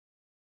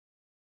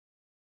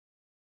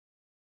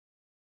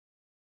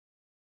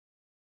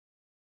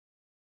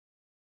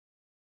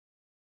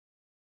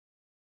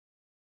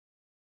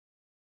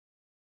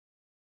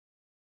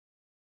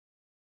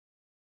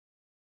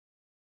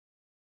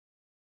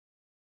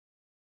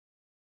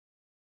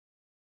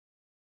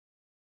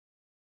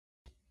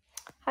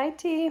Hi,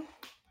 T.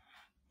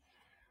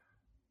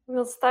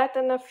 We'll start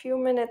in a few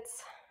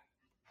minutes.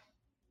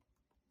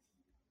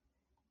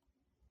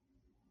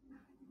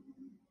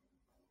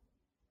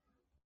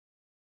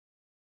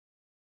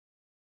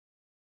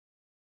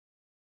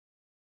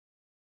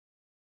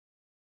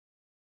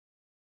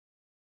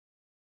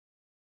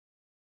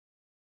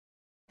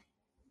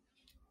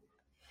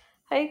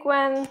 Hey,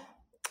 Gwen.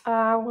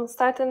 We'll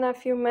start in a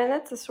few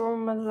minutes. This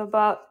room is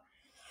about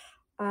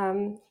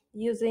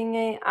using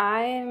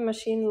AI,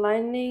 machine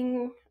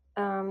learning,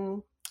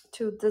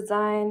 to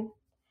design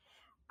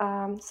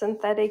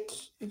synthetic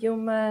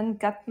human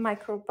gut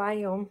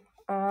microbiome.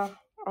 Our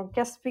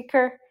guest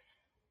speaker,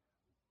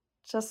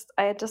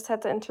 I just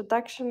had the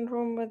introduction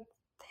room with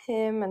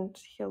him, and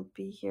he'll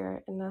be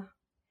here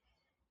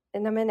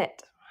in a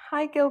minute.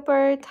 Hi,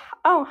 Gilbert.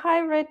 Oh, hi,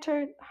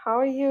 Richard. How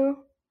are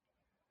you?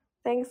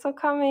 Thanks for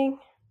coming.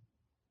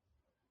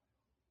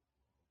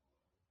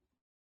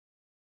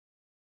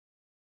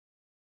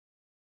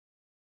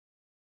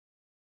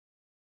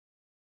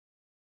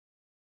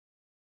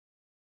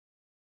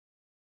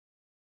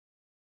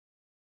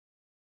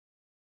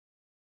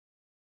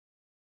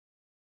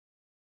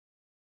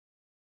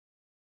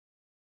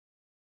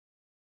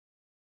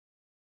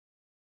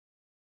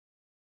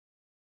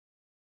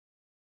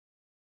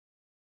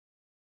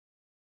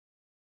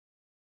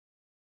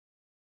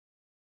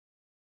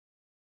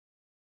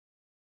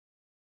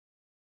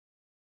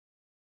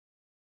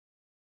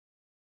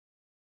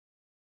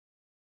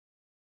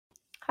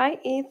 Hi,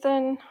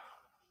 Ethan.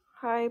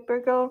 Hi,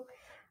 Birgel.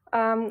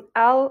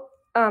 Albert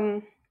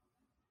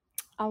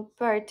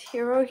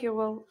Hero, he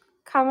will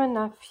come in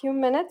a few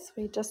minutes.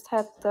 We just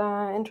had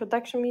the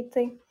introduction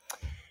meeting,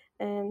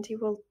 and he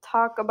will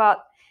talk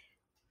about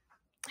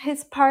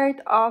his part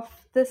of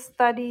this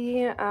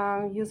study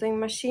using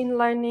machine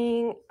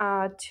learning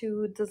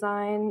to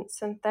design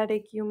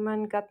synthetic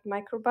human gut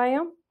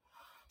microbiome.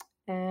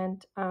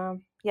 And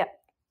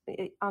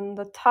on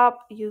the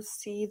top, you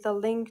see the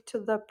link to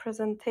the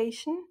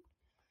presentation.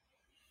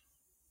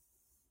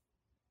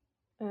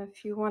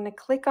 If you want to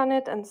click on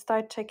it and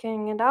start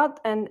checking it out.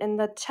 And in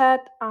the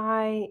chat,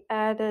 I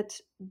added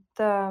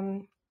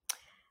the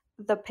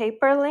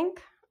paper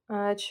link.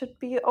 It should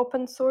be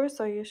open source,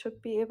 so you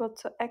should be able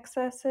to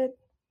access it.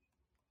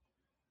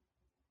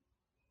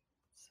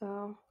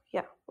 So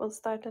yeah, we'll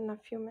start in a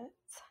few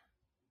minutes.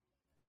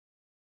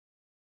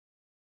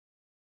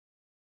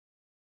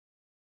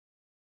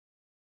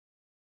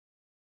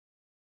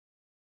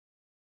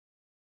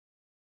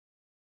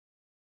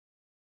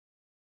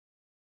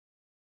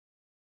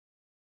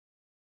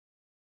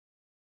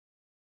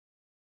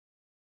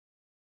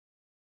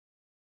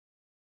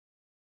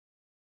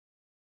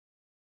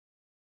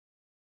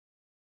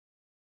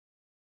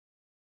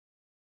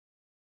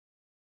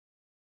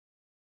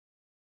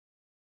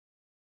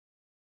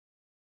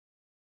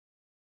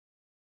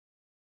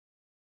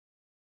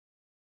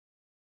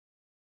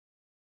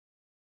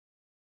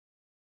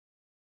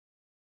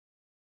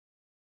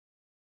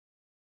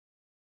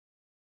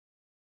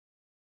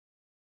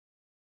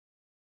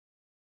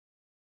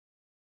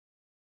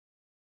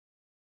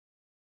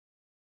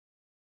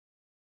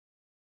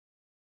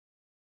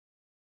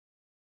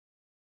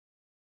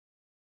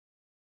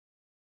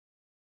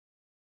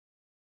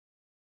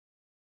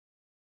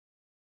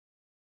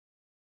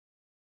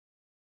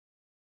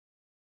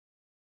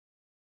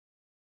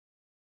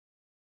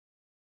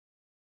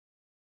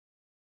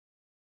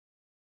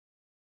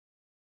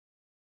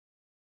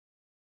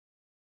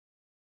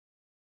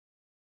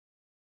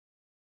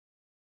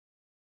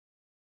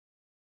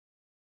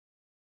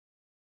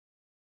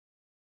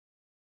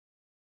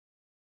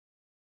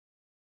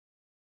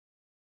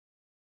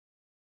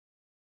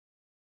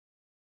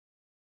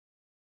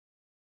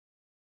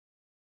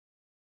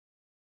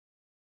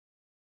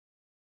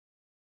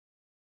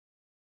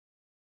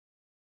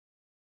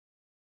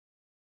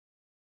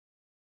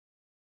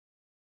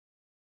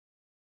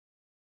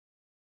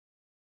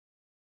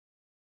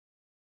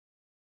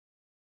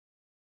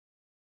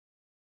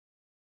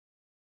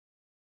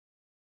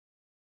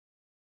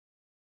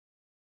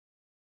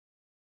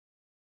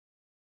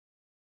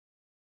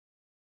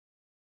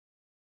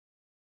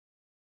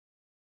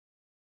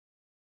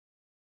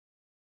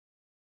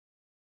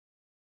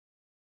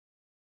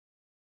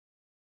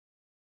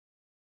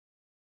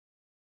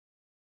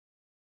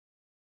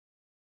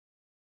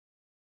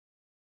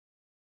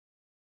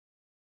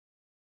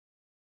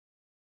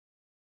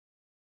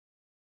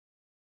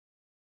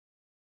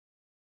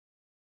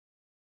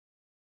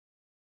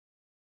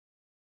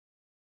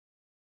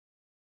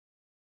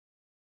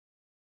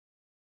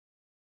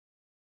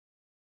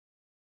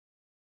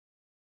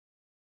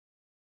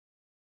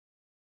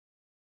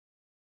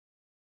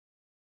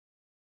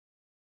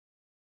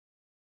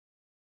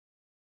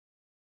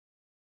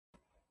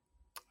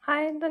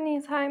 Hi,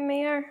 Denise. Hi,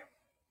 Mayor.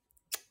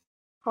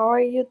 How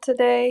are you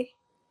today?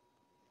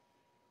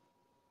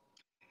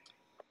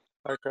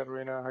 Hi,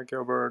 Katerina. Hi,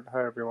 Gilbert.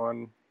 Hi,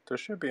 everyone. This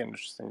should be an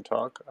interesting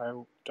talk. I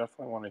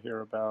definitely want to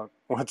hear about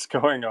what's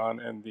going on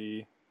in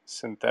the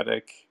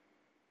synthetic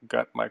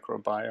gut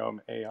microbiome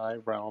AI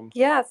realm.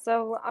 Yeah,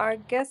 so our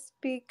guest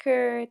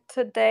speaker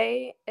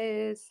today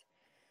is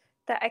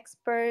the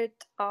expert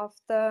of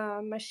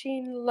the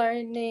machine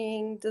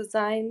learning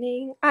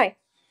designing. Hi,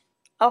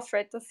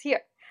 Alfred is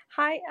here.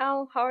 Hi,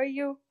 Al, how are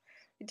you?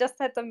 We just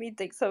had a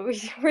meeting, so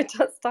we were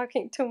just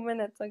talking 2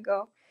 minutes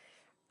ago.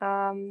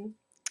 Um,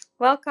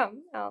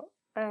 Welcome, Al.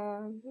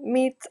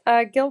 Meet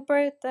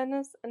Gilbert,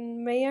 Dennis,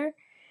 and Mayor.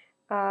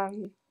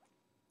 Um,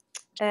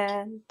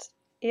 and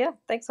yeah,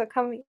 thanks for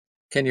coming.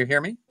 Can you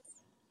hear me?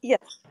 Yes.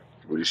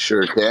 We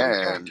sure We can.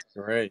 can.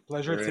 Great,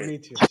 Pleasure to great.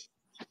 meet you.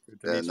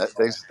 Good to meet And you that,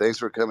 all. thanks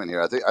for coming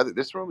here. I think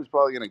this room is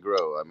probably going to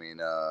grow. I mean,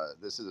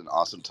 this is an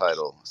awesome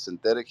title: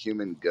 Synthetic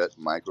Human Gut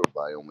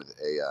Microbiome with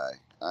AI.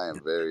 I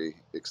am very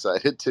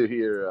excited to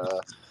hear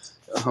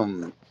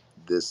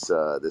this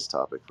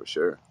topic for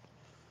sure.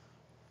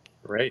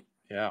 Great.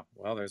 Yeah.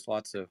 Well, there's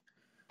lots of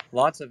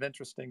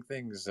interesting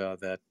things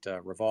that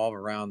revolve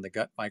around the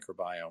gut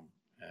microbiome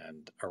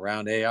and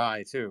around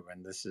AI too.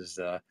 And this is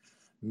a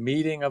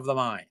meeting of the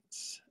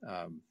minds.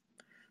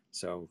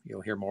 So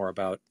you'll hear more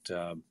about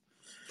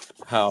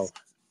how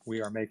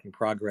we are making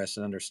progress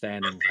in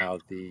understanding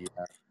how the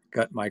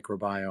gut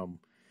microbiome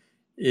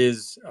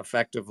is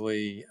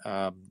effectively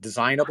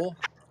designable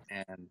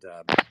and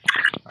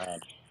uh,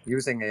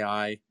 using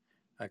AI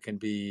can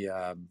be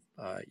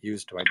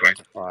used to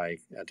identify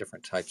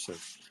different types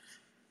of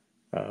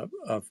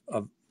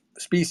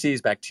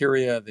species,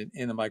 bacteria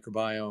in the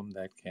microbiome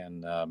that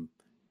can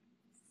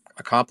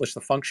accomplish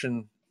the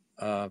function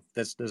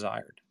that's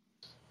desired.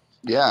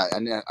 Yeah,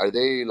 and are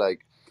they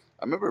like?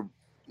 I remember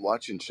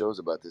watching shows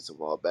about this a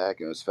while back,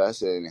 and it was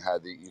fascinating how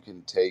you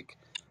can take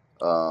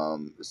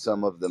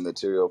some of the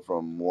material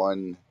from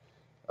one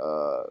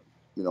uh,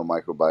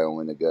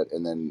 microbiome in the gut,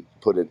 and then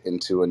put it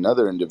into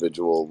another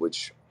individual,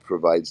 which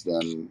provides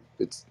them.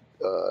 It's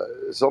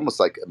almost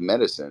like a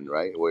medicine,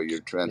 right? Where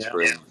you're Yeah,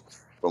 transferring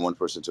from one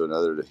person to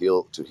another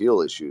to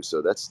heal issues.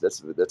 So that's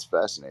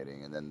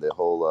fascinating. And then the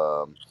whole,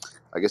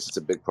 I guess it's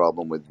a big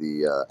problem with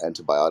the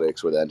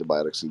antibiotics, where the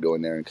antibiotics can go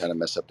in there and kind of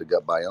mess up the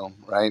gut biome,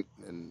 right?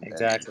 And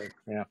exactly.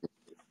 Yeah,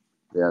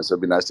 yeah, so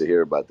it'd be nice to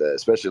hear about that,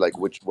 especially like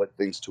what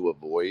things to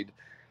avoid,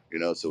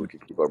 so we can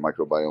keep our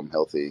microbiome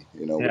healthy.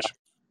 yeah,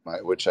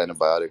 Which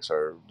antibiotics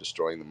are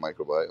destroying the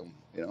microbiome.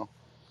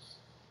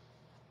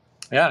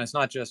 yeah. And it's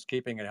not just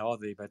keeping it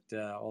healthy, but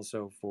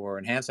also for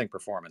enhancing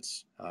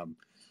performance.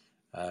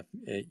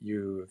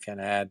 You can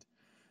add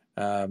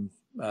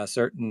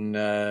certain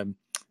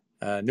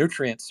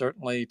nutrients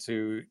certainly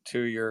to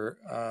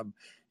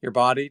your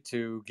body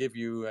to give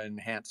you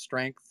enhanced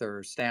strength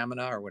or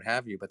stamina or what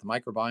have you. But the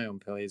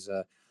microbiome plays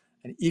an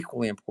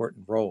equally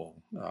important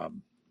role,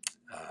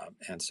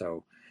 and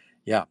so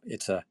yeah,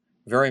 it's a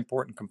very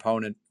important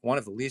component, one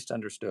of the least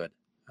understood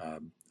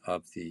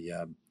of the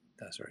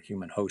sort of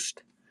human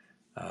host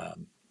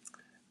um,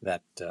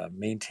 that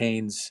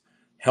maintains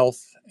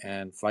health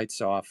and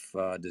fights off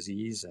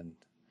disease and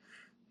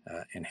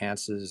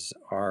enhances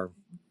our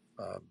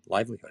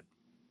livelihood.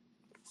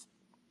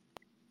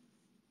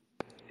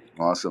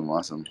 Awesome,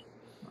 awesome.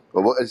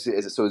 Well,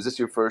 so is this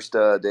your first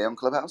day on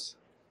Clubhouse?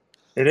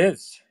 It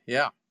is,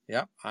 yeah,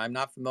 yeah. I'm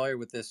not familiar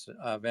with this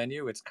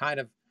venue. It's kind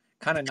of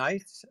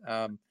nice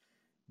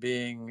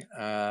being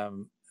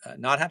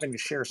not having to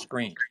share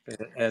screen.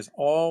 As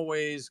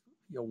always,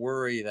 you'll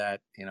worry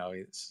that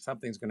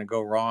something's going to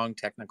go wrong,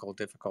 technical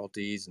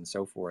difficulties, and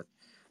so forth.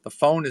 The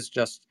phone is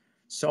just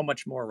so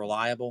much more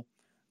reliable,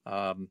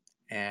 um,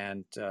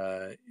 and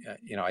I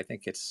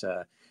think it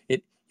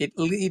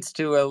leads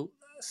to a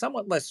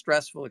somewhat less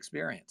stressful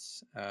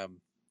experience.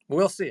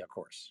 We'll see, of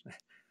course.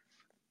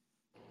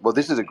 Well,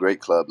 this is a great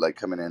club. Like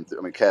coming in,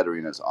 I mean,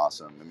 Katerina's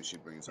awesome. I mean, she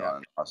brings Yeah.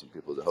 on awesome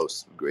people to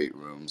host great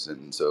rooms,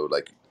 and so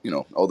like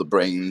all the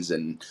brains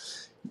and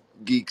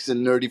geeks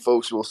and nerdy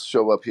folks will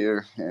show up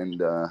here,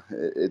 and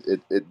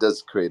it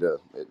does create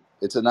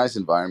it's a nice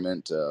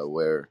environment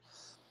where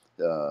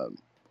uh,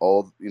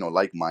 all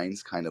like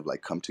minds kind of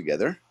like come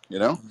together.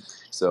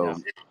 Yeah.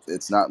 So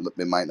it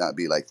might not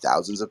be like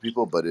thousands of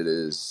people, but it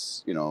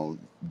is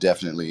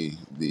definitely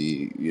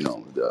the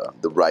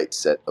right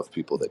set of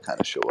people that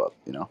kind of show up.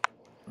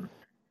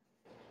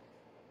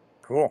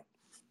 Cool.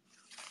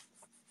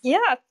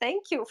 Yeah,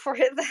 thank you for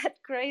that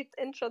great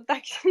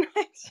introduction,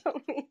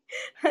 actually.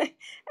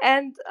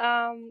 And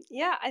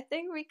yeah, I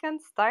think we can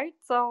start.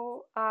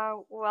 So,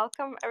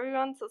 welcome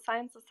everyone to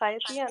Science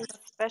Society, and a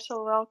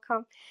special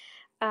welcome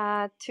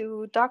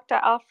to Dr.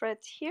 Alfred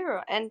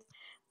Hero. And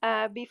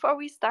before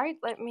we start,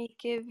 let me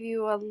give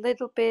you a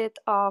little bit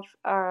of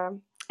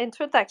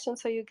introduction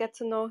so you get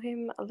to know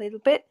him a little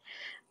bit.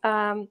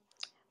 Um,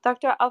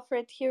 Dr.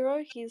 Alfred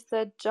Hero, he's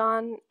the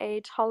John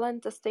H.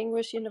 Holland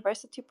Distinguished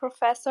University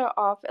Professor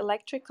of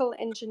Electrical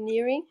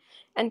Engineering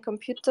and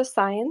Computer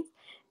Science,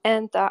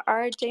 and the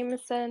R.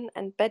 Jameson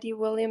and Betty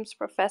Williams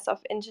Professor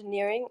of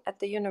Engineering at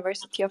the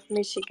University of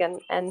Michigan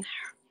Ann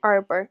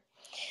Arbor.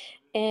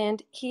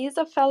 And he is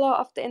a fellow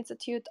of the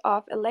Institute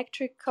of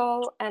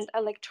Electrical and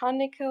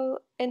Electronical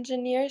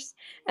Engineers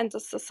and the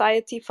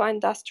Society for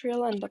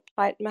Industrial and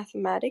Applied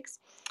Mathematics.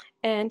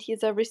 and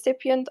he's a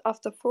recipient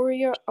of the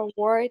Fourier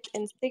Award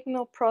in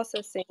Signal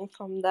Processing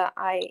from the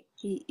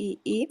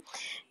IEEE,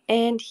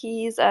 and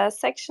he's a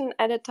section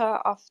editor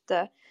of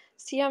the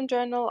Siam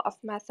Journal of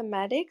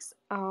Mathematics,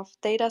 of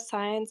Data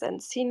Science,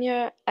 and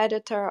senior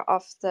editor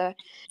of the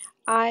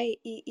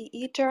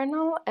IEEE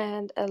Journal,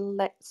 and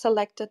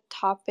selected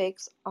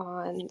topics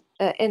on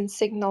in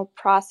signal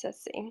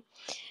processing.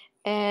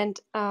 And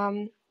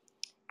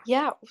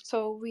yeah,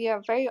 so we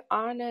are very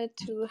honored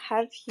to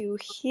have you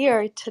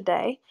here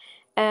today.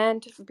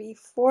 And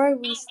before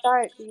we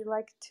start, we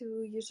like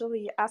to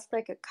usually ask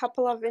like a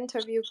couple of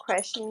interview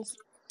questions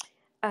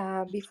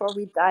before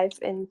we dive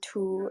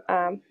into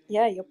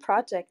your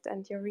project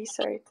and your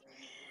research.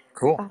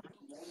 Cool.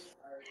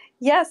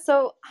 Yeah,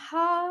 so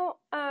how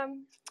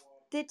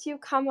did you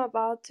come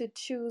about to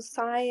choose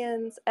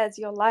science as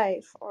your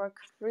life or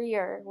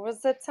career?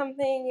 Was it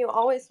something you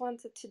always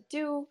wanted to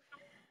do?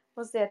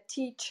 Was there a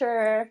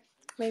teacher,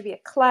 maybe a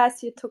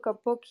class you took, a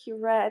book you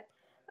read?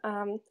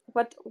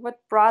 What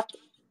brought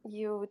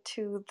you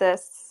to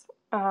this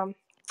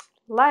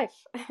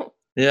life?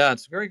 Yeah,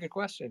 it's a very good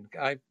question.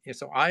 I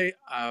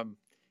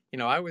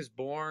was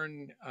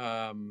born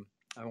I'm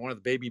one of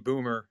the baby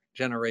boomer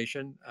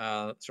generation,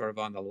 sort of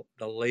on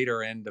the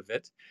later end of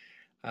it.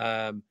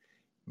 Um,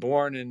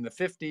 Born in the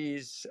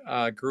 50s,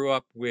 grew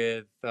up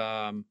with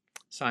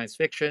science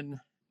fiction,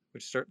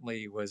 which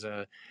certainly was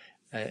a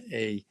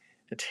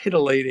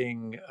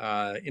titillating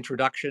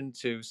introduction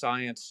to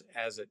science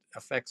as it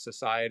affects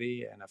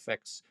society and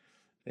affects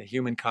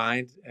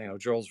humankind.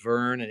 Jules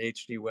Verne and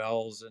H.G.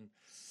 Wells and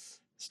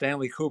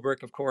Stanley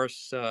Kubrick, of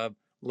course,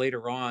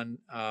 later on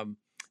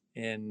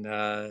in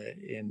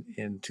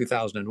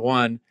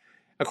 2001.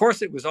 Of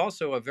course, it was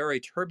also a very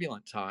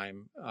turbulent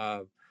time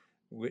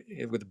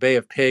with the Bay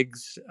of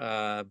Pigs,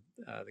 the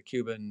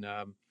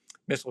Cuban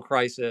Missile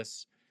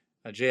Crisis,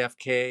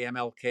 JFK,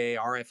 MLK,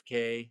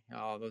 RFK,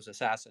 all those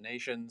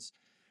assassinations,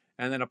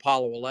 and then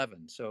Apollo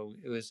 11. So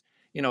it was,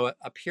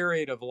 a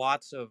period of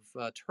lots of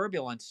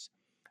turbulence.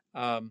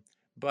 Um,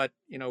 but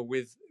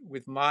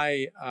with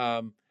my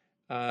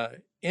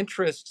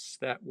interests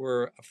that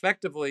were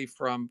effectively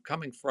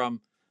coming from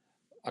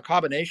a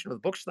combination of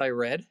the books that I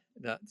read,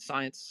 the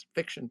science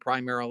fiction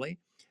primarily,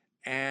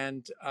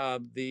 and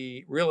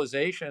the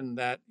realization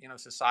that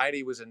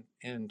society was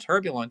in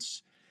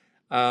turbulence.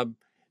 Um,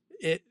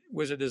 it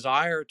was a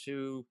desire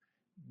to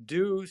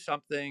do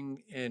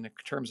something in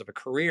terms of a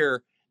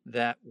career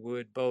that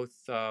would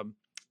both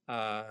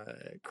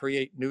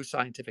create new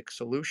scientific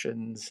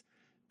solutions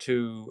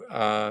to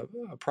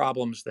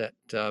problems that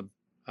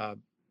uh,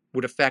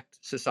 would affect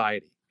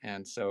society.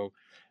 And so,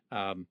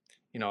 I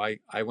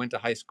went to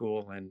high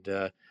school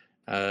and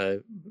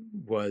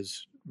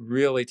was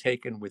really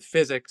taken with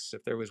physics.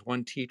 If there was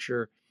one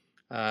teacher,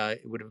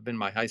 it would have been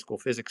my high school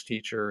physics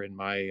teacher in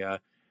my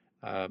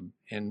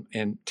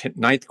in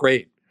ninth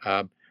grade,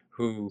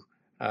 who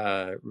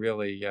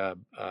really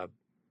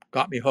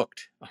got me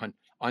hooked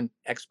on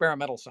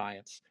experimental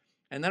science.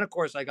 And then, of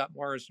course, I got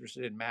more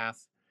interested in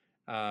math,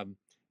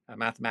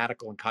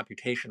 mathematical and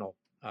computational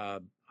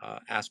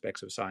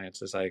aspects of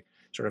science as I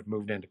sort of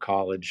moved into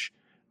college,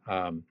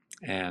 and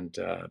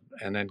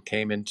then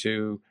came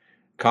into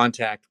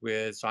contact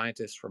with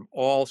scientists from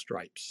all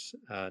stripes,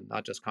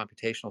 not just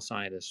computational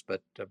scientists,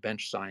 but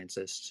bench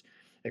scientists,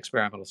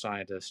 experimental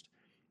scientists,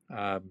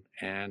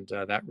 and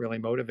that really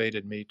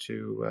motivated me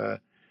to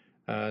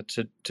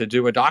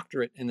do a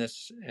doctorate in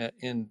this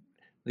in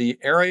the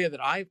area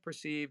that I've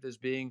perceived as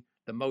being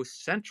the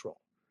most central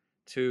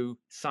to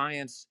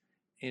science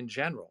in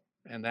general,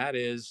 and that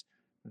is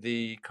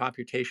the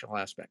computational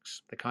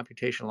aspects, the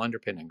computational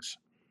underpinnings,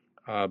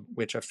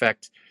 which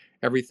affect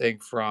everything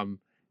from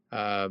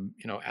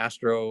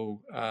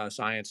astro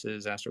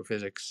sciences,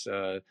 astrophysics,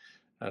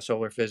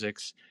 solar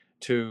physics,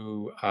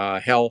 to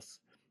health,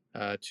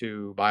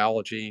 to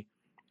biology,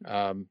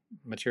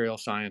 material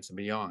science, and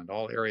beyond.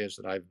 All areas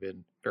that I've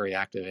been very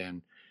active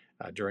in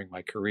during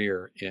my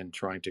career in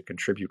trying to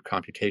contribute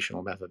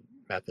computational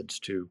methods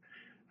to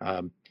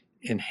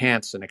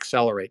enhance and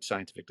accelerate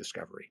scientific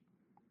discovery.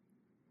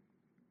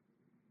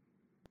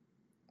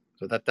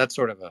 So that's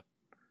sort of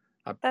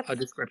a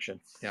description.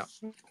 Yeah.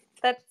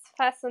 That's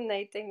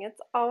fascinating. It's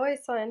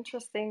always so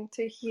interesting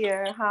to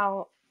hear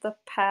how the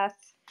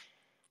path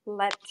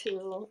led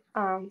to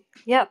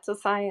to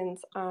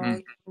science.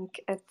 I think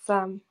it's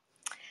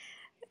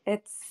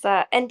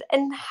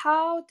and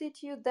how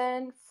did you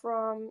then,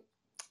 from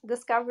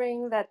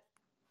discovering that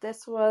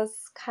this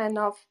was kind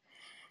of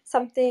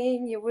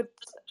something you would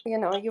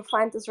you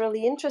find this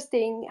really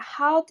interesting,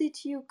 how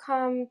did you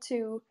come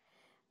to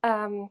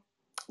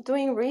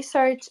doing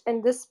research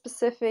in this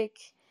specific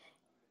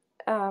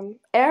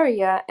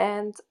area?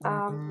 And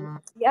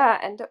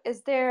and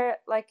is there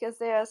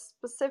a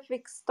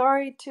specific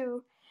story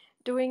to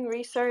doing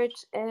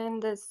research in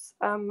this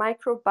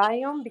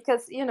microbiome?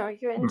 Because you're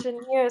an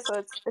engineer,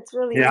 so it's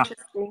really Yeah.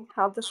 interesting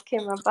how this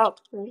came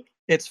about.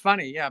 It's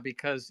funny, yeah,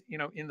 because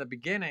in the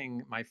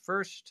beginning, my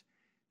first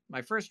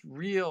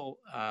real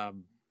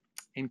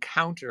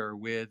encounter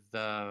with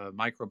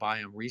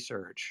microbiome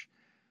research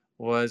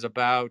was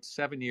about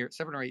 7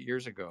 or 8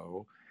 years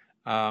ago,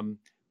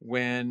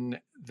 when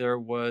there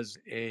was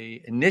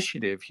a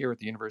initiative here at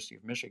the University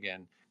of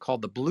Michigan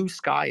called the Blue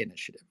Sky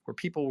Initiative, where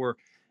people were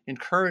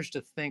encouraged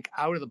to think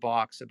out of the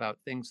box about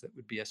things that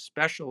would be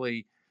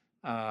especially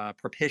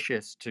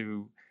propitious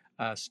to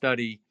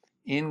study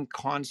in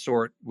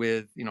consort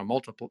with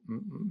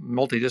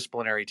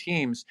multidisciplinary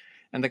teams,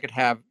 and that could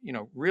have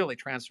really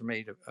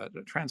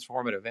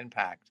transformative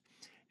impact.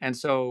 And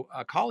so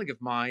a colleague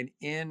of mine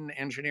in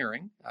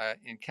engineering,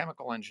 in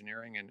chemical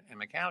engineering and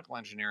mechanical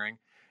engineering,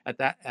 at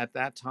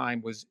that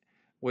time was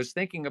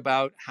thinking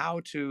about how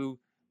to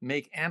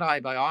make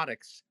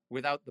antibiotics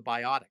without the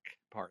biotic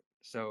part.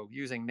 So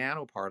using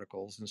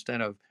nanoparticles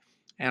instead of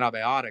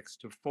antibiotics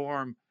to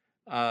form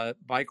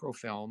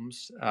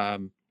microfilms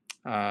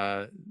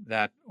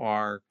that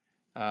are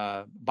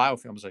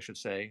biofilms, I should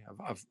say,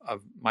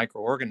 of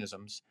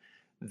microorganisms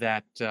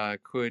that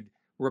could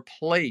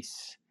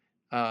replace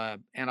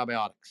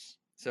antibiotics.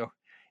 So,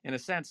 in a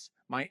sense,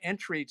 my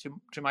entry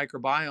to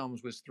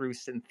microbiomes was through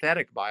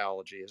synthetic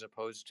biology as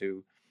opposed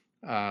to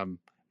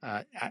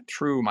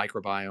true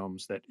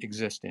microbiomes that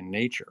exist in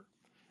nature.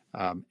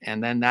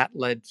 And then that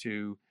led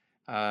to,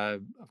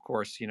 of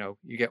course, you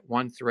get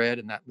one thread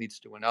and that leads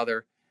to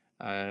another,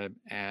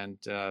 and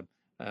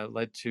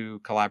led to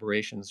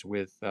collaborations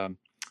with the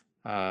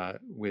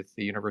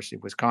University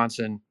of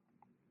Wisconsin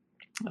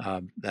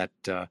that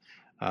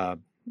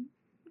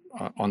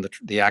on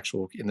the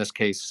actual, in this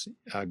case,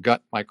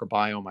 gut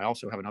microbiome. I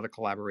also have another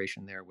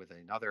collaboration there with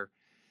another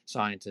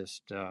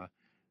scientist,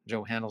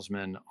 Joe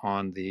Handelsman,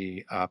 on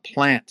the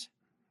plant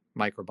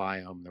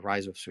microbiome, the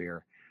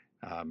rhizosphere.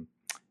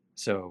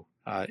 So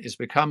it's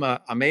become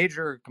a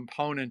major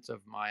component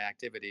of my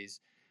activities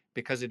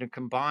because it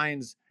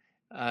combines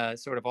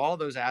sort of all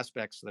those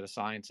aspects that a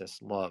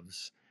scientist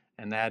loves,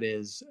 and that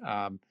is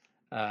an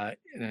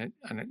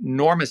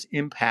enormous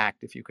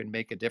impact if you can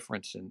make a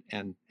difference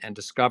and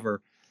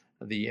discover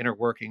the inner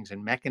workings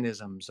and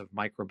mechanisms of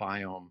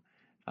microbiome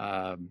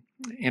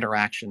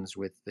interactions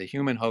with the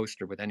human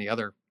host or with any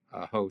other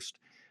host,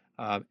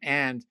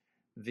 and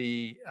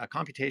the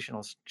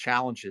computational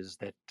challenges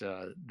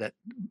that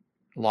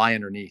lie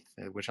underneath,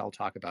 which I'll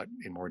talk about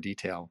in more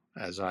detail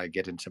as I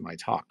get into my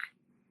talk.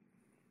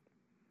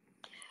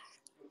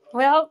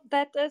 Well,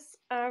 that is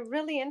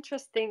really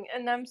interesting,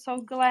 and I'm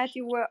so glad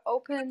you were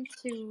open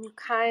to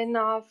kind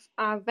of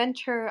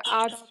venture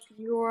out of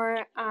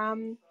your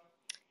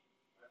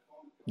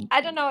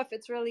I don't know if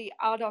it's really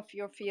out of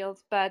your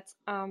field, but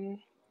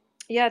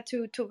yeah,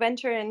 to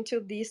venture into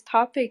these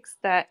topics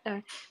that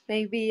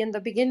maybe in the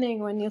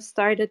beginning when you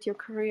started your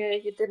career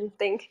you didn't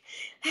think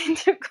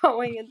into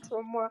going into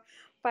a more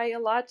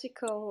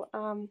biological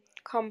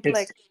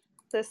complex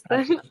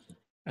system.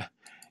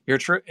 You're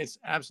true. It's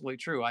absolutely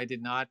true. I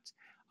did not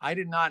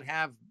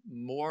have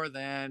more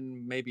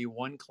than maybe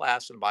one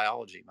class in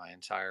biology my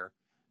entire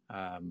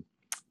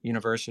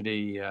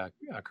university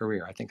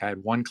career. I think I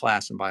had one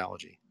class in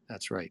biology.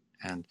 That's right.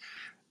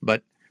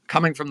 But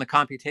coming from the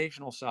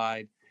computational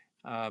side,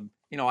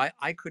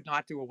 I could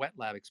not do a wet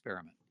lab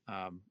experiment.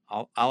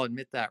 I'll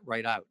admit that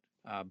right out.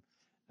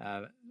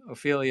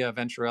 Ophelia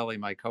Venturelli,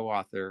 my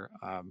co-author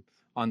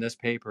on this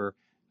paper,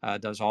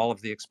 does all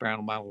of the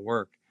experimental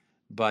work.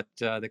 But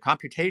the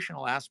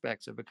computational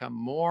aspects have become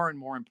more and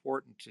more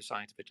important to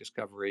scientific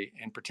discovery,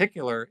 in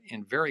particular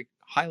in very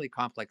highly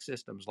complex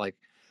systems like,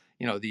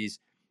 these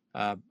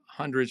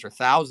hundreds or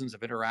thousands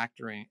of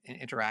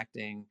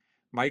interacting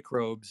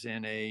microbes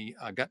in a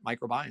gut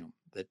microbiome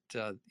that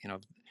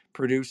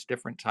produce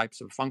different types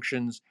of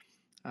functions,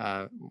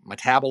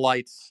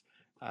 metabolites,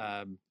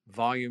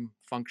 volume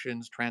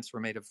functions,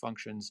 transformative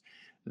functions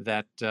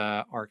that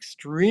are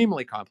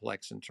extremely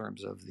complex in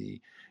terms of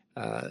the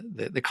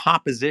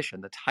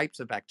composition, the types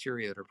of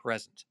bacteria that are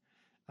present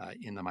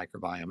in the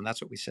microbiome, and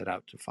that's what we set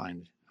out to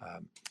find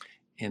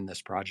in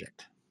this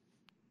project.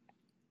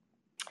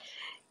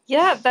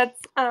 Yeah,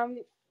 that's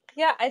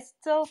yeah, I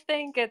still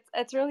think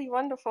it's really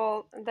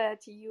wonderful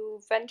that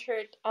you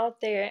ventured out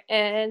there,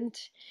 and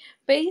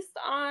based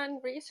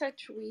on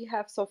research we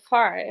have so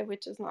far,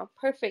 which is not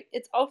perfect,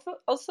 it's also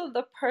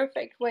the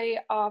perfect way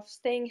of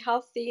staying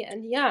healthy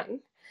and young.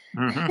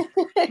 Mm-hmm.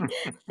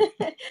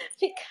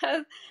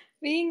 Because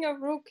being a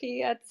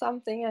rookie at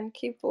something and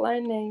keep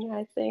learning,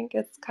 I think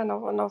it's kind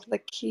of one of the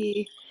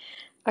key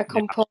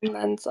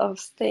components of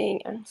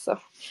staying young. So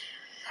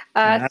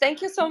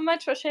thank you so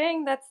much for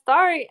sharing that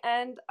story.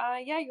 And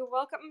yeah, you're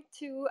welcome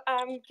to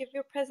give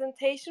your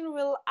presentation.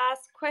 We'll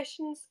ask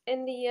questions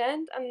in the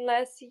end,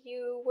 unless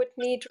you would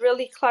need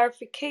really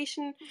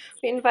clarification.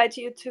 We invite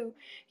you to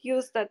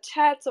use the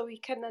chat so we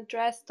can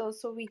address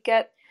those, so we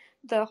get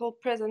the whole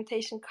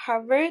presentation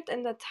covered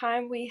in the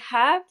time we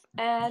have.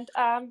 And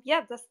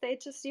yeah, the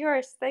stage is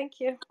yours. Thank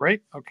you.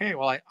 Great. Okay.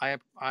 Well,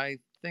 I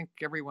think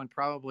everyone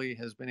probably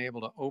has been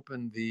able to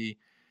open the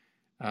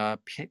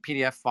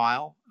PDF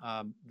file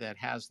that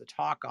has the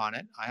talk on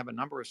it. I have a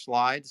number of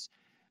slides.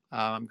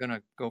 I'm going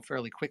to go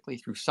fairly quickly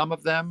through some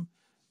of them.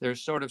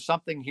 there's sort of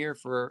something here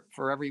for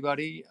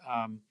everybody.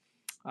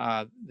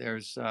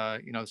 There's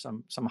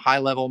some high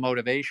level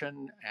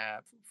motivation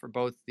for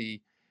both the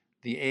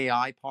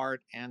AI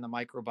part and the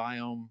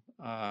microbiome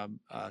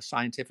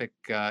scientific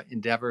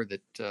endeavor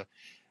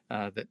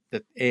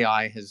that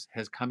AI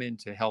has come in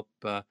to help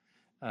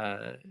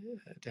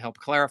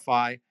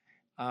clarify.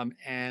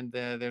 And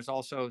there's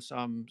also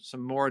some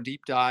more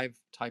deep dive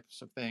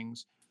types of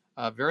things.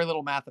 Very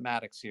little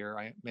mathematics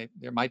here.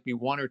 There might be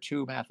one or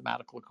two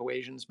mathematical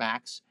equations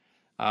max,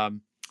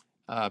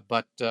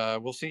 but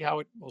we'll see how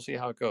it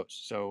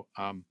goes. So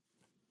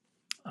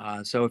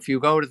if you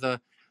go to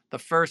the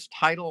first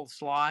title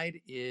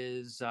slide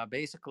is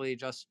basically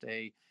just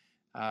a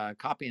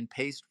copy and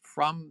paste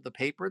from the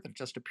paper that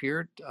just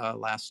appeared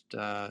last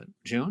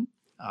June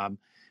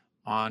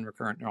on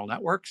recurrent neural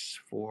networks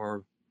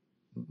for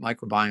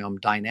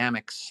microbiome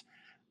dynamics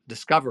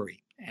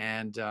discovery.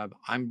 And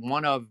I'm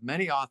one of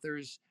many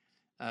authors.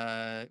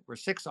 We're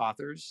 6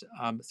 authors.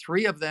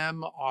 3 of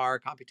them are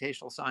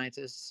computational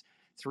scientists.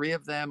 3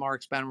 of them are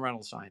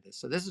experimental scientists.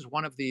 So this is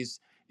one of these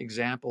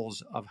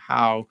examples of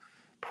how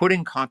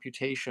putting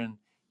computation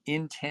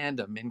in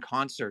tandem, in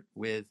concert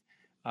with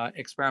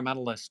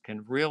experimentalists,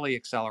 can really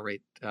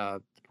accelerate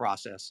the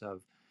process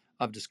of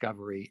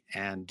discovery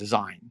and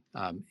design,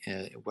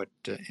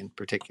 in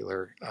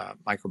particular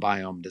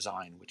microbiome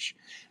design, which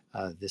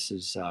this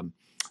is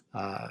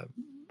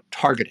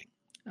targeting.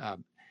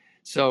 Um,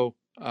 so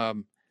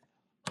the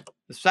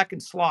second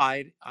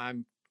slide,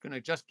 I'm going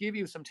to just give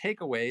you some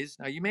takeaways.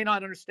 Now, you may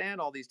not understand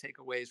all these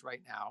takeaways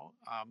right now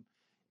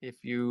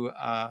if you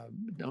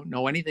don't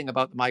know anything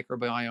about the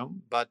microbiome,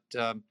 but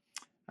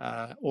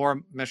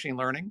or machine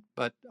learning.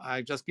 But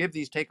I just give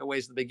these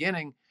takeaways at the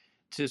beginning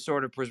to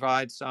sort of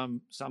provide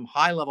some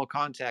high-level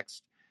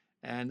context,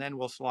 and then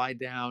we'll slide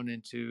down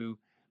into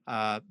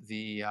some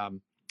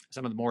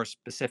of the more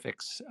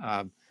specifics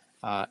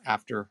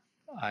after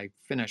I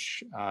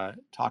finish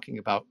talking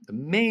about the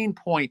main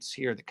points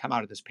here that come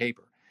out of this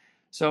paper.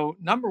 So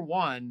number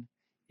one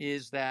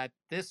is that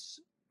this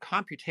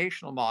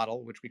computational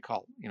model, which we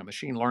call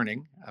machine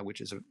learning,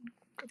 which is of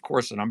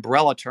course an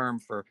umbrella term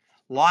for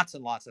lots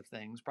and lots of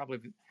things, probably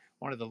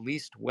one of the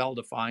least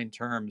well-defined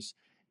terms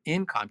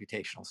in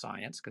computational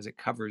science, because it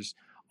covers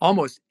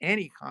almost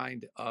any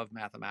kind of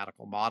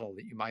mathematical model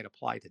that you might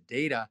apply to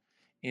data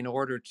in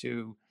order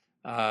to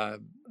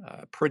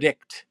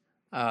predict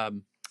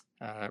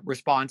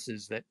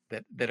responses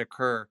that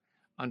occur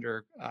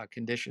under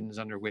conditions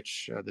under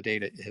which the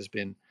data has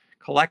been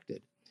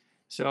collected.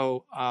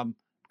 So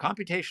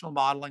computational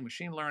modeling,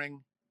 machine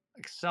learning,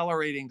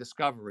 accelerating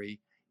discovery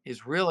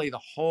is really the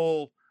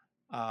whole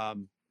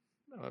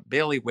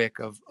bailiwick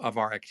of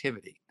our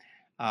activity.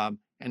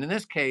 And in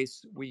this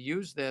case, we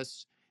use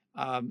this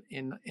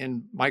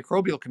in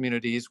microbial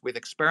communities with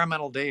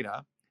experimental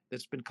data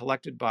that's been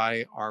collected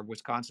by our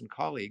Wisconsin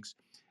colleagues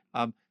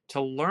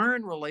to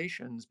learn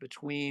relations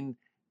between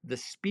the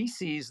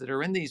species that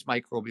are in these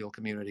microbial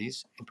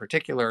communities. In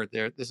particular,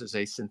 this is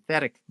a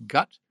synthetic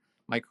gut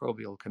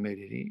microbial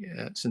community.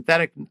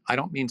 Synthetic, I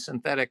don't mean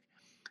synthetic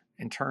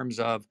in terms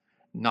of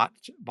not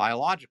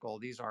biological.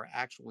 These are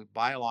actually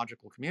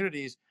biological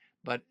communities,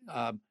 but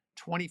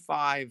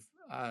 25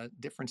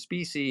 different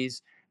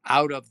species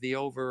out of the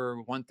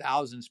over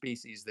 1,000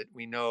 species that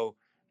we know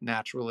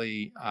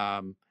naturally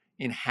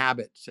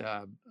inhabit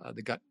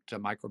the gut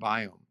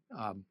microbiome.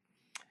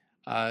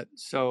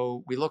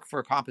 So we look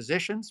for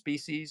composition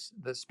species,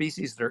 the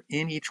species that are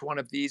in each one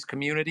of these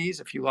communities,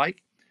 if you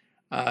like,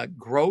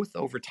 growth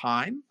over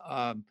time.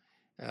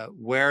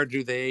 Where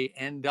do they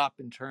end up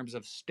in terms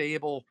of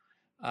stable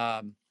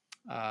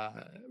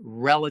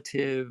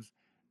relative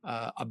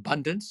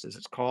abundance, as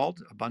it's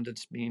called?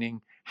 Abundance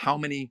meaning how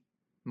many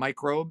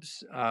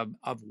microbes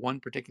of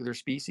one particular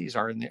species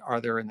are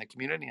there in the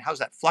community, and how does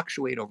that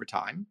fluctuate over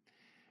time?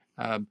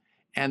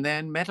 And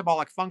then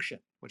metabolic function,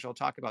 which I'll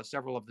talk about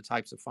several of the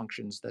types of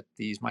functions that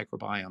these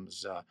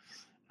microbiomes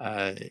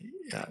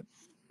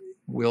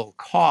will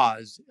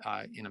cause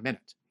in a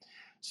minute.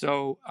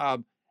 So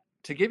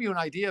to give you an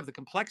idea of the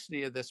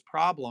complexity of this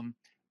problem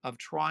of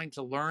trying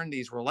to learn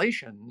these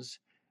relations,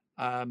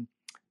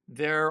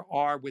 there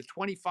are, with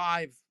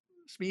 25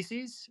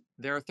 species,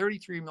 there are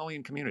 33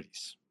 million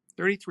communities,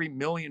 33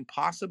 million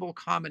possible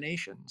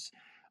combinations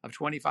of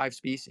 25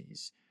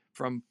 species,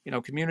 from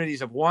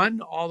communities of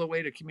 1 all the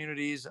way to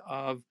communities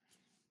of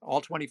all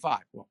 25.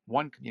 Well,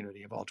 one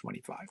community of all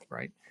 25,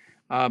 right?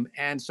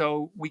 And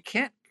so we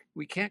can't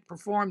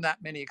perform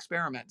that many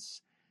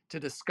experiments to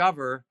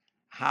discover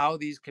how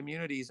these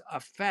communities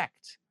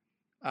affect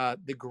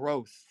the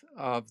growth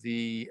of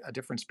the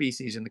different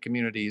species in the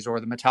communities,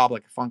 or the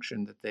metabolic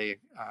function that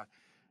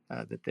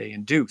they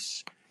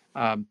induce.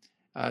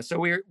 So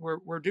we're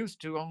reduced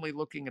to only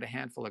looking at a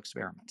handful of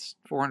experiments,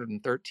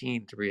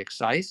 413 to be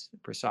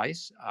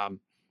precise.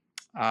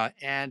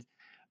 And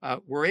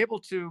we're able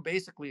to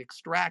basically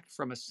extract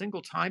from a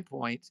single time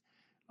point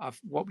of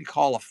what we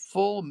call a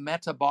full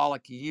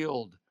metabolic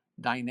yield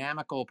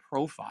dynamical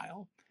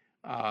profile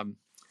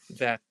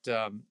that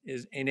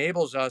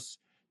enables us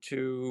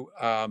to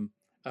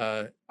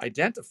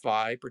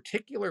identify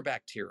particular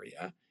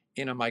bacteria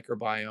in a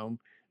microbiome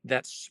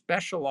that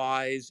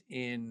specialize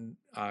in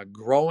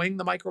growing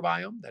the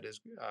microbiome, that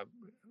is,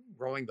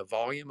 growing the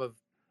volume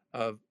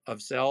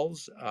of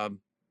cells,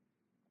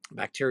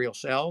 bacterial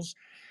cells,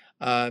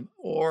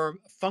 or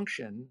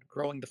function,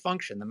 growing the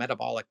function, the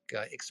metabolic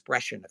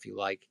expression, if you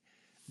like,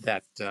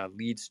 that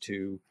leads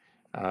to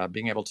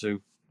being able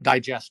to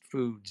digest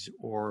foods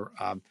or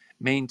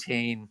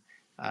maintain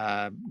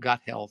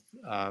gut health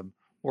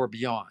or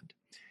beyond.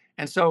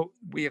 And so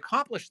we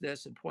accomplish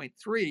this in point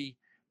 3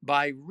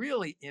 by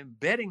really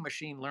embedding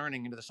machine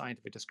learning into the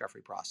scientific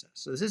discovery process.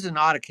 So this is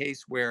not a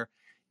case where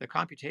the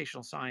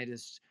computational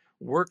scientists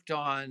worked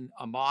on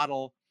a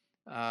model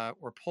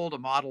or pulled a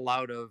model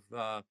out of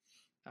a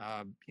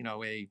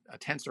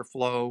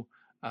TensorFlow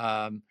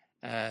um,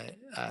 uh,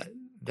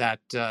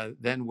 that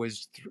then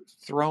was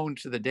thrown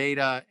to the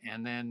data,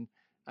 and then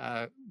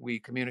we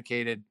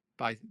communicated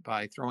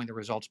by throwing the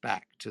results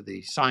back to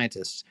the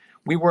scientists.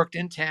 We worked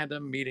in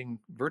tandem, meeting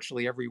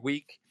virtually every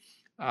week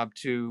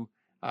to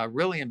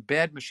really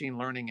embed machine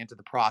learning into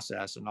the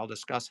process, and I'll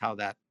discuss how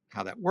that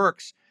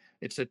works.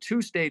 It's a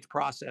 2-stage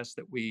process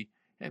that we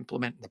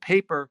implement in the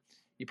paper.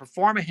 You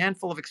perform a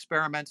handful of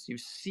experiments. You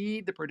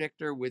seed the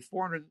predictor with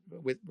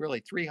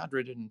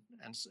 300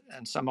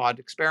 and some odd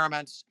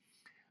experiments.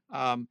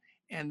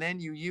 And then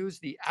you use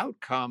the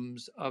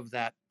outcomes of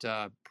that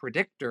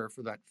predictor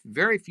for that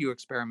very few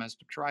experiments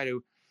to try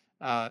to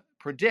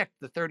predict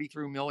the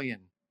 33 million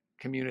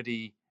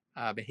community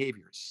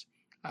behaviors.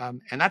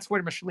 And that's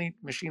where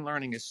machine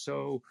learning is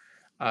so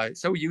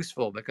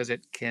useful, because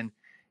it can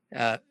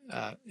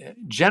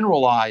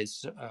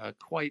generalize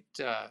quite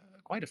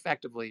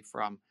effectively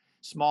from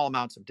small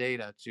amounts of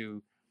data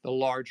to the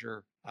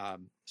larger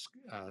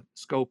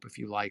scope, if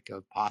you like,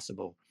 of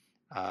possible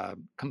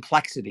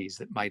complexities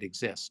that might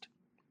exist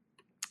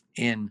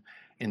in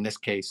this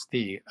case,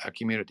 the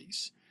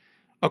communities.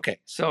 Okay,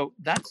 so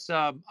that's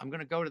I'm going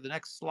to go to the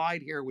next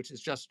slide here, which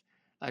is just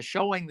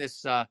showing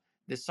this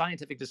this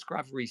scientific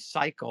discovery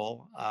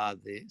cycle,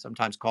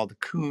 sometimes called the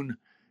Kuhn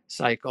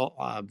cycle,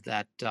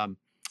 that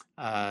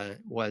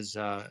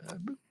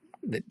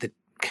that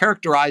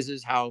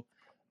characterizes how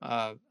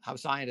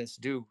scientists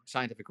do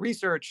scientific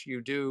research.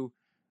 You do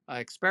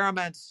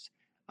experiments.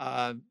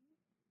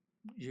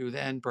 You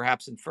then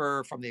perhaps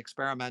infer from the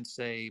experiments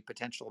a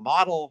potential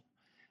model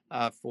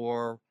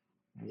for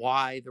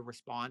why the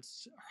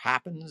response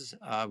happens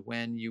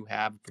when you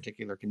have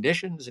particular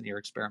conditions in your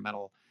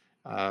experimental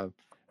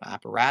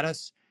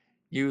apparatus.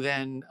 You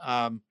then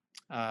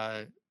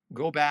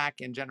go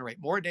back and generate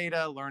more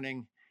data,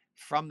 learning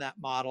from that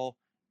model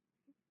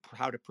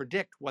how to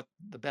predict what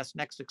the best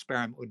next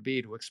experiment would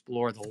be to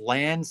explore the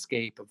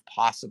landscape of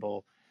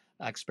possible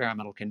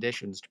experimental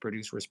conditions to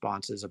produce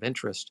responses of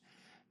interest.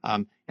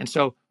 And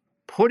so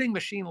putting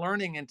machine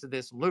learning into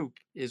this loop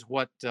is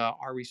what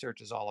our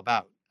research is all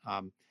about.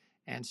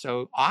 And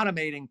so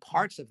automating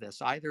parts of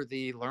this, either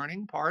the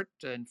learning part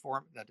to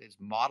inform, that is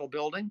model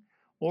building,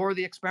 or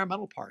the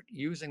experimental part,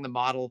 using the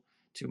model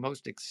to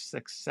most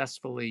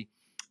successfully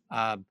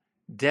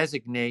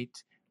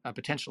designate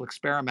potential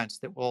experiments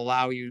that will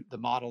allow the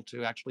model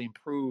to actually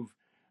improve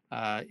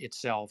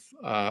itself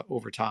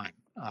over time.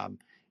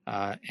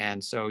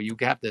 And so you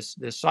have this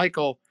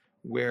cycle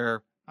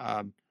where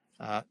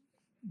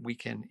we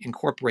can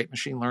incorporate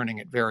machine learning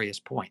at various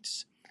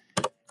points.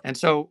 And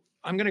so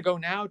I'm going to go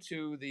now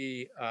to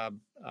the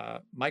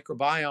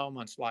microbiome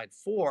on slide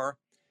 4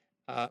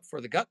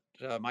 for the gut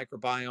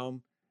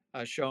microbiome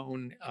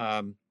shown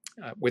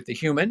with the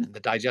human and the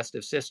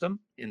digestive system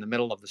in the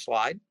middle of the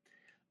slide.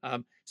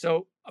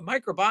 So a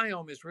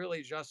microbiome is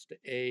really just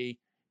a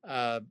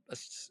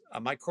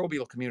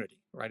microbial community,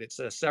 right? It's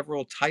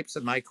several types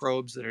of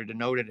microbes that are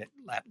denoted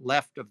at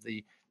left of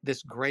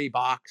this gray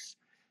box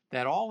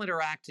that all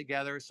interact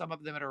together. Some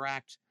of them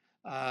interact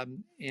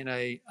in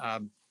a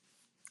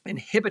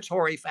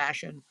inhibitory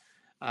fashion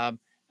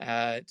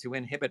to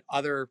inhibit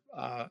other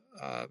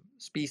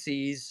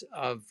species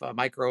of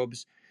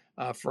microbes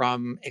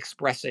from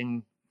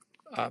expressing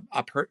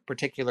a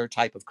particular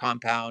type of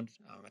compound,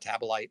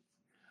 metabolite.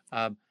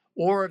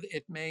 Or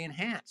it may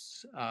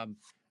enhance,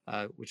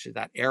 which is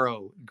that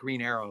arrow,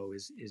 green arrow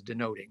is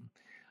denoting.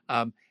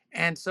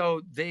 And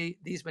so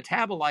these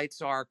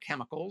metabolites are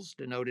chemicals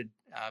denoted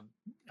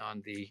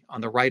on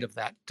the right of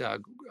that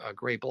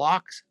gray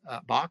box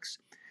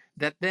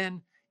that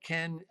then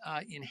can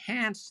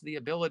enhance the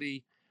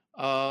ability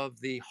of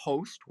the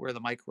host, where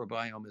the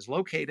microbiome is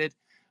located,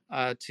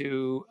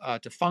 to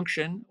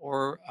function,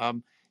 or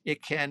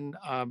it can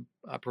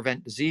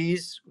prevent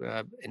disease,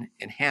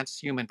 enhance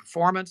human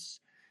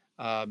performance,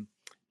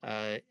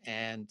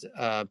 and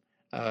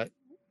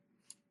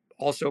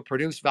also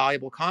produce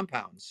valuable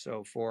compounds.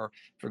 So, for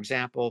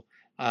example,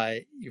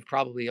 you've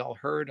probably all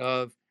heard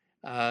of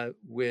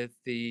with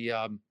the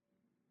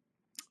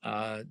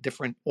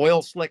different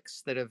oil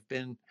slicks that have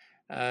been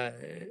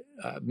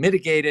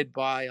mitigated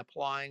by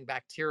applying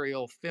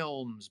bacterial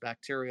films,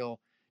 bacterial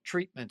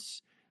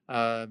treatments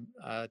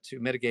to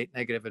mitigate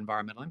negative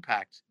environmental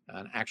impact.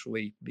 And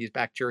actually, these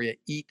bacteria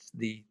eat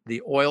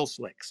the oil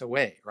slicks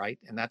away, right?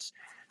 And that's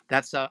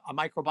a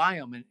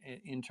microbiome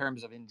in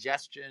terms of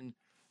ingestion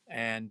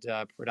and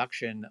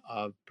production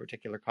of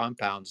particular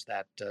compounds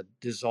that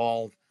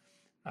dissolve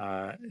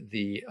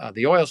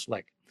the oil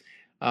slick.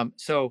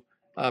 So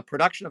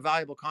production of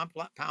valuable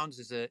compounds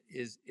is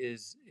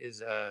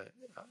a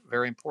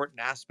very important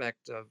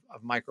aspect of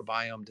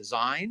microbiome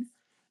design.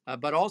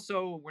 But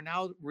also, we're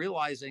now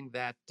realizing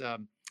that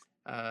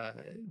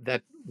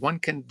that one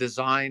can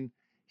design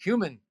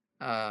human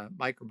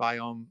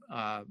microbiome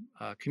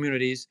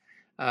communities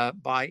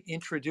by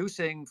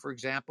introducing, for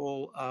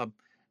example, uh,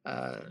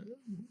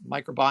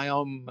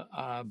 microbiome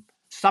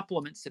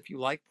supplements, if you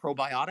like,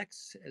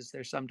 probiotics, as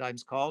they're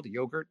sometimes called,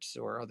 yogurts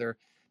or other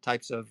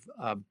types of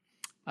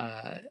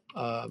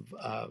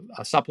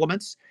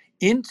supplements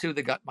into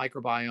the gut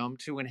microbiome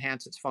to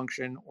enhance its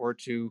function or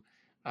to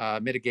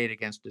mitigate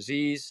against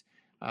disease.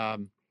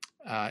 Um,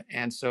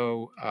 and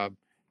so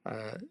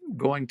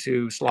going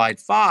to slide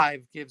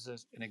 5 gives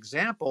us an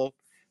example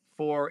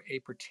for a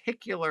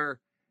particular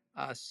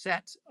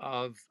set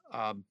of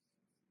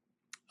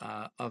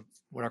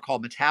what are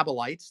called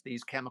metabolites,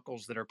 these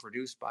chemicals that are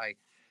produced by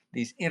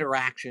these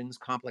interactions,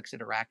 complex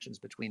interactions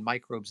between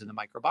microbes in the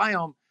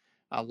microbiome,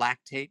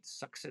 lactate,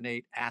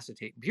 succinate,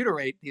 acetate, and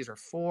butyrate. These are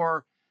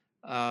 4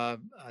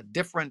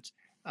 different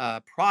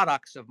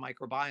products of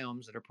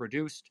microbiomes that are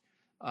produced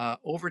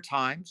over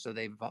time. So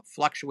they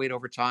fluctuate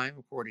over time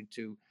according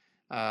to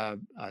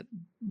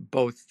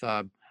both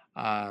the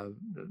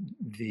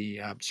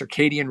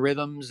circadian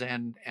rhythms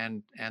and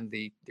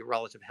the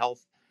relative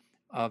health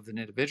of an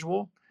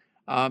individual.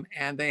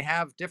 And they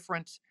have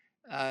different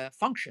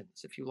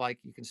functions, if you like.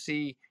 You can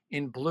see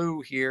in blue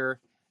here,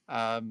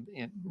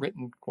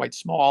 written quite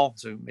small,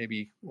 so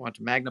maybe you want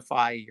to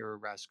magnify your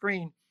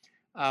screen.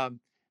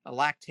 A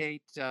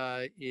lactate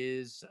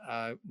is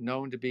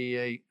known to be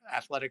a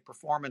athletic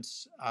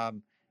performance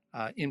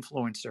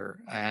influencer,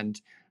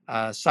 and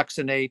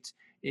succinate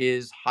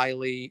is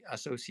highly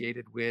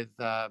associated with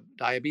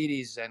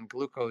diabetes and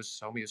glucose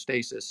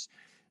homeostasis,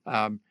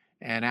 and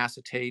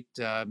acetate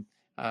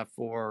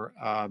for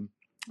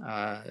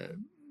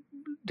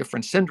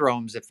different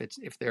syndromes if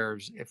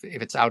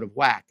it's out of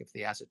whack. If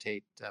the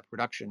acetate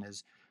production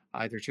is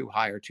either too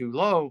high or too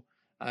low,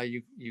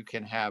 you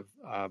can have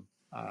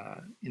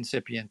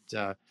incipient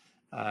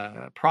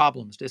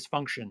problems,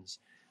 dysfunctions.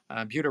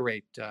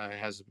 Butyrate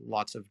has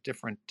lots of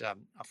different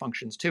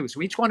functions too.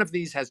 So each one of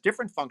these has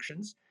different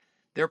functions.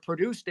 They're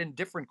produced in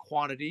different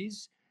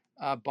quantities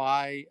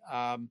by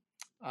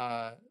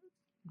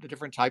the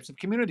different types of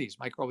communities,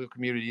 microbial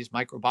communities,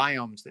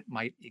 microbiomes that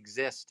might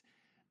exist,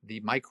 the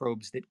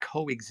microbes that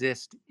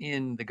coexist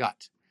in the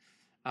gut.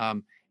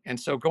 And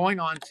so going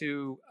on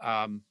to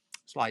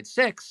slide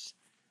 6,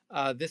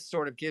 this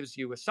sort of gives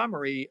you a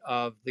summary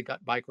of the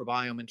gut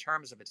microbiome in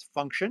terms of its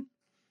function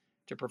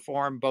to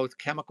perform both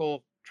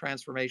chemical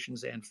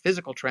transformations and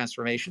physical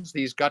transformations.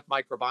 These gut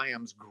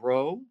microbiomes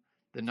grow.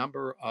 The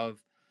number of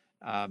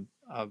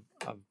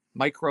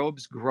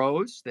microbes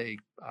grows. They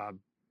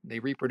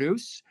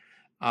reproduce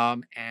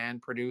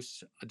and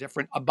produce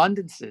different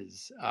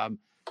abundances,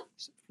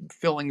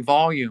 filling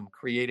volume,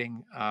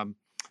 creating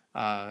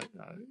a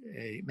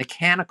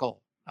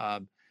mechanical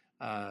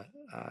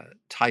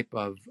type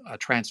of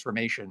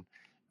transformation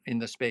in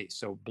the space.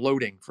 So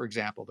bloating, for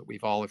example, that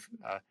we've all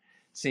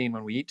seen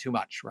when we eat too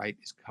much, right,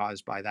 is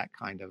caused by that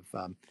kind of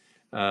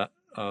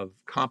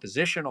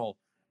compositional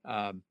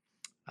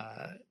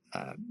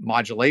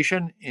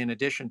modulation, in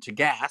addition to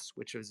gas,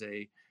 which is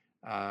a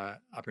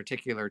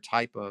particular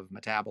type of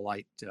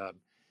metabolite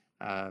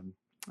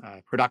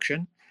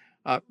production.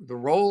 The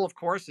role, of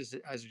course, is,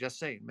 as I just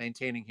say,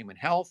 maintaining human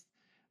health.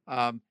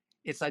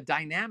 It's a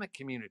dynamic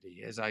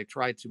community, as I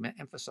tried to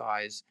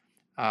emphasize.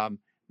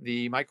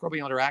 The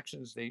microbial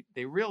interactions,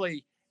 they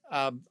really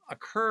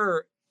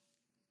occur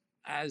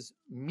as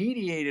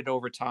mediated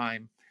over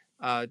time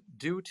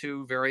due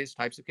to various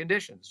types of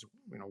conditions.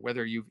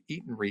 Whether you've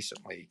eaten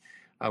recently,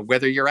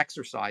 whether you're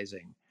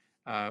exercising,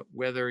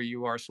 whether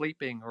you are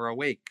sleeping or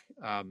awake.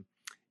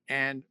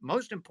 And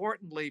most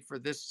importantly for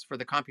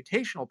the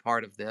computational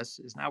part of this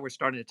is now we're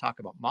starting to talk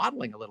about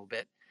modeling a little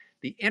bit.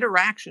 The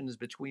interactions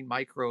between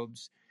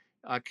microbes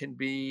can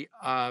be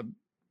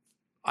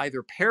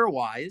either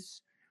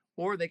pairwise,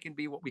 or they can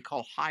be what we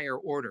call higher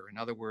order. In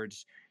other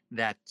words,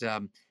 that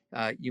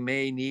you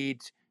may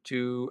need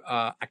to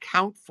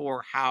account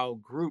for how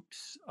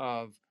groups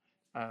of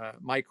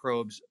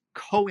microbes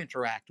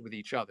co-interact with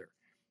each other,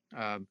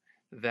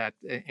 that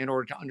in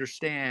order to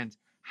understand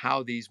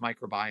how these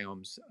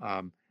microbiomes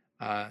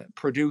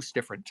produce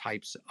different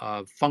types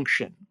of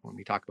function. When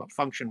we talk about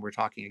function, we're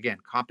talking, again,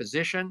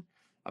 composition,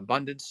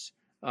 abundance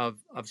of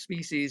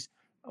species,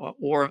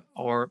 or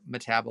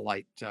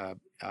metabolite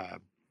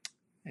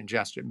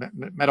ingestion,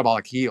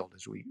 metabolic yield,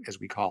 as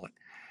we call it.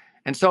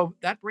 And so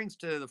that brings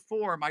to the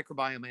fore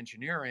microbiome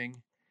engineering,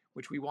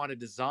 which we want to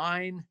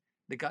design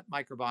the gut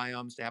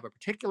microbiomes to have a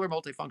particular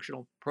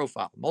multifunctional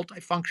profile.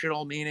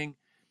 Multifunctional meaning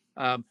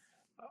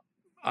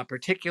a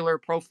particular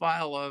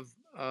profile of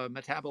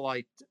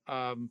metabolite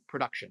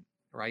production,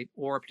 right,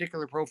 or a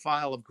particular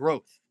profile of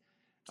growth.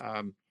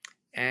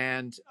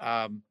 And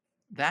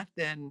that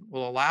then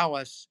will allow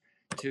us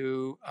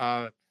to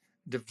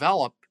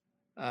develop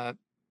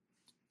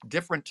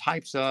different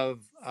types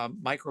of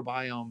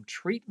microbiome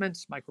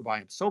treatments,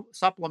 microbiome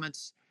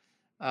supplements,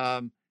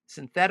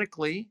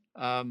 synthetically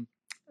uh,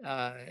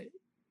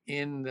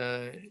 in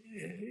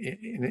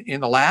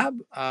the lab,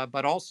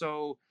 but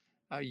also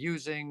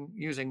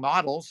using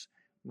models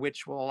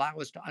which will allow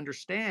us to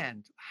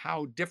understand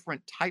how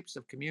different types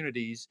of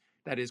communities,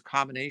 that is,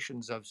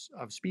 combinations of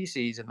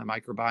species in the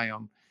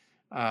microbiome,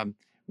 um,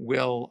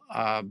 will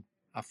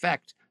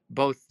affect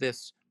both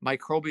this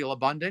microbial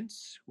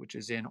abundance, which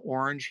is in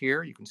orange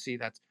here. You can see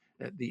that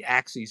the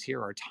axes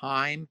here are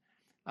time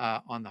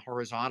on the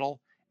horizontal,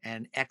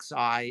 and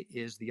xi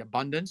is the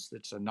abundance.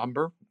 That's a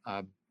number,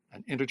 an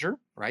integer,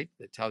 right?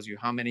 That tells you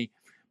how many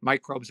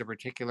microbes of a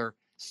particular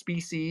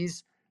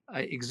species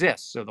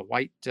exist. So the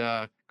white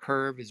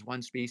curve is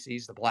one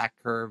species, the black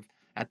curve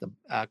at the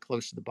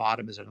close to the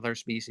bottom is another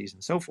species,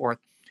 and so forth.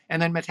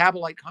 And then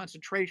metabolite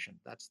concentration.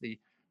 That's the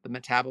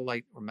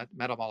metabolite or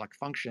metabolic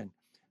function.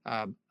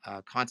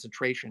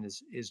 Concentration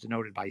is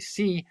denoted by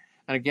C,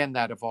 and again,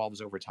 that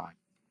evolves over time.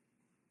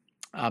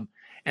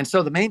 And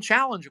so the main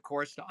challenge, of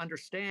course, to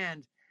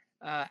understand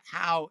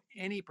how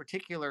any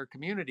particular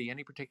community,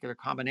 any particular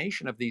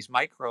combination of these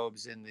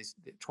microbes in these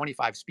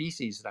 25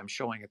 species that I'm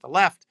showing at the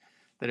left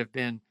that have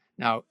been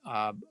now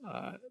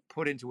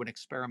put into an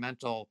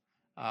experimental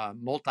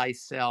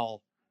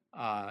multi-cell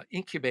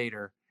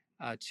incubator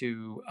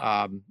to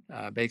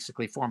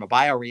basically form a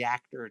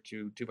bioreactor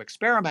to do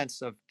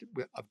experiments of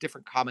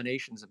different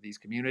combinations of these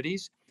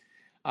communities.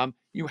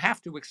 You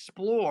have to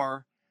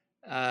explore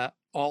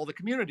all the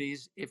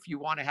communities if you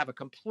want to have a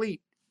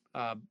complete,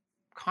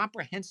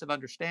 comprehensive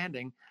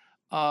understanding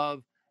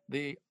of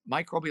the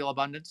microbial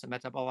abundance and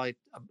metabolite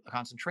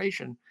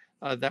concentration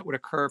that would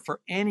occur for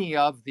any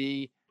of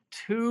the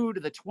 2 to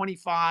the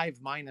 25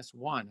 minus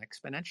 1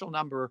 exponential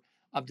number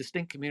of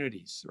distinct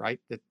communities,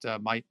 right, that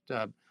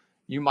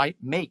you might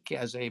make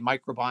as a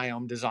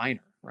microbiome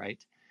designer,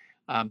 right?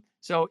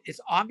 So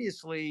it's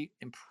obviously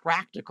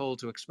impractical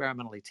to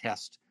experimentally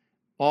test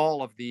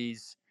all of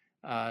these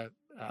uh,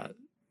 uh,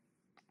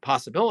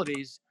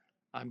 possibilities.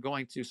 I'm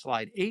going to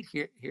slide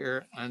 8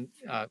 here and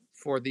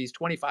for these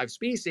 25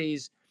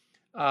 species,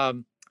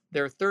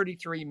 there are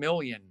 33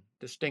 million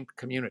distinct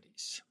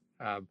communities.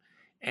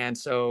 And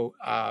so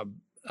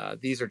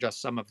these are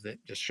just some of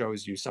just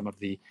shows you some of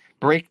the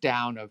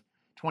breakdown of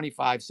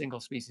 25 single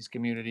species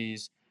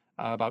communities,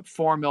 about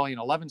 4 million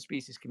 11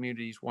 species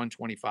communities,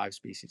 125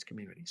 species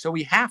community. So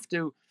we have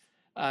to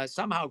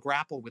somehow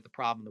grapple with the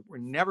problem that we're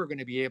never going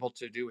to be able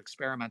to do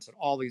experiments in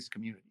all these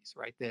communities,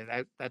 right?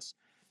 That's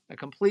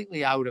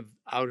completely out of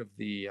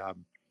the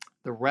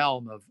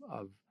realm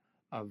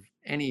of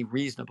any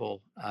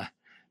reasonable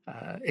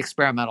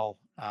experimental,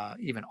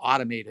 even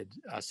automated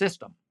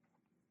system.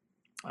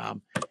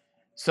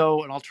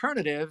 So an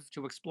alternative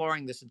to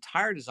exploring this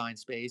entire design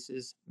space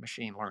is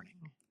machine learning,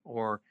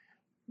 or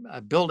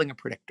building a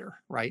predictor,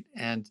 right?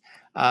 And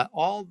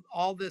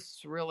all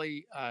this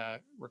really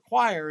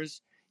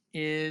requires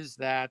is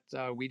that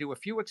we do a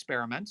few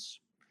experiments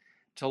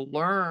to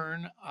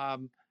learn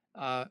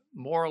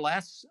more or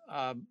less,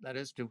 that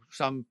is, to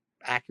some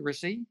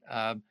accuracy,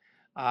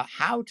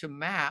 how to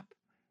map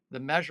the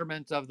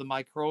measurement of the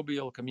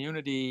microbial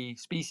community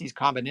species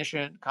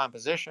composition,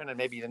 and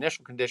maybe the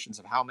initial conditions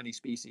of how many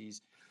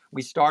species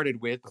we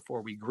started with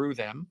before we grew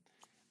them,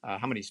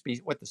 how many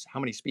species, how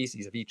many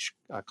species of each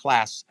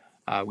class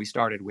we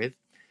started with,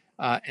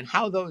 and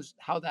how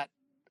that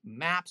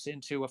maps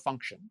into a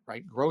function,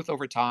 right? Growth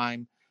over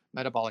time,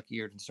 metabolic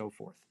yield, and so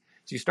forth.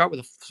 So you start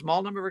with a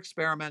small number of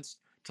experiments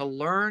to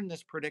learn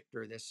this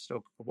predictor, this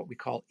what we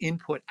call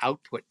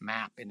input-output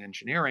map in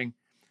engineering.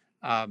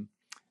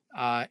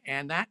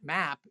 And that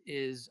map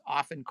is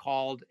often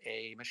called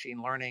a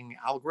machine learning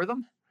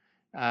algorithm,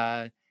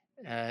 or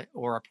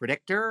a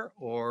predictor,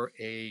 or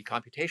a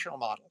computational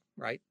model,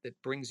 right?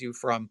 That brings you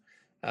from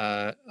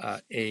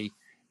a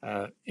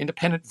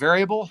independent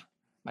variable,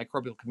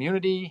 microbial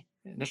community,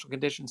 initial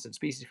conditions, and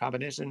species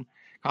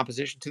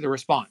composition to the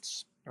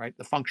response, right?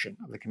 The function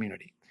of the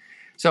community.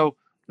 So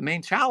the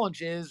main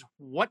challenge is,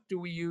 what do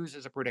we use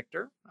as a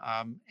predictor,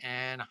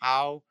 and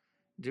how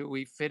do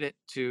we fit it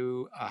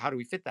to how do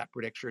we fit that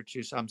predictor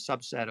to some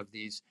subset of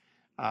these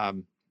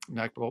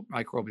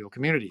microbial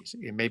communities?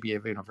 It may be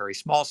even a very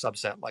small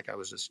subset, like I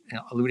was just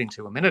alluding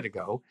to a minute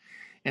ago.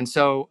 And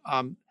so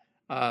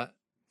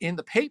in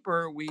the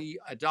paper, we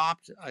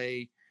adopt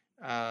a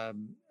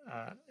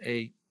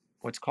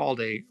what's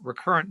called a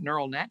recurrent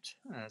neural net.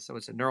 So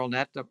it's a neural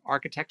net of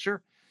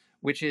architecture,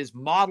 which is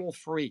model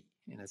free,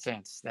 in a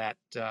sense that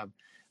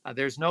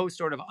there's no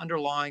sort of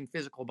underlying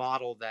physical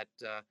model that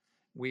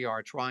we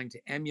are trying to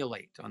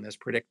emulate on this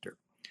predictor.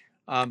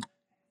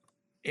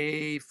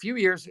 A few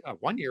years,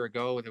 1 year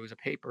ago, there was a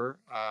paper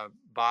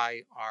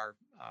by our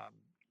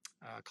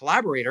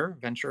collaborator,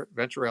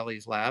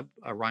 Venturelli's lab,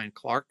 Ryan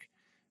Clark,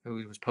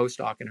 who was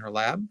postdoc in her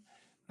lab,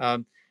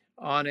 um,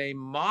 on a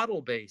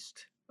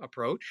model-based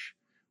approach,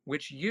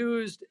 which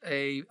used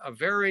a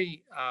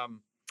very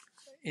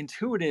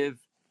intuitive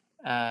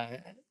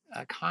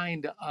a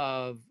kind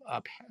of,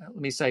 let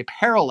me say,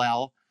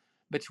 parallel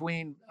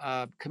between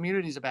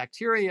communities of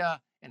bacteria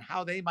and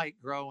how they might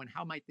grow and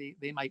how might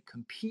they might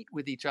compete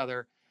with each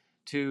other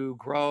to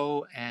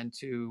grow and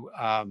to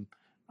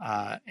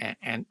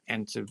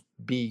and to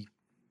be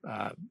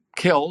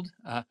killed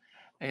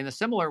in a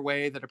similar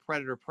way that a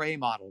predator-prey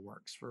model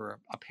works for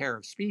a pair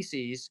of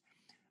species,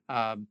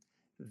 um,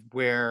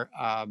 where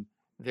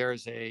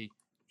there's a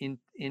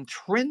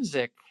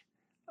intrinsic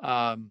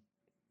um,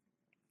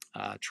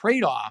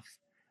 trade-off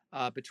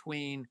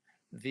between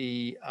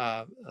the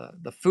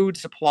food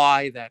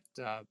supply that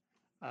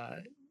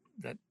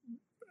that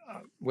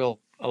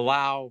will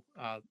allow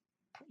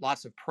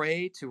lots of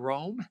prey to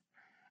roam,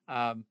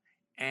 um,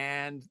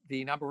 and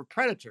the number of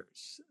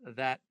predators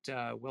that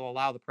will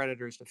allow the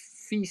predators to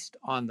feast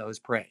on those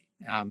prey.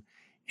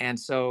 And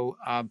so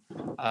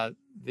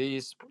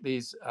these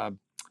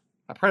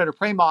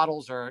predator-prey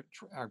models are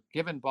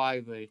given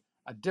by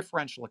a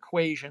differential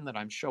equation that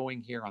I'm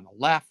showing here on the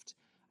left.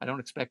 I don't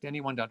expect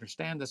anyone to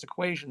understand this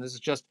equation. This is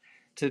just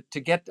to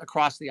get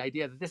across the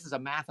idea that this is a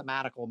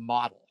mathematical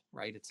model,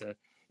 right?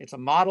 It's a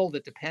model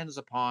that depends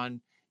upon,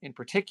 in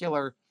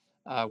particular,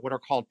 what are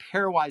called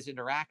pairwise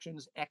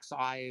interactions.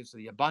 Xi is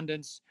the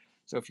abundance.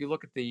 So if you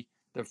look at the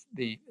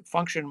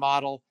function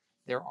model,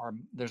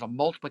 there's a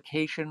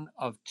multiplication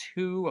of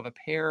two of a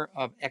pair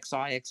of Xi,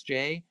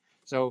 Xj.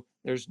 So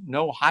there's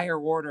no higher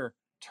order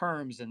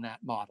terms in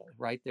that model,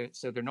 right?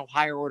 So there are no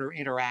higher order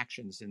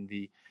interactions in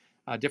the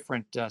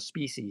different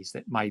species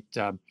that might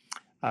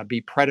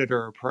be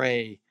predator or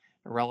prey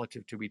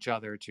relative to each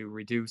other to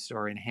reduce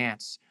or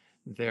enhance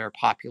their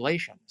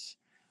populations.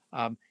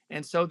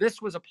 And so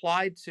this was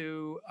applied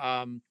to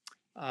a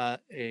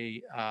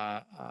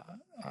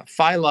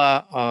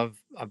phyla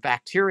of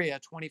bacteria,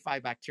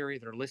 25 bacteria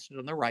that are listed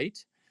on the right,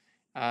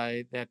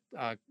 that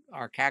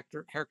are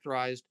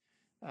characterized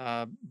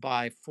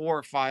by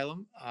four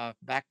phylum,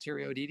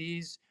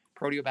 Bacteroidetes,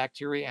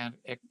 Proteobacteria, and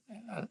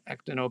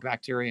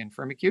Echinobacteria and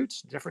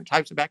Firmicutes, different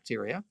types of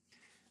bacteria,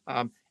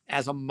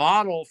 as a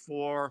model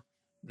for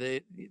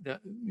the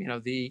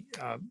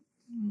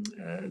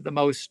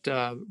most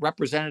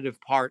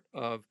representative part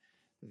of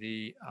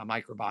the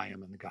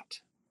microbiome in the gut.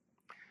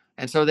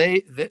 And so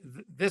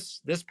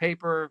this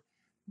paper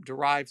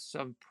derived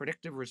some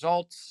predictive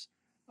results.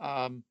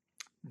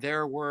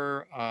 There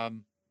was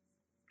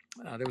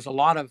a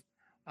lot of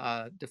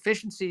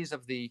deficiencies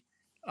of the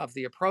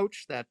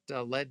approach that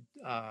led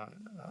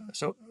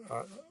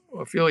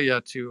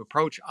Ophelia to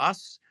approach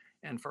us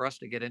and for us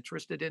to get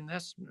interested in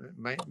this.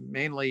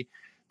 Mainly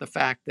the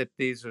fact that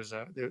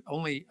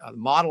the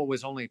model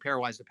was only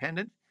pairwise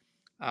dependent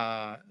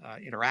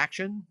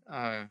interaction,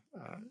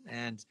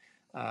 and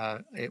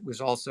it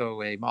was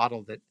also a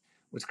model that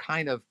was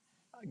kind of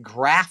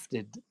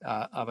grafted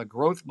of a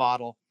growth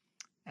model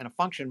and a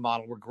function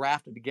model were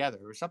grafted together.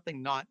 There was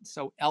something not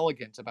so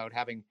elegant about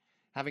having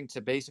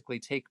to basically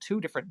take two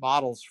different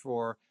models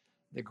for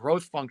the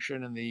growth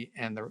function and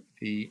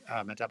the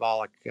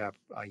metabolic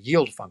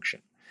yield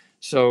function.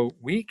 So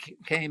we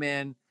came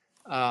in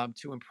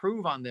to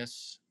improve on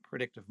this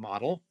predictive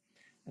model.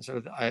 And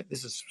so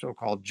this is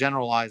so-called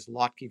generalized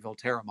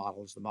Lotka-Volterra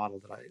model, is the model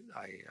that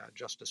I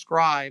just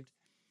described.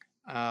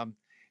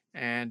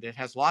 And it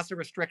has lots of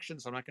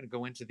restrictions. I'm not going to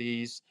go into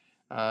these.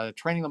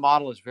 Training the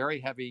model is very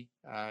heavy.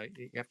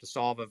 You have to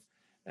solve a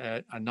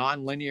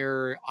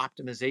nonlinear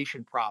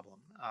optimization problem.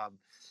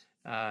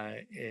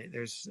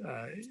 There's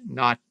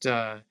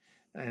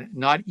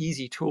not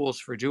easy tools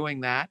for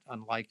doing that,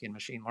 unlike in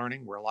machine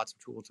learning, where lots of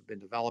tools have been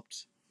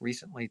developed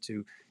recently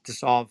to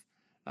solve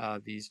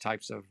these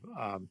types of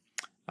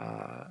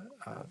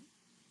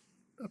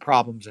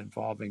problems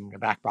involving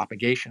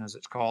backpropagation, as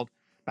it's called,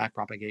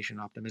 backpropagation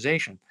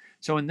optimization.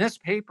 So in this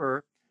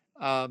paper,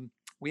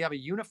 we have a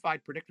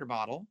unified predictor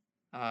model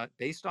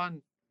based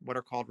on what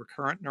are called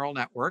recurrent neural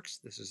networks.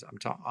 This is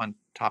on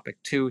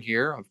topic 2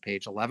 here of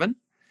page 11.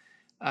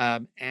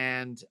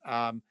 And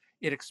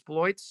it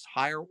exploits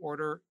higher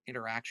order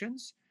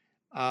interactions.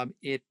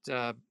 It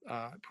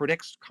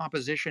predicts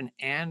composition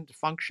and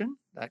function,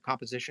 that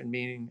composition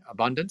meaning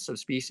abundance of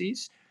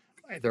species,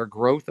 their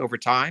growth over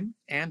time,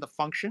 and the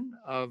function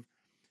of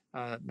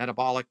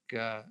metabolic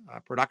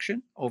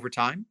production over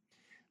time.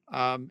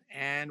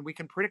 And we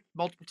can predict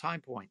multiple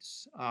time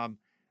points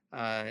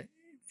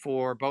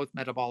for both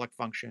metabolic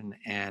function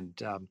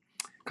and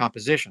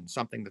composition,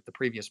 something that the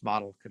previous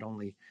model could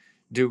only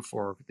do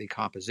for the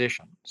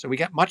composition. So we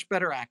get much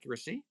better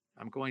accuracy.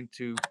 I'm going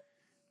to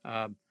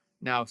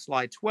now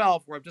slide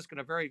 12, where I'm just going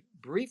to very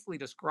briefly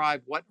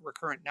describe what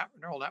recurrent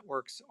neural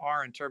networks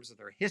are in terms of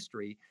their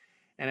history.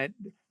 And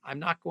I'm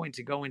not going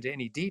to go into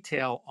any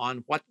detail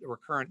on what the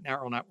recurrent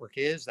neural network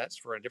is. That's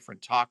for a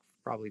different talk,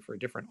 probably for a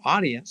different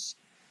audience.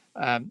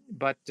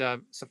 But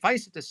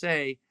suffice it to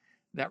say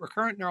that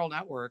recurrent neural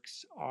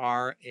networks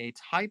are a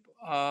type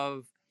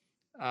of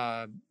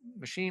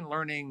machine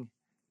learning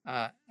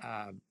uh,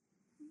 uh,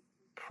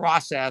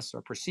 process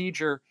or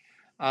procedure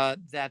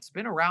that's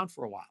been around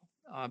for a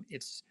while.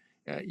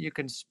 You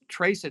can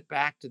trace it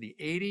back to the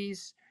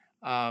 80s.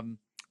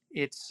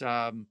 It's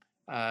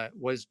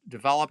was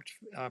developed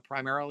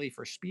primarily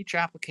for speech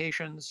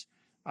applications,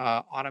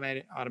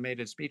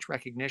 automated speech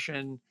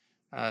recognition,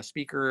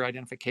 speaker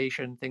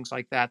identification, things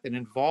like that that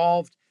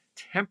involved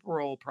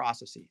temporal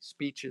processes.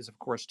 Speech is, of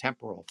course,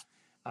 temporal.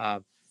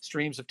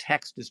 Streams of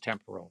text is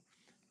temporal.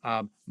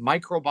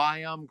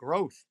 Microbiome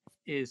growth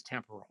is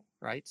temporal,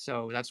 right?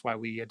 So that's why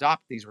we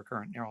adopt these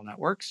recurrent neural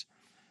networks.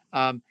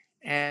 Um,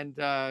 and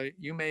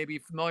you may be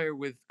familiar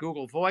with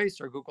Google Voice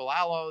or Google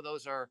Allo.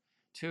 Those are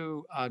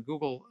two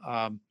Google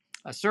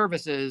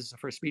services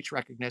for speech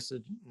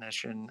recognition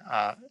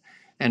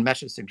and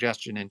message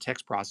suggestion and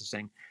text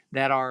processing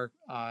that are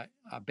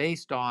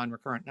based on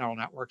recurrent neural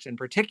networks, in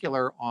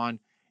particular on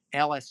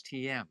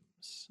LSTMs.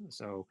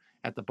 So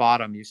at the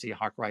bottom, you see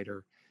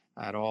Hawkwriter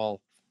et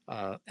al.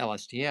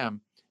 LSTM.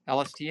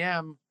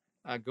 LSTM,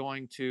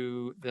 going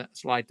to the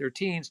slide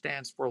 13,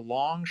 stands for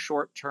long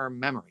short-term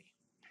memory.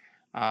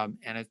 And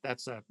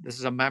this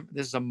is a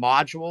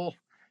module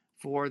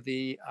for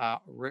the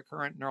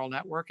recurrent neural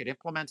network. It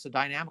implements a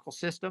dynamical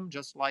system,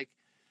 just like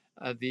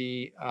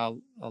the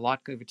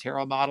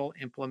Lotka-Vitero model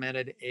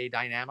implemented a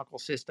dynamical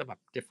system, a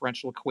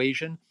differential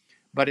equation,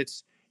 but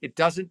it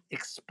doesn't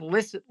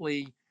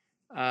explicitly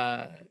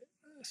uh,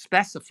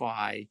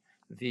 specify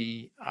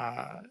the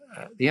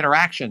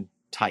interaction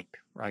type,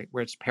 right?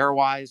 Where it's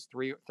pairwise,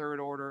 third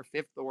order,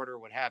 fifth order,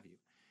 what have you.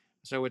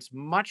 So it's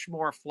much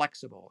more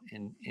flexible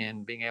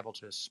in being able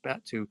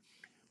to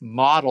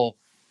model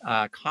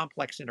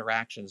complex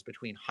interactions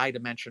between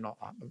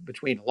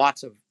between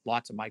lots of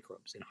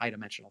microbes in high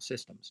dimensional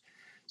systems.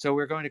 So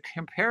we're going to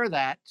compare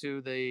that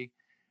to the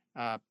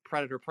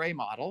predator-prey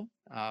model,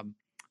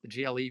 the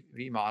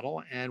GLEV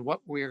model, and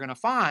what we're going to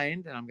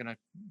find, and I'm going to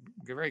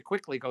very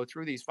quickly go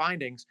through these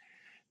findings,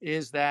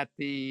 is that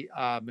the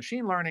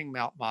machine learning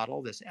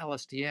model, this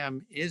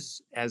LSTM,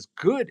 is as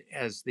good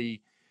as the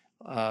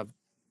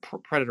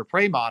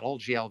predator-prey model,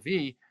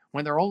 GLV,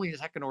 when they're only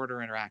second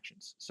order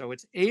interactions. So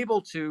it's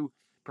able to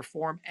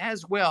perform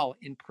as well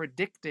in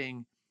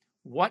predicting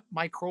what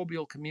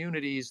microbial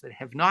communities that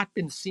have not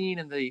been seen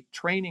in the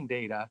training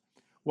data,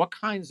 what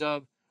kinds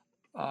of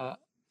uh,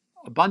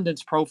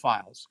 abundance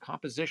profiles,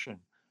 composition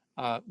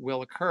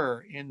will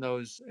occur in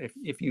those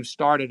if you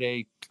started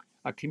a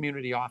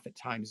community off at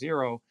time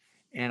zero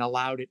and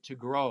allowed it to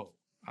grow.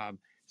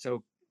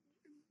 So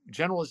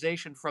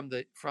generalization from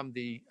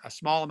the a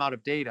small amount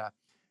of data,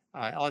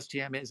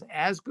 LSTM is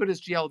as good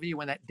as GLV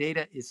when that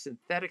data is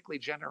synthetically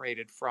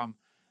generated from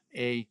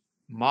a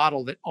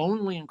model that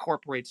only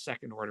incorporates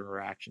second order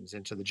interactions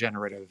into the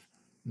generative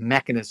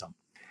mechanism.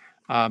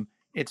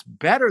 It's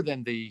better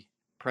than the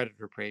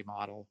predator-prey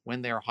model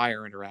when there are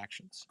higher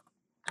interactions.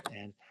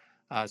 And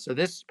so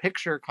this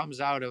picture comes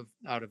out of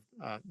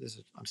this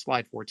is on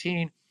slide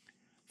 14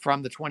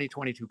 from the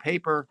 2022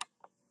 paper,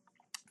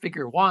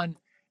 figure 1.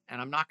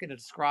 And I'm not going to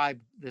describe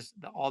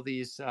all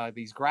these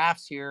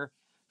graphs here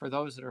for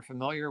those that are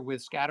familiar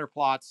with scatter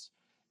plots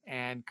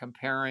and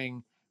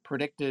comparing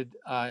predicted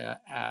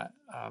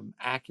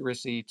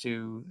accuracy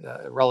to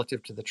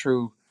relative to the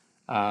true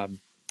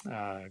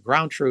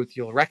ground truth.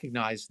 You'll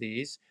recognize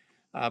these.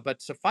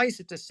 But suffice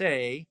it to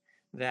say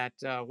that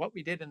what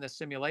we did in the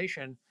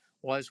simulation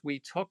was we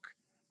took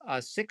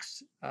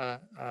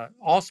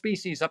all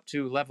species up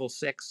to level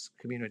 6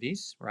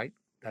 communities, right?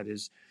 That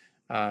is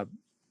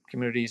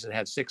communities that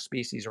had 6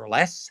 species or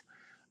less.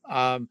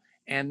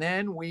 And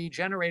then we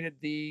generated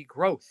the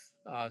growth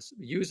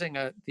using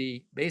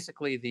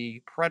basically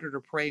the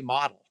predator-prey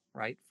model,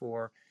 right,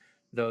 for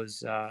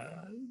those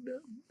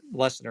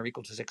less than or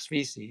equal to 6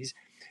 species.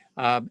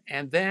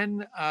 And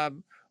then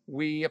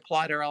we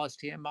applied our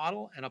LSTM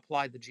model and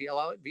applied the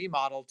GLV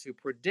model to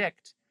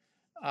predict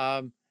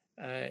um,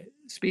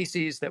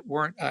 species that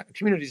weren't,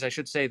 communities, I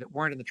should say, that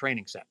weren't in the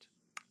training set,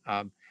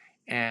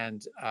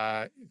 and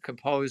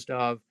composed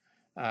of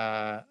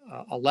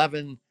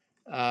 11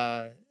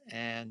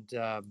 and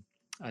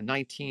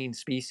 19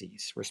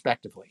 species,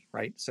 respectively,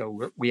 right?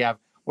 So we have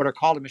what are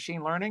called in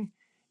machine learning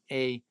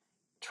a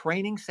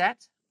training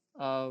set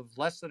of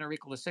less than or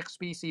equal to 6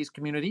 species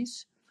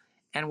communities,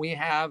 and we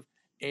have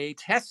a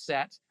test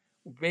set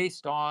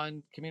based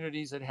on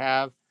communities that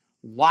have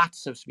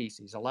lots of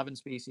species, 11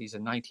 species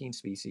and 19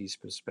 species,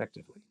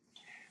 respectively.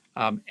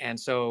 And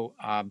so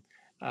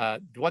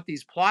what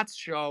these plots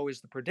show is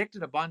the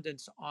predicted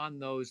abundance on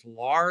those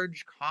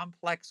large,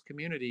 complex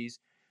communities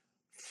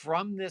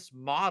from this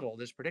model,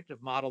 this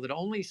predictive model that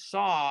only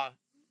saw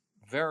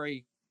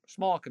very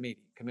small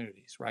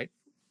communities, right?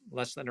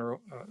 Less than or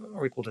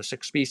equal to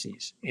 6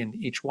 species in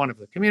each one of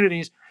the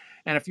communities.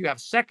 And if you have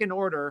second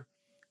order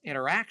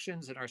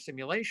interactions in our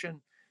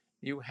simulation,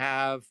 you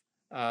have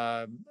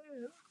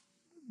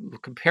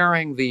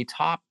comparing the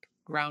top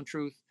ground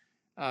truth,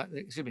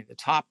 the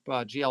top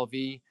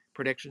GLV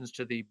predictions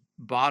to the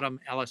bottom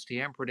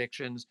LSTM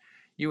predictions,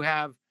 you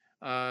have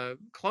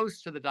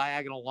close to the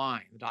diagonal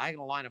line. The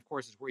diagonal line, of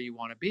course, is where you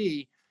want to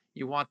be.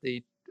 You want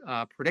the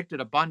predicted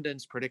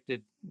abundance,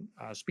 predicted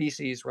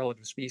species,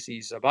 relative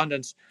species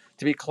abundance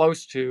to be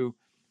close to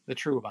the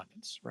true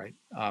abundance, right?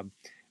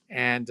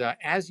 And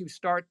as you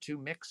start to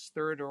mix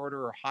third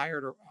order or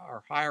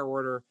higher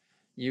order,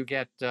 you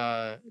get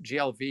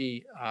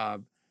GLV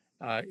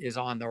is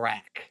on the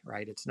rack,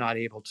 right? It's not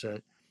able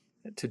to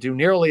do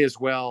nearly as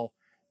well.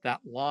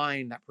 That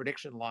line, that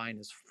prediction line,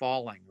 is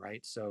falling,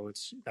 right? So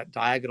it's that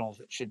diagonal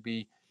that should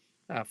be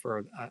for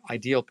an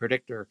ideal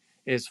predictor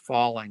is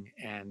falling,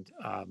 and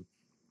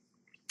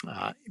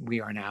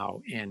we are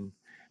now in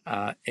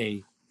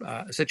a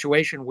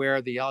situation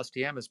where the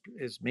LSTM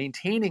is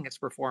maintaining its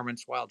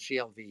performance while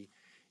GLV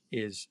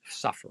is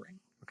suffering.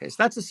 Okay, so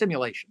that's a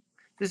simulation.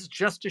 This is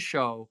just to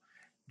show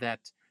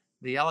that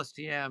the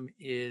LSTM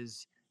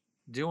is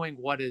doing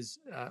what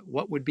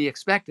would be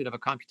expected of a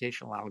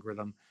computational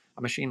algorithm,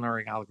 a machine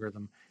learning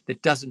algorithm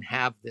that doesn't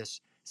have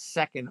this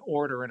second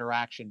order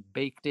interaction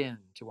baked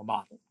into a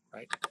model,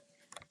 right?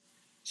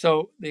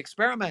 So the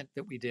experiment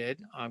that we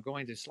did,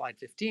 going to slide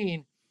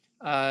 15,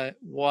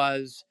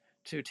 was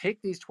to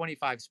take these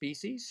 25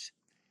 species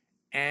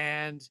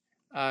and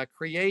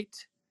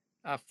create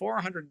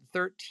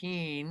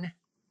 413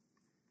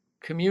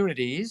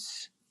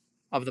 communities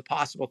of the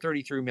possible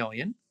 33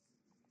 million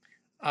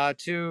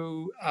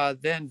to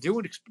then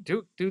do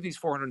these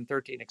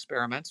 413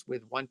 experiments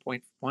with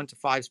 1.1 to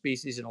 5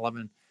 species and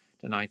 11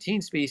 to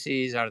 19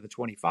 species out of the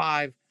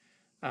 25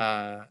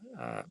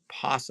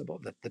 possible,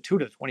 the 2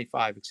 to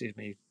 25, excuse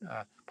me,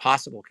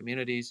 possible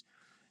communities,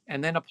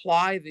 and then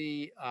apply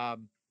the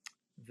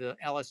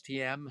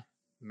LSTM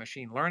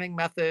machine learning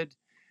method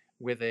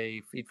with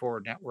a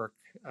feed-forward network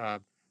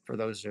for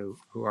those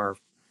who are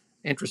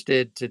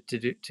interested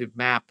to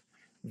map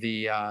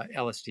the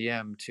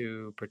LSTM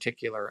to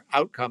particular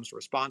outcomes,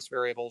 response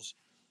variables,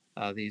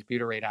 these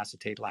butyrate,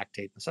 acetate,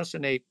 lactate, and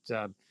succinate,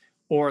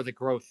 or the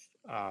growth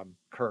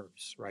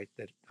curves, right,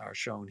 that are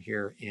shown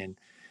here in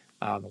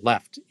the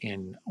left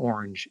in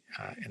orange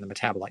and the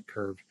metabolite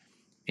curve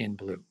in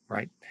blue,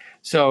 right?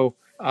 So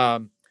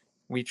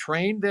we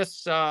trained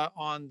this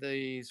on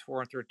these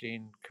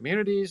 413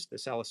 communities.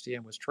 This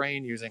LSTM was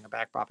trained using a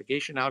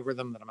backpropagation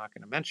algorithm that I'm not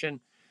going to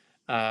mention,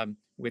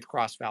 with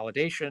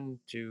cross-validation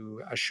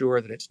to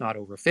assure that it's not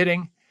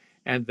overfitting.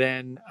 And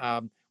then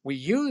we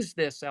use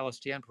this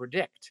LSTM to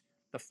predict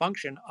the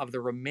function of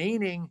the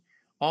remaining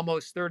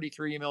almost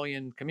 33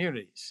 million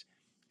communities.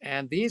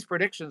 And these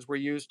predictions were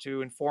used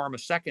to inform a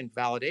second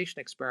validation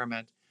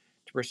experiment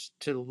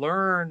to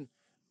learn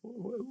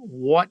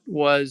what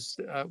was,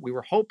 we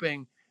were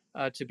hoping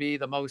to be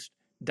the most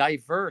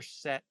diverse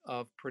set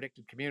of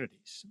predicted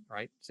communities,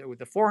 right? So with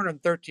the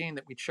 413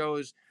 that we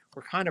chose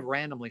were kind of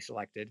randomly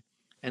selected.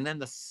 And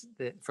then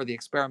for the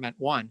experiment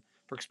 1,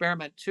 for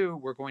experiment 2,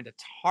 we're going to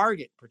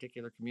target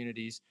particular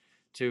communities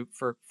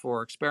for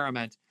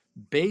experiment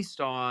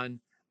based on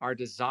our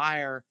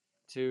desire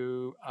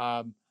to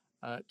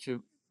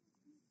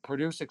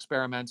produce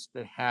experiments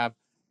that have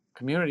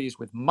communities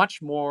with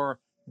much more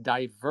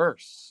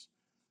diverse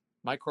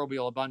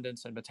microbial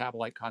abundance and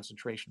metabolite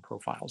concentration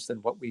profiles than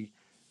what we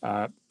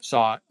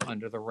saw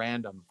under the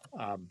random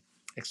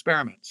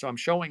experiment. So I'm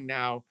showing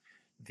now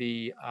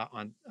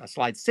on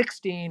slide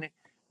 16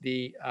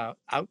 the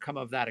outcome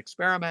of that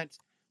experiment.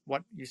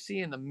 What you see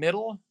in the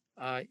middle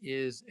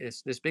is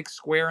this big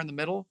square in the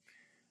middle.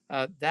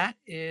 That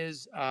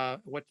is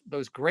what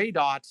those gray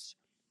dots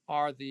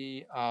are,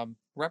 the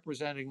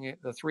representing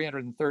the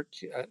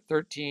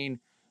 313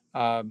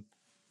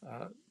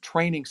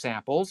 training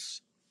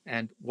samples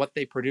and what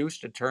they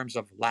produced in terms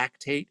of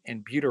lactate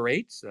and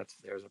butyrate. So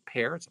there's a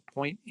pair, it's a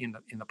point in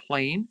the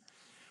plane.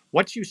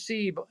 What you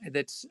see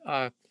that's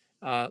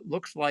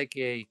looks like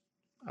a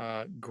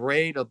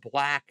gray to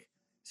black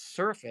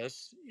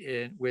surface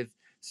with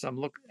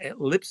some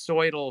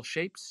ellipsoidal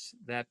shapes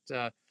that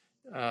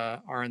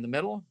are in the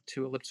middle,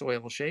 2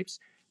 ellipsoidal shapes.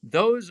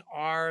 Those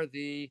are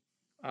the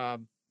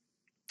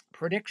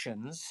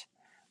predictions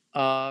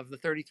of the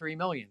 33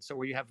 million. So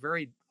where you have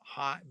very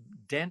high,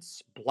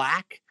 dense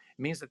black,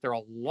 it means that there are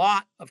a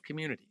lot of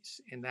communities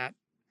in that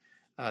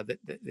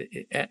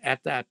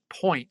at that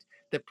point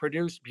that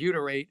produce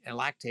butyrate and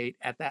lactate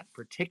at that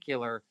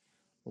particular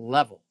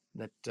level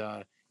that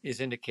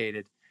is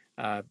indicated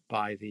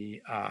by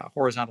the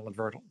horizontal and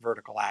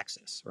vertical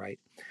axis, right?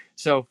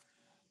 So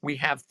we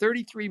have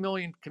 33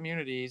 million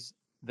communities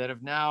that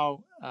have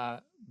now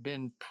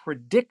been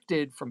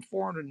predicted from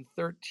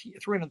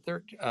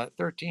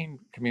 313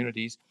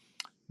 communities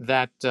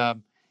that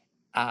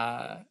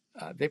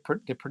they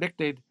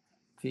predicted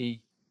the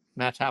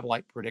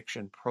metabolite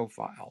prediction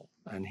profile.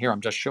 And here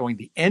I'm just showing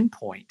the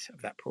endpoint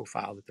of that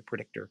profile that the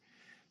predictor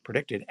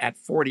predicted at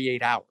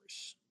 48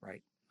 hours,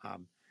 right?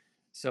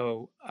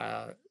 So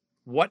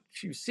what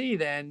you see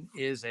then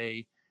is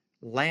a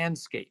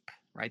landscape,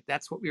 right?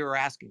 That's what we were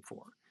asking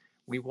for.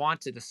 We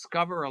want to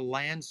discover a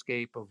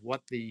landscape of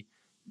what the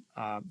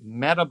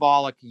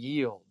metabolic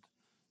yield,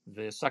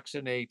 the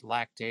succinate,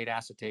 lactate,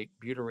 acetate,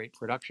 butyrate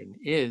production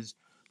is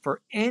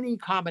for any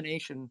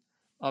combination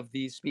of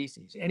these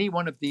species, any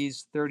one of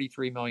these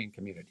 33 million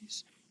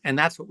communities. And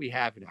that's what we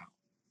have now.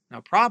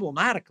 Now,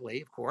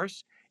 problematically, of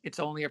course, it's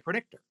only a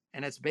predictor,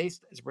 and it's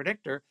a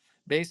predictor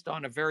based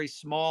on a very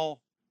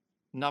small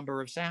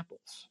number of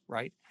samples,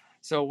 right?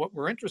 So what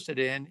we're interested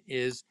in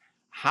is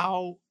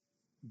how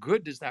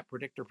good does that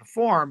predictor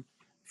perform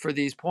for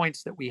these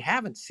points that we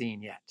haven't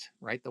seen yet,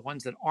 right? The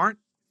ones that aren't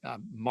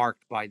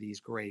marked by these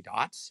gray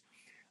dots.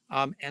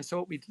 And so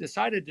what we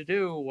decided to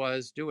do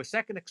was do a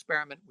second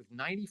experiment with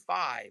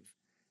 95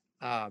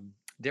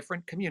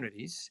 different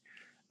communities,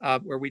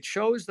 where we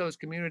chose those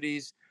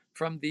communities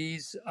from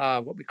these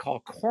what we call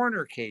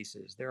corner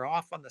cases. They're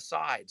off on the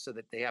side so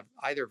that they have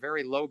either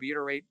very low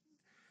butyrate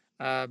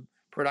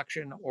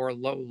production or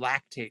low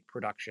lactate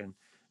production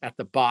at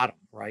the bottom,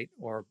 right?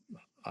 Or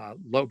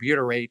low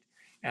butyrate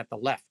at the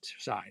left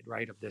side,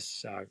 right, of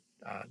this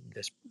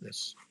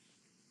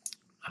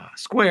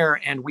square.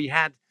 And we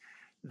had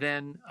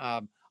then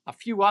a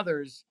few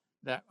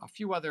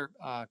other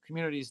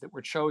communities that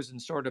were chosen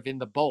sort of in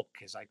the bulk,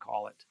 as I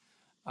call it,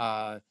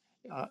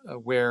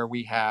 where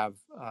we have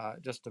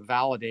just to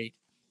validate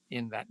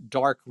in that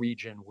dark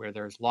region where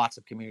there's lots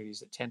of communities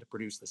that tend to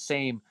produce the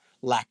same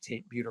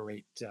lactate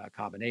butyrate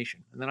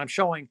combination. And then I'm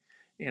showing,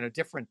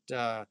 different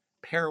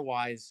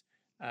pairwise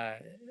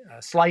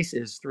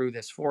slices through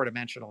this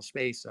four-dimensional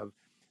space of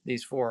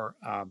these four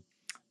uh,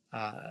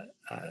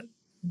 uh,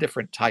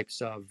 different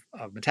types of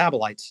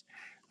metabolites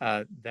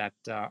that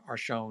are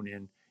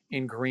shown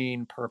in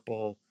green,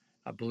 purple,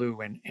 blue,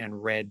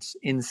 and red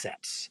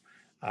insets.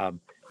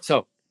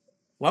 So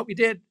what we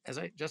did, as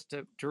I just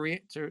to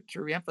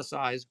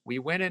reemphasize, we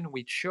went in,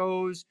 we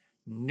chose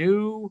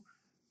new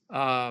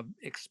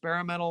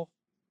experimental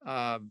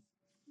uh,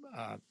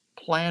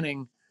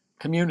 planning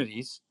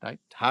communities. Right?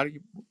 How do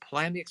you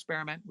plan the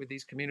experiment with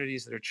these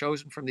communities that are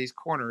chosen from these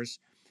corners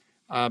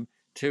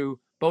to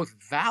both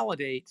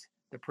validate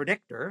the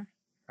predictor,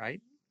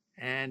 right,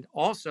 and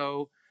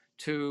also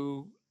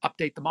to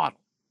update the model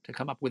to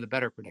come up with a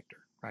better predictor,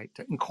 right,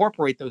 to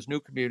incorporate those new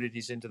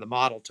communities into the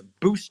model to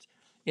boost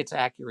its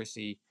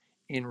accuracy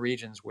in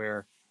regions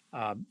where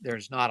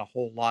there's not a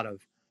whole lot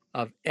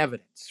of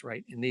evidence,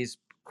 right? In these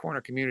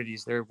corner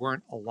communities, there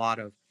weren't a lot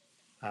of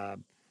uh,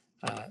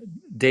 uh,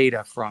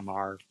 data from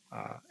our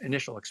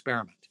initial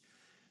experiment.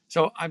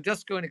 So I'm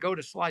just going to go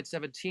to slide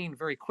 17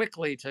 very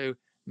quickly to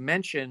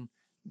mention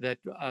that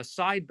a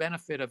side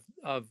benefit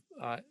of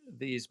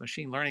these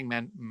machine learning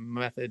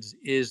methods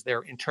is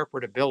their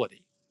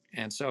interpretability.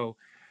 And so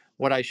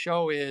what I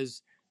show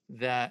is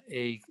that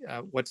a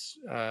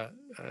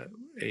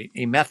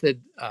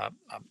method,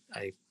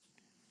 a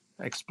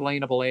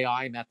explainable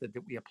AI method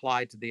that we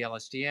applied to the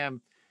LSTM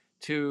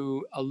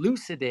to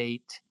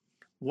elucidate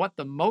what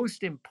the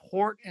most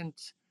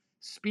important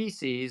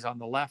species on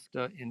the left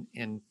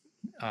in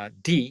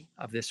D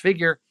of this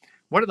figure,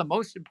 what are the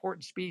most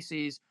important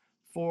species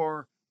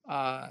for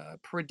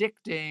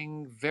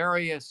predicting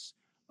various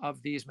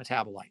of these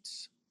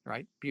metabolites,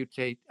 right?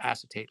 Butate,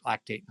 acetate,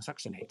 lactate, and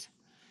succinate.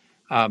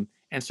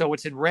 And so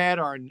what's in red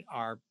are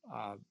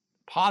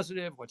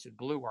positive, what's in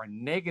blue are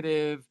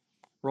negative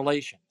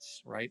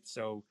relations, right?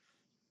 So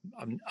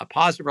a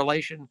positive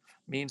relation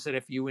means that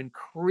if you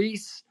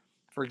increase,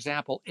 for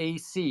example,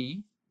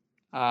 AC,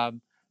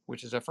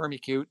 which is a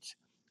firmicute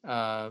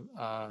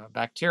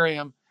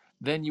bacterium,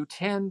 then you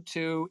tend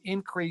to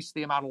increase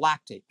the amount of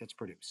lactate that's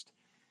produced.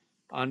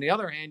 On the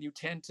other hand, you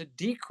tend to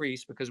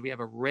decrease because we have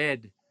a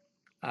red,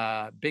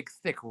 big,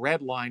 thick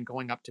red line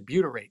going up to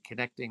butyrate,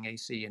 connecting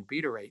AC and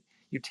butyrate.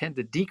 You tend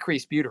to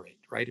decrease butyrate,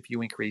 right, if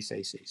you increase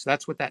AC. So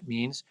that's what that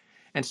means.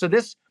 And so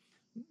this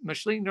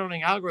machine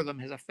learning algorithm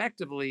has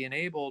effectively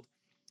enabled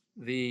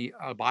the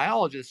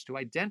biologists to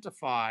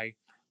identify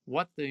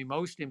what the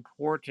most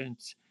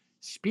important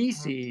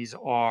species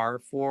are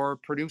for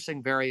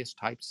producing various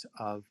types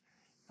of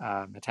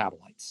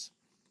metabolites,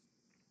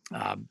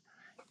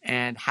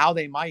 and how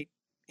they might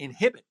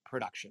inhibit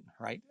production,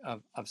 right,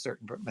 of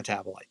certain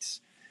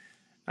metabolites.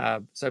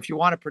 So if you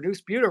want to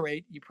produce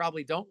butyrate, you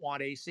probably don't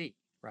want AC,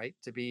 right,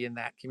 to be in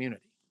that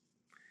community.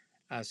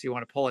 So you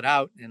want to pull it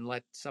out and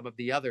let some of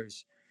the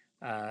others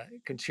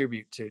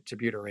contribute to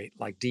butyrate,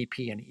 like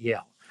DP and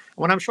EL.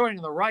 What I'm showing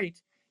on the right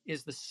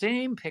is the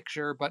same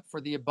picture, but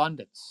for the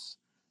abundance,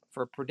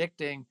 for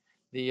predicting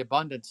the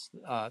abundance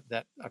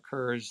that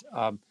occurs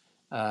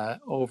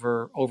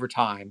over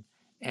time.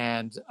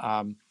 And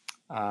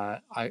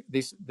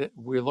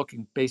we're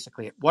looking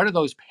basically at what are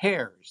those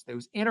pairs,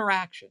 those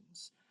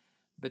interactions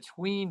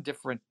between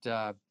different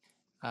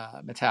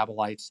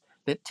metabolites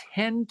that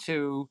tend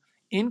to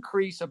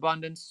increase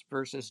abundance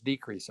versus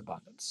decrease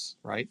abundance,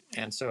 right?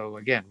 And so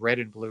again, red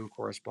and blue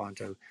correspond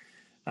to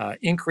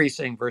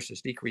increasing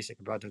versus decreasing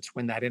abundance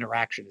when that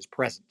interaction is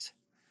present.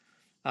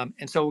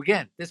 And so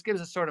again, this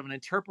gives us sort of an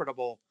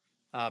interpretable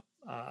uh,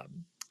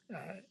 um,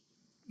 uh,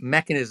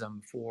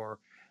 mechanism for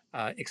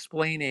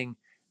explaining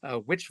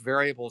which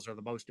variables are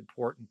the most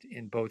important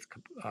in both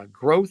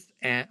growth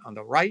on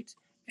the right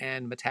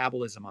and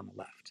metabolism on the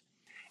left.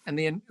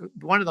 And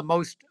one of the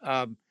most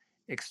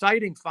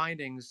exciting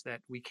findings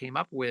that we came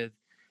up with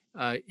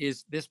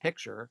is this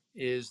picture,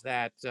 is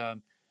that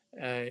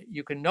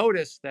you can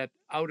notice that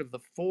out of the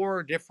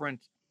 4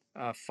 different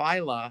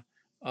phyla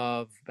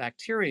of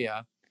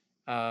bacteria,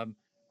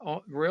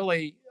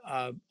 really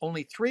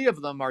only 3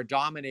 of them are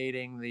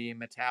dominating the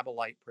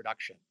metabolite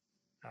production: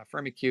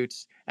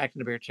 Firmicutes,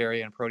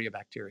 Actinobacteria, and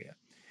Proteobacteria.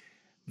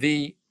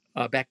 The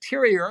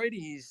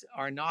bacteroides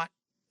are not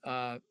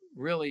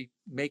really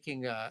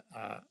making a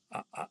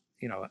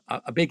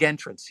big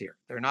entrance here.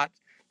 They're not.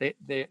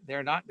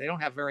 They're not. They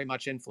don't have very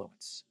much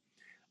influence.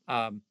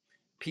 Um,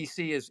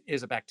 PC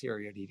is a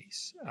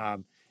bacteroides,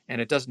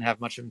 and it doesn't have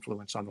much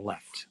influence on the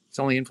left. It's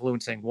only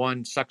influencing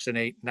one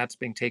succinate, and that's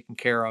being taken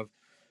care of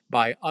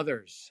by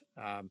others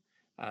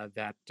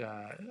that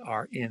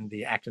are in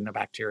the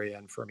Actinobacteria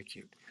and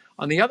Firmicute.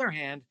 On the other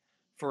hand,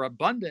 for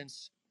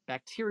abundance,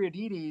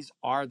 bacteroides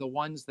are the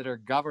ones that are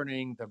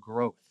governing the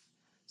growth.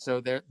 So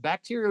their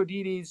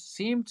bacteroides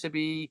seem to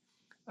be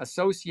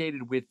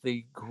associated with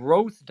the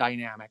growth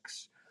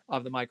dynamics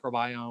of the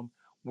microbiome,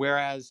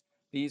 whereas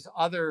these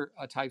other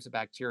types of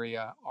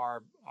bacteria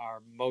are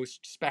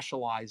most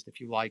specialized,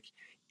 if you like,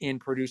 in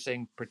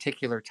producing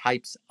particular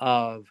types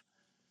of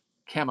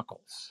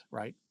chemicals,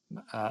 right?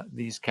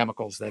 These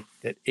chemicals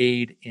that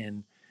aid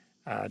in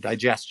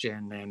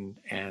digestion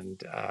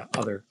and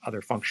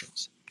other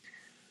functions.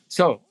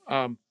 So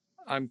I'm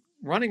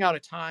running out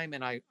of time,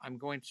 and I'm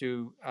going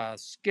to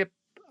skip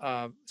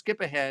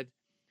ahead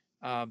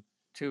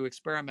to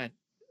experiment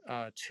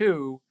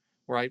 2,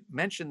 where I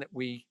mentioned that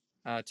we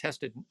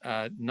tested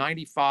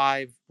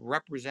 95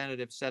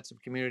 representative sets of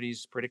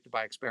communities predicted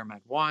by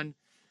experiment 1.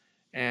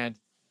 And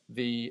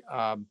the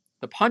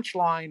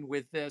punchline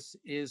with this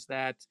is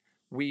that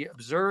we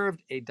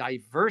observed a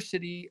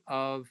diversity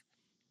of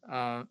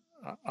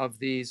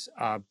these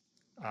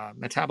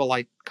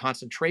metabolite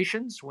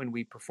concentrations when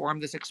we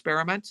performed this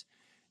experiment,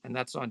 and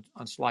that's on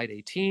slide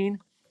 18.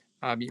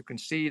 You can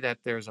see that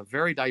there's a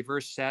very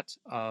diverse set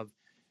of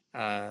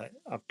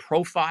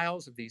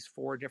profiles of these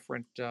 4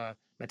 different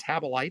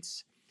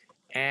metabolites,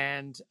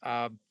 and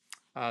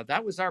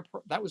that was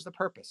the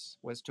purpose,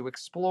 was to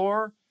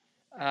explore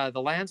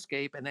the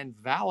landscape and then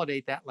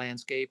validate that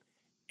landscape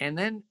and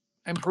then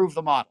improve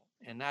the model.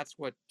 And that's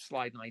what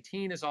slide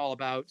 19 is all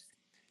about.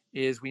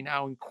 Is we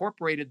now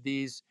incorporated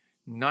these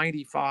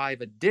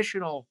 95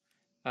 additional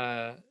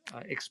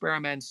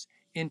experiments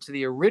into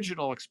the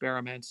original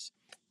experiments,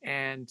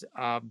 and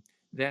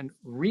then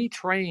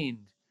retrained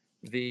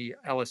the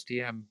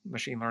LSTM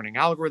machine learning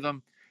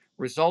algorithm,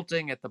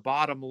 resulting at the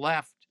bottom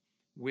left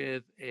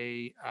with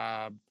a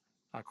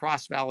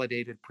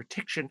cross-validated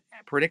prediction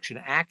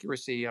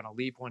accuracy on a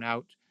leave one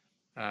out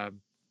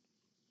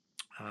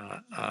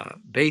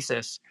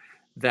basis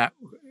that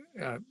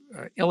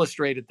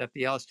illustrated that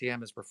the LSTM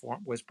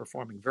was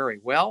performing very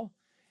well,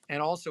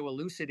 and also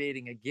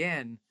elucidating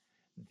again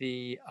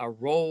the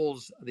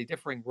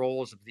differing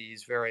roles of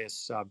these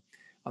various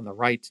on the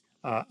right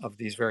of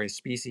these various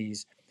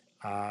species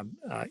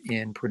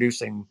in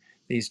producing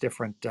these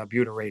different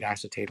butyrate,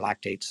 acetate,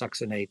 lactate,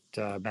 succinate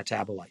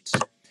metabolites.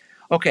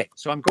 Okay,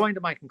 so I'm going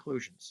to my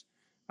conclusions.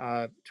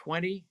 Slide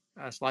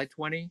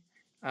 20.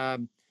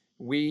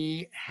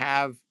 We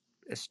have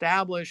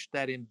established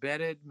that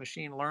embedded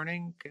machine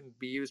learning can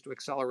be used to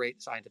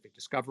accelerate scientific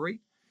discovery,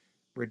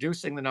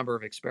 reducing the number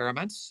of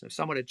experiments. If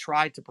someone had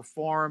tried to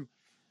perform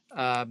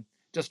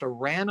just a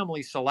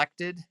randomly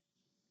selected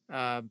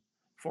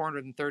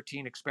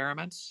 413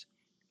 experiments,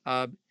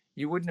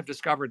 you wouldn't have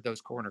discovered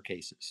those corner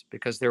cases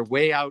because they're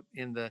way out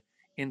in the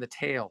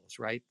tails,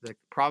 right? The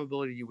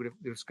probability you would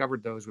have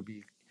discovered those would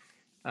be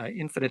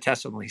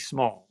infinitesimally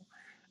small.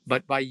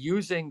 But by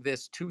using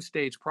this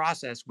 2-stage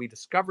process, we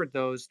discovered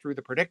those through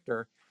the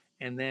predictor,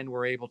 and then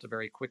we're able to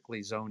very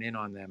quickly zero in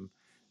on them,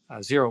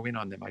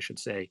 I should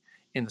say,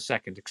 in the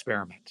second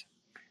experiment.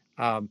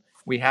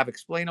 We have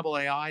explainable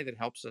AI that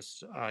helps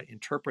us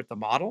interpret the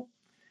model,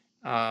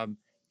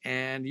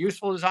 and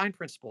useful design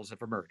principles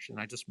have emerged,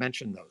 and I just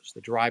mentioned those.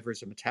 The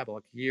drivers of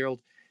metabolic yield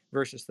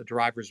versus the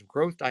drivers of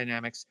growth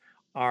dynamics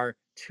are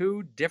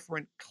 2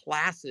 different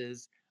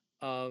classes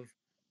of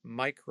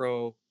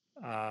micro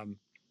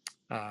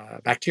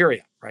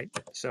bacteria, right?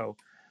 So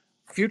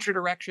future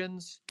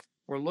directions,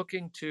 we're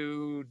looking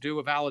to do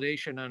a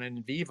validation on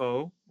in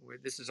vivo.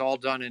 This is all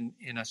done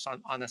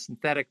on a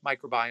synthetic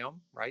microbiome,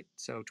 right?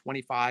 So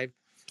 25.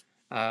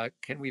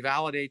 Can we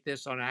validate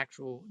this on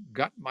actual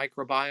gut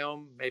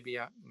microbiome? Maybe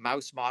a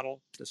mouse model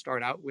to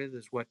start out with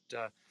is what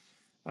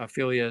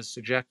Ophelia is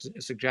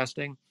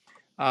suggesting.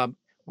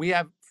 We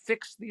have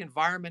fixed the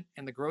environment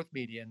and the growth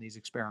media in these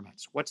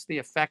experiments. What's the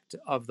effect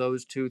of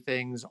those 2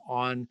 things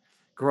on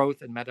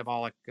growth and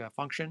metabolic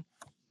function?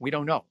 We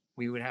don't know.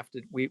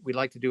 We'd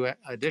like to do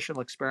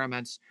additional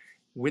experiments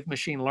with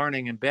machine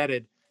learning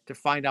embedded to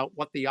find out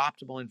what the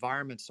optimal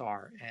environments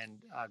are and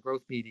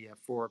growth media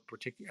for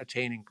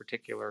attaining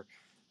particular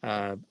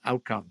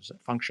outcomes,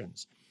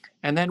 functions.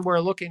 And then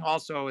we're looking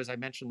also, as I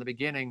mentioned in the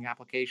beginning,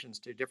 applications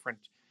to different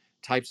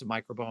types of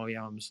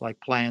microbiomes like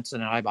plants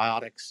and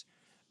antibiotics.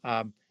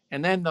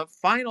 And then the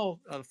final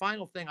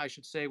thing I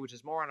should say, which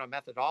is more on a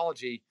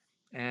methodology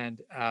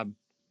and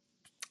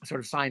sort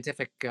of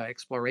scientific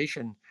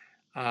exploration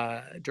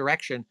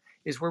direction,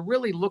 is we're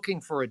really looking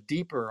for a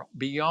deeper,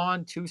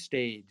 beyond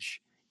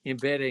two-stage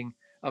embedding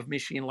of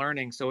machine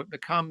learning, so it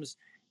becomes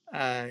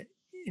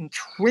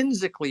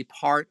intrinsically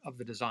part of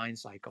the design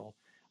cycle,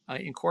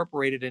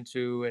 incorporated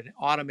into an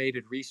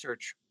automated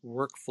research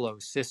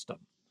workflow system.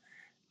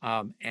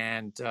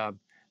 And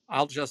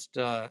I'll just,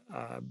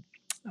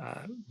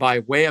 by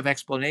way of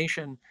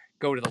explanation,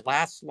 go to the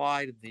last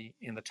slide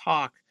in the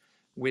talk,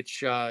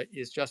 which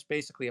is just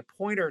basically a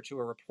pointer to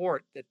a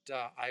report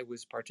that I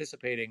was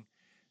participating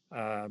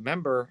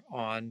member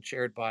on,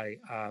 chaired by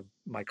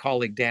my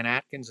colleague Dan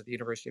Atkins at the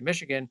University of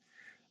Michigan,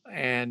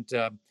 and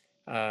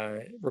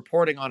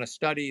reporting on a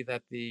study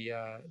that the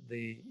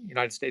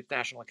United States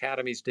National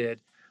Academies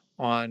did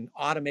on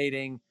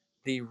automating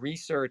the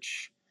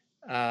research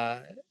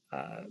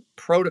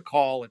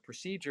protocol and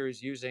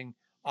procedures using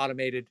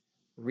automated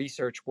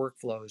research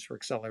workflows for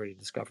accelerated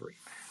discovery.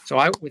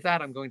 So with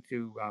that, I'm going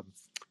to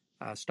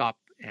stop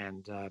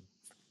and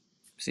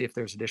see if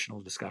there's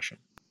additional discussion.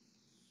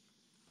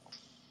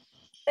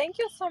 Thank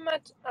you so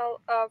much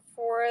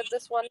for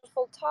this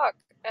wonderful talk,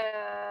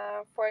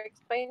 for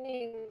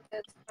explaining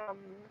this,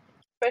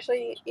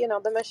 especially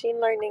the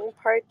machine learning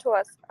part to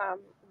us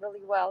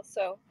really well.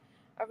 So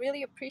I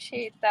really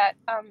appreciate that.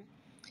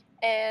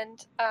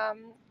 And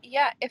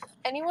yeah, if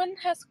anyone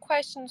has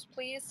questions,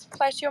 please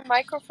flash your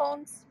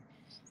microphones,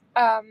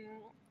 um,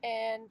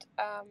 and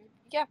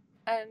yeah,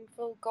 and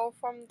we'll go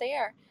from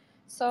there.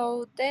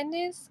 So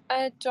Dennis,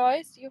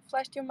 Joyce, you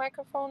flashed your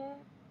microphone,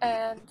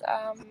 and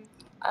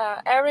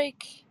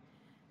Eric,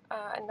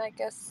 and I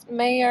guess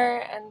Mayor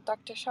and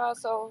Dr. Shaw.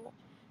 So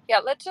yeah,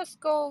 let's just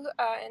go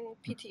in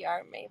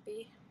PTR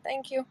maybe.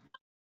 Thank you.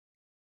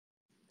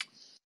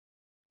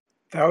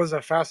 That was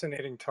a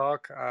fascinating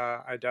talk.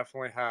 I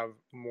definitely have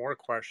more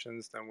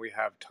questions than we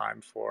have time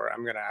for.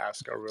 I'm going to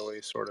ask a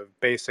really sort of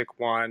basic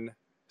one.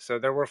 So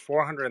there were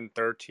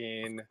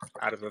 413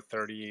 out of the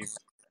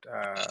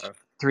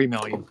 3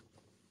 million.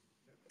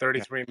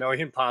 33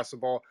 million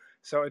possible.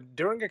 So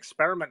during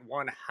experiment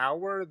one, how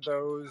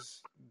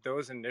was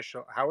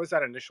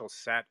that initial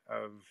set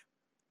of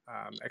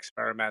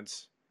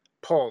experiments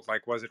pulled?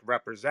 Like, was it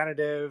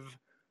representative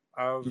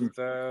of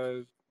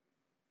the,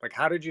 like,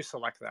 how did you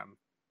select them?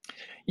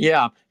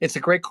 Yeah, it's a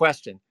great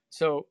question.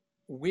 So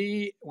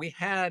we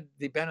had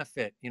the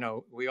benefit,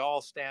 we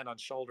all stand on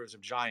shoulders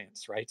of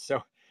giants, right?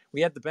 So we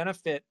had the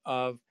benefit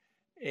of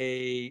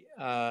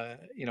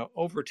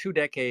over 2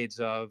 decades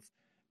of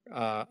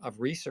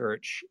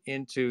research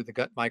into the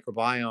gut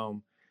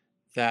microbiome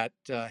that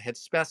had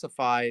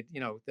specified,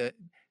 that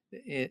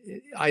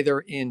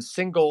either in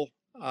single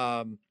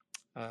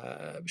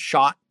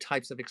shot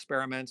types of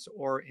experiments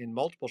or in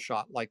multiple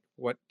shot, like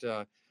what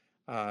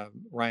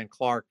Ryan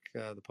Clark,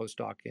 the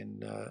postdoc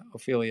in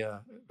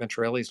Ophelia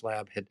Venturelli's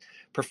lab, had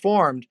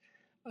performed.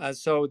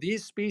 So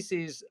these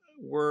species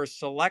were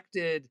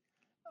selected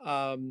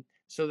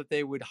so that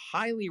they would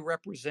highly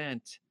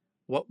represent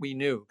what we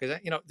knew, because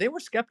they were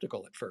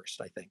skeptical at first.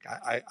 I think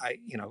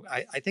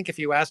I think if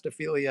you asked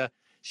Ophelia,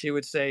 she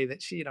would say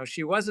that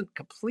she wasn't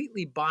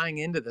completely buying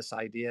into this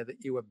idea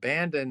that you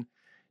abandon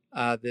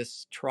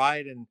this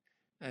tried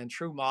and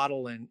true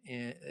model in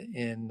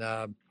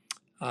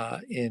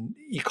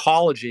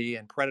ecology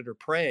and predator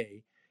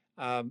prey,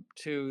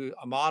 to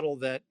a model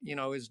that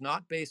is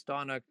not based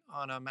on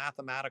a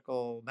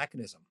mathematical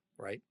mechanism,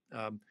 right?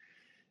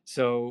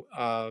 So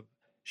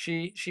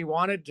she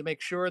wanted to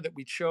make sure that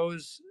we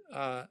chose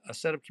a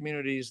set of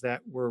communities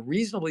that were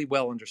reasonably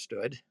well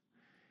understood,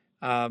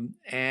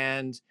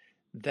 and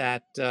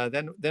that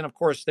then of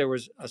course there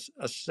was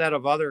a set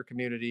of other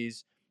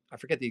communities. I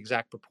forget the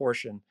exact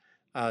proportion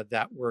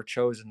that were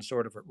chosen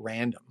sort of at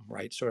random,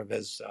 right? Sort of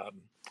as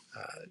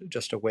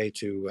just a way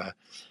to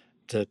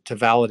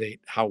validate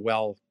how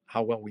well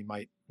we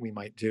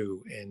might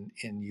do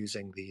in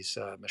using these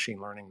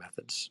machine learning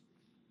methods.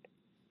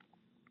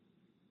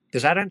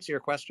 Does that answer your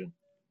question?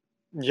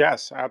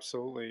 Yes,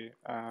 absolutely.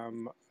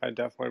 I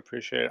definitely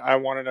appreciate it. I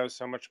want to know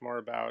so much more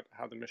about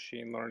how the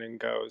machine learning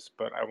goes,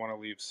 but I want to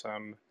leave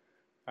some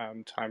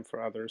time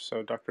for others.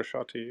 So, Dr.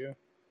 Shaw, to you.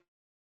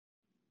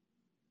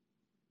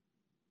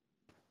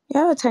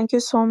 Yeah, thank you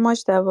so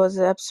much. That was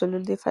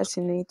absolutely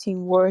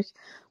fascinating work.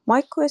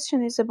 My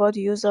question is about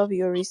use of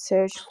your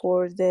research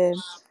for the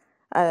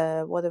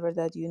whatever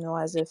that you know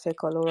as a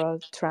fecal oral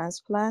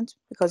transplant,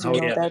 because you Oh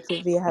know yeah, that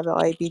we have a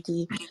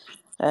IBD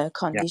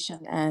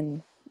condition,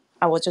 and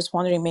I was just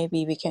wondering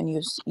maybe we can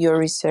use your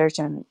research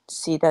and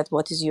see that.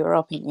 What is your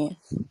opinion?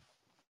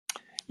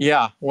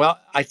 yeah. Well,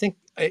 I think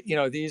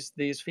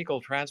these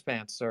fecal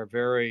transplants are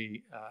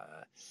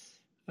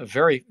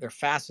they're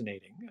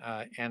fascinating,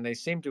 and they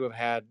seem to have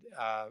had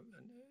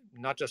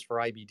not just for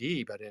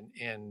IBD, but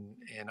in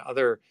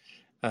other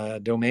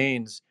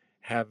domains,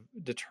 have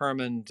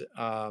determined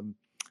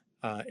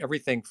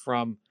everything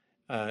from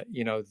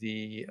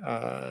the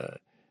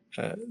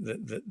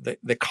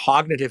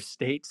cognitive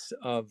states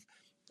of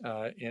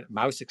in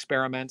mouse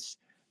experiments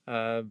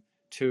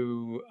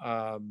to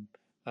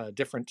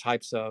different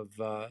types of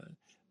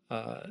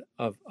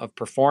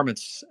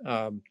performance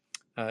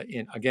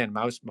in, again,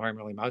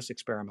 primarily mouse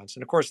experiments.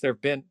 And of course, there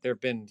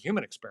have been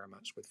human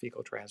experiments with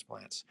fecal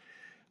transplants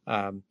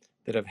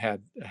that have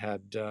had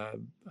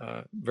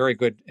very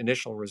good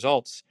initial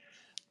results.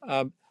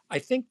 I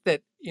think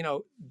that, you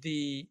know,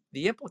 the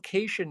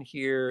implication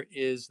here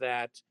is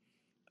that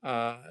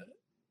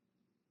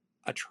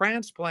a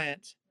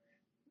transplant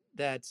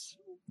that's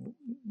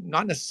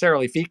not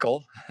necessarily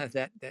fecal,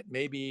 that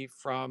may be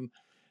from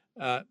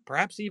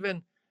perhaps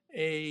even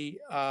a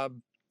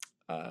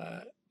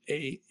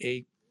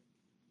a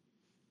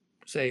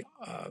say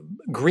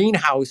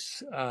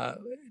greenhouse,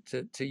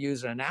 to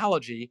use an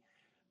analogy,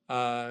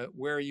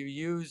 where you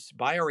use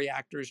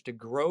bioreactors to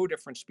grow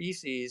different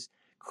species,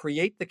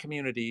 create the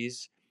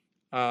communities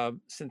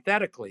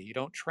synthetically. You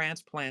don't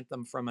transplant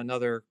them from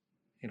another,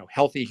 you know,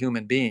 healthy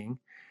human being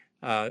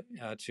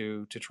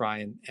to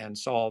try and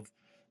solve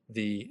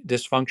the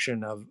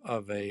dysfunction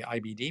of a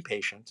IBD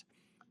patient.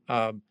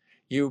 Um,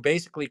 you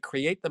basically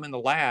create them in the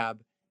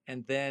lab,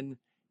 and then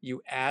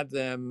you add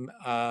them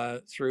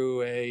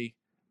through a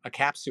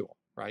capsule,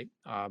 right,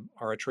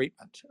 or a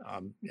treatment.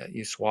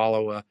 You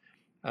swallow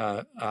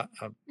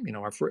you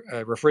know,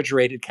 a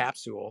refrigerated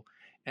capsule,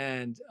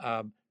 and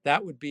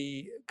that would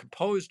be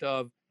composed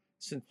of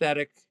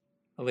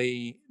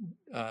synthetically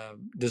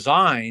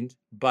designed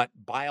but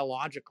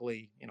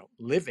biologically, you know,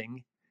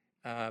 living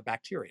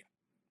bacteria.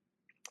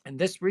 And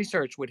this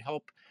research would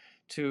help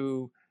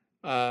to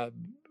uh,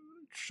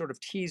 sort of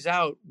tease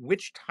out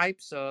which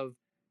types of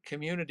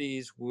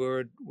communities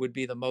would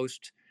be the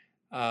most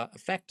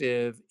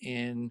effective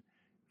in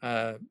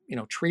you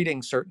know,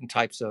 treating certain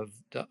types of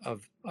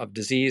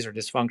disease or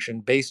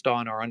dysfunction based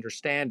on our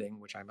understanding,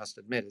 which I must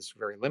admit is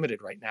very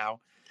limited right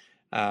now.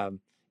 Um,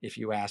 if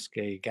you ask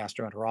a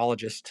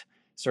gastroenterologist,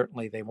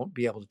 certainly they won't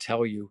be able to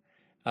tell you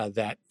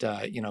that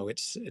you know,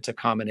 it's a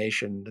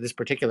combination, this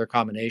particular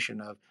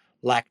combination of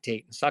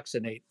lactate and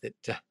succinate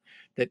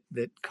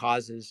that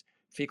causes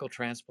fecal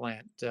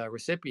transplant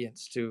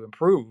recipients to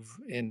improve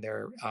in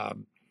their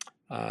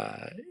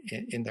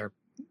in their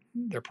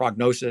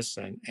prognosis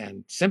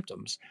and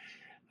symptoms.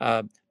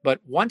 But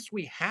once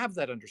we have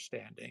that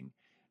understanding,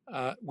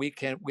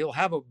 we'll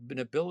have an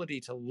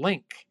ability to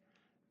link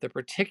the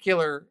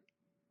particular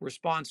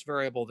response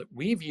variable that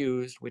we've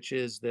used, which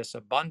is this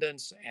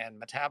abundance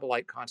and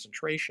metabolite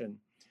concentration,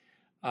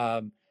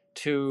 um,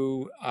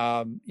 to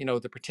you know,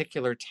 the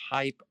particular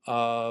type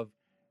uh,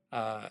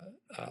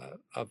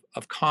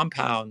 of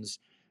compounds,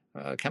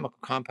 chemical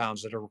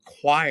compounds that are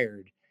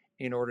required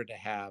in order to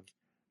have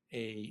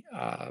a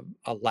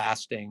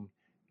lasting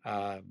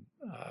uh,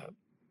 uh,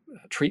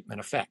 treatment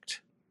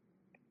effect.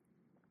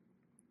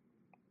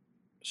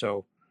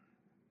 So,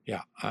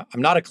 yeah,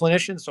 I'm not a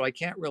clinician, so I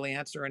can't really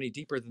answer any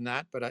deeper than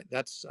that. But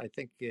that's, I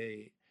think,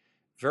 a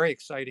very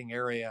exciting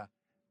area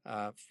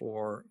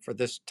for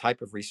this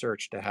type of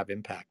research to have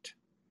impact.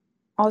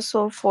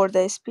 Also, for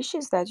the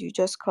species that you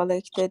just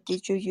collected,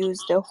 did you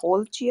use the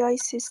whole GI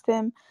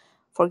system?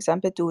 For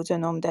example,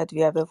 duodenum that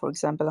we have, for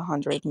example,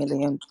 100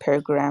 million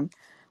per gram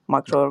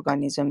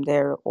microorganism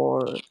there,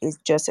 or is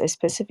just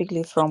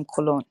specifically from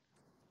colon?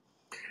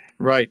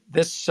 Right.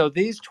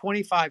 These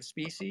 25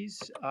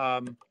 species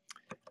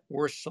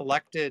were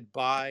selected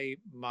by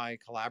my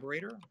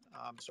collaborator.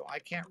 So I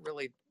can't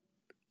really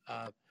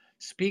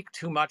speak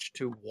too much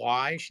to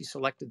why she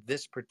selected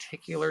this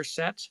particular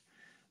set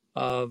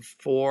of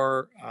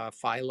 4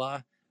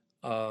 phyla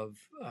of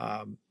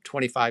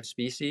 25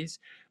 species,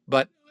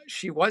 but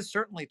she was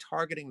certainly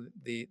targeting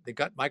the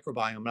gut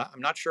microbiome.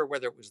 I'm not sure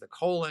whether it was the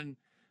colon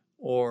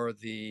or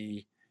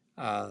the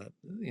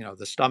you know,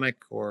 the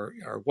stomach, or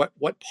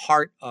what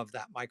part of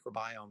that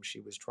microbiome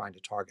she was trying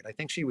to target. I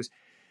think she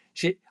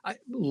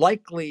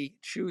likely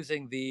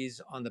choosing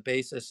these on the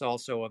basis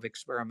also of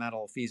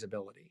experimental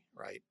feasibility,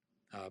 right?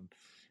 Um,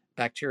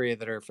 Bacteria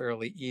that are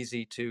fairly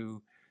easy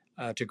to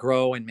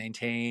grow and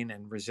maintain,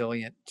 and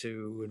resilient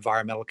to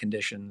environmental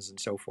conditions and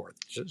so forth,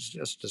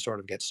 just to sort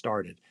of get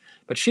started.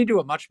 But she'd do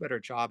a much better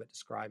job at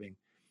describing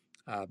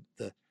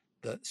the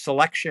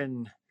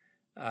selection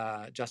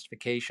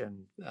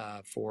justification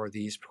for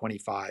these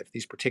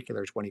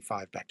particular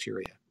 25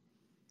 bacteria.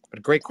 But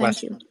a great Thank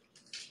question. you.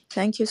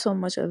 Thank you so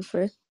much,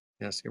 Alfred.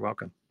 Yes, you're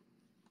welcome.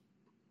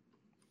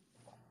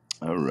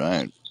 All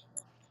right.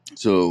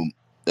 So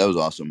that was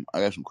awesome.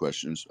 I got some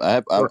questions.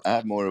 I Sure.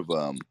 have more of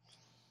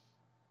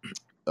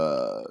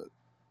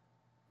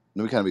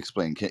let me kind of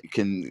explain.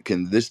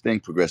 Can this thing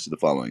progress to the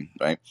following,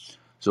 right?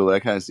 So what I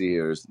kind of see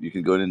here is you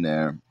can go in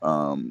there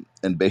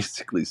and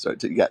basically start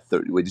to, you got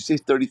 30, would you say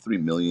 33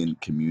 million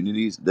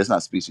communities? That's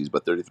not species,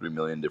 but 33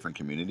 million different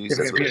communities.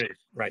 Different That's what communities,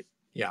 right?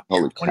 Yeah.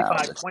 holy cow.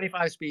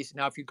 25 species.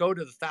 Now, if you go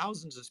to the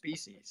thousands of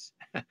species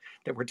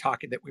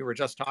that we were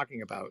just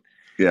talking about,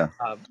 Yeah.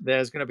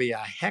 there's going to be a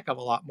heck of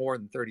a lot more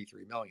than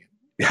 33 million.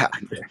 Yeah.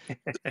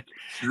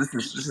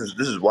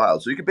 This is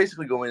wild. So you can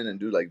basically go in and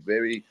do like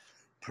very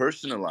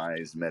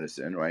personalized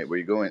medicine, right? Where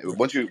you go in,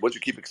 once you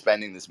keep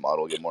expanding this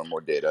model, get more and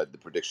more data, the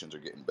predictions are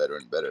getting better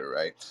and better,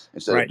 right?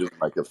 Instead of Right. doing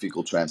like a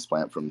fecal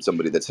transplant from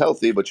somebody that's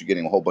healthy, but you're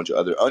getting a whole bunch of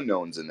other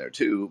unknowns in there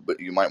too. But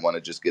you might want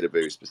to just get a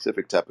very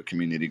specific type of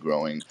community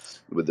growing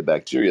with the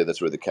bacteria.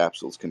 That's where the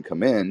capsules can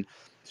come in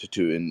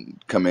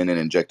come in and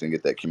inject and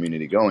get that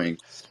community going.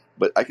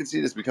 But I can see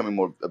this becoming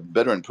more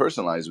better and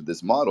personalized with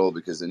this model,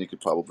 because then you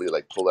could probably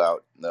like pull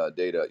out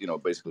data,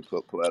 basically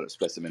pull out a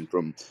specimen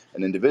from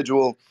an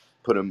individual,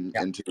 put them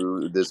Yeah.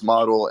 into this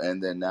model,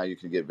 and then now you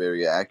can get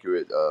very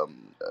accurate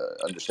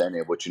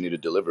understanding of what you need to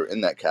deliver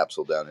in that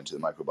capsule down into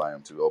the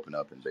microbiome to open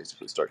up and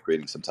basically start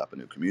creating some type of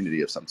new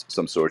community of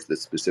some sort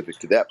that's specific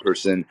to that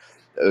person,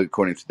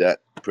 according to that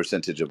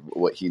percentage of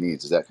what he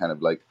needs. Is that kind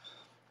of like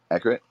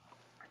accurate?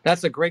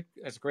 That's a great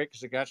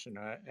suggestion.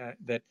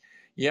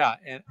 Yeah,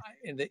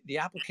 and the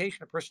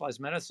application of personalized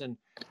medicine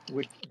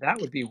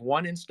would be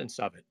one instance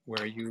of it,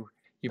 where you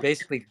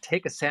basically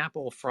take a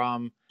sample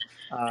from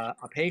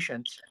a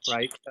patient,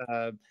 right?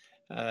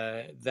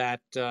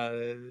 That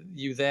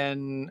you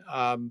then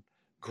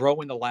grow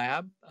in the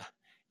lab.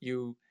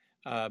 You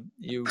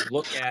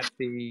look at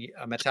the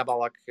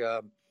metabolic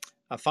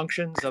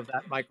functions of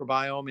that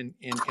microbiome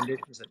in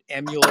conditions that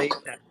emulate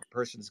that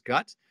person's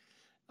gut.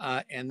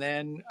 And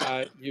then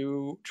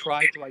you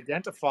try to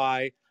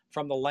identify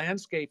from the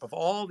landscape of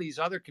all these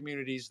other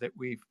communities that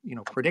we've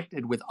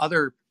predicted with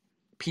other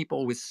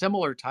people with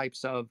similar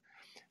types of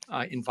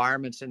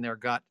environments in their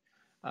gut,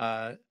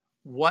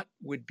 what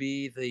would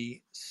be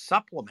the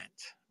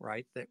supplement,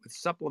 right? That would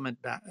supplement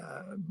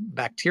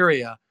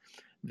bacteria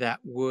that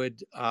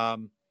would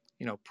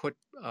put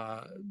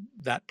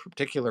that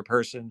particular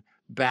person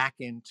back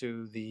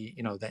into the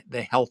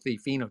the healthy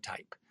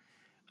phenotype.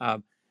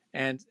 Um,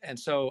 and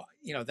so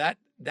that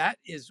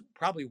is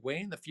probably way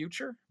in the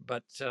future,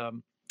 but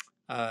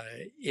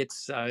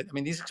it's I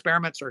mean, these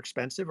experiments are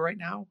expensive right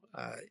now.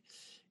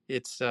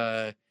 It's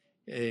a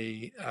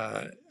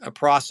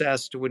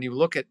process to, when you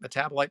look at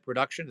metabolite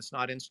production, it's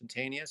not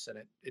instantaneous, and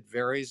it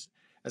varies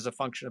as a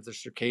function of the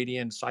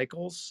circadian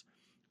cycles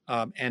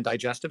and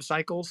digestive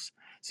cycles.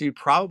 So you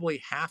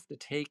probably have to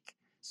take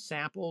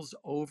samples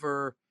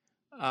over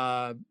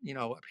a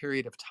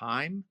period of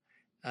time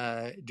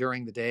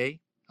during the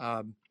day.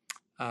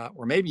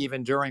 Or maybe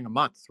even during a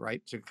month,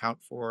 right, to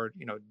account for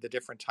the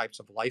different types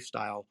of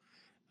lifestyle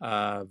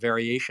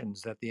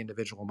variations that the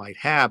individual might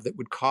have that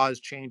would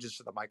cause changes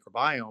to the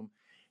microbiome.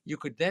 You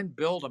could then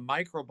build a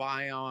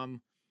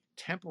microbiome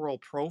temporal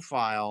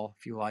profile,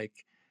 if you like,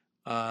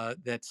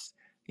 that's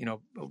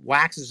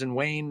waxes and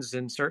wanes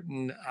in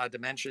certain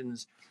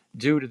dimensions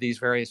due to these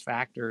various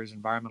factors: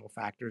 environmental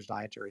factors,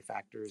 dietary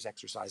factors,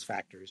 exercise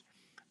factors.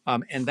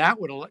 And that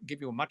would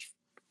give you a much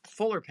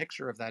fuller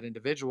picture of that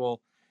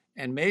individual.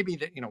 And maybe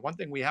that, one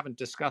thing we haven't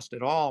discussed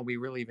at all, we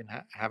really even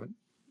haven't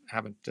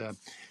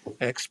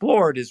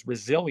explored, is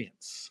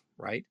resilience,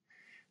 right?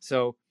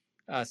 So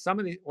some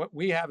of the what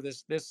we have,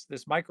 this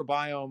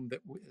microbiome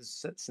that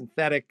is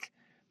synthetic,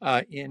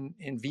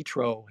 in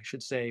vitro, I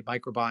should say,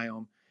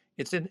 microbiome.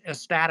 It's in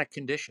static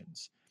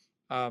conditions.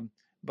 Um,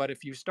 but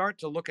if you start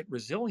to look at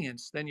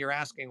resilience, then you're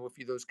asking,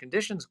 if those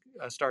conditions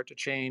start to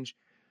change,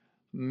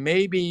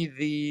 maybe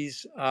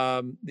these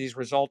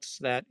results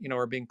that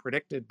are being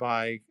predicted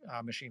by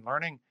machine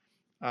learning,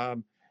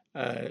 um,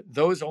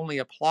 those only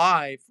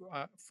apply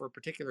for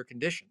particular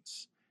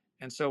conditions.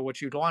 And so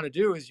what you'd want to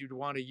do is you'd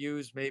want to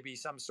use maybe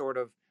some sort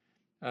of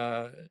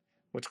uh,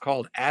 what's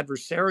called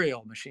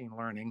adversarial machine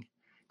learning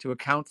to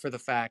account for the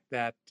fact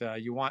that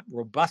you want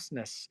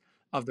robustness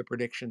of the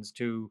predictions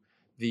to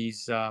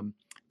these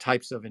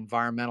types of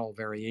environmental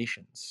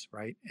variations,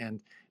 right?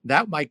 And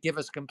that might give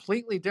us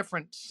completely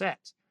different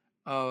set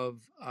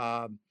of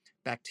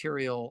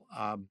bacterial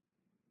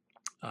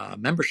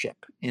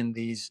membership in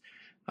these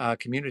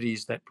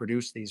communities that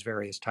produce these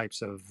various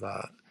types of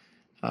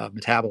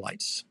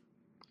metabolites.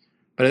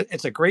 But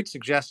it's a great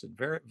suggestion,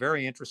 very,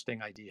 very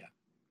interesting idea.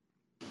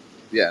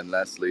 Yeah, and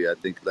lastly, I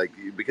think like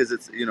because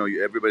it's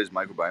everybody's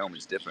microbiome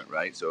is different,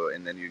 right? So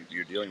and then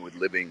you're dealing with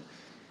living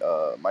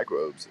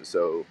microbes.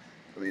 So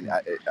I mean,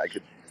 I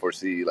could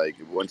foresee like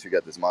once you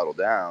got this model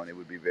down, it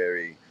would be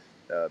very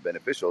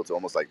beneficial to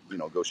almost like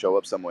go show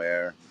up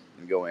somewhere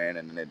and go in,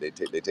 and then they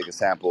take a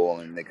sample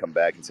and they come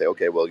back and say,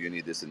 okay, well you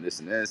need this and this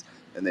and this,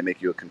 and they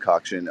make you a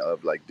concoction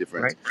of like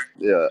different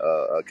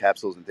Right.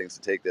 capsules and things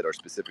to take that are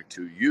specific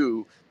to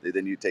you. That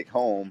then you take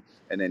home,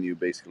 and then you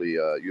basically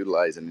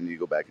utilize, and then you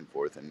go back and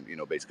forth, and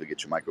basically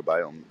get your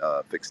microbiome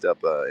fixed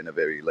up in a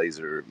very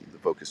laser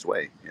focused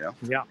way.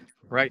 Yeah.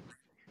 Right.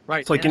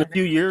 Right. It's like in a And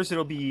few years,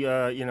 it'll be,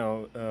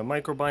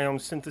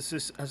 microbiome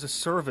synthesis as a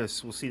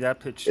service. We'll see that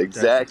pitch deck,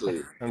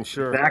 Exactly. I'm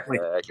sure. exactly.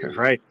 Exactly.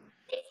 Right.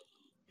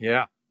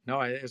 Yeah. No,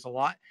 there's a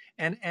lot.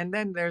 And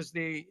then there's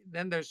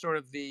sort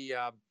of the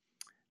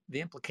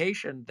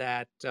implication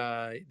that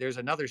there's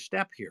another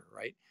step here,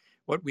 right?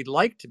 What we'd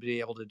like to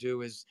be able to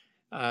do is,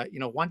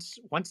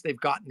 once they've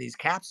gotten these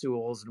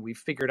capsules and we've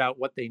figured out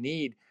what they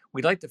need,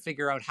 we'd like to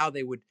figure out how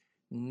they would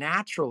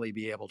naturally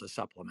be able to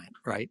supplement,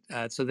 right?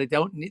 So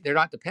they're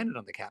not dependent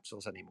on the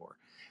capsules anymore.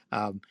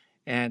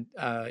 And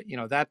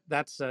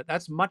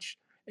that's much,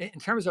 in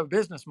terms of a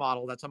business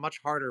model, that's a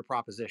much harder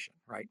proposition,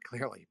 right?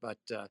 Clearly. But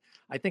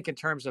I think in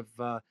terms of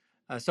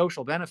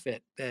social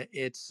benefit,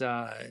 it's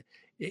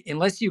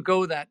unless you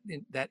go that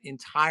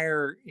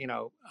entire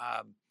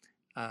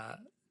uh,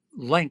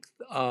 length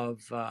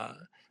of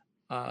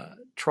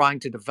trying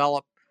to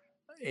develop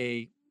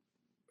a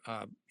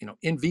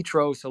in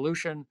vitro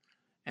solution,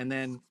 and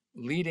then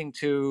leading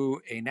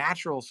to a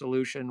natural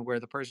solution where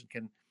the person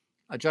can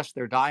adjust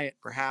their diet,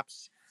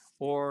 perhaps,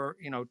 or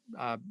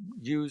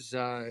use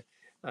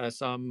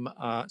some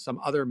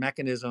other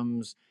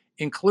mechanisms,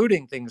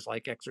 including things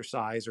like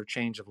exercise or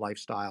change of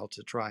lifestyle,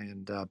 to try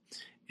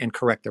and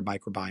correct their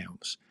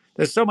microbiomes.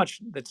 There's so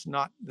much that's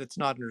not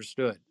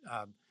understood,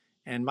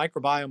 and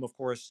microbiome, of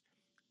course,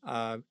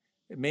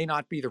 it may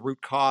not be the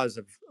root cause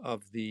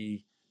of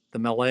the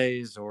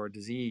malaise or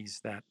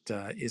disease that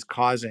is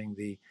causing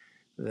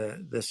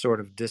the sort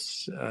of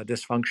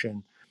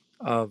dysfunction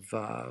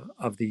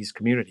of these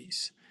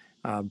communities.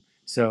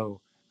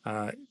 So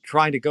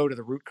trying to go to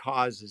the root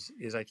cause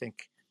is I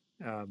think,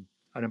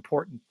 an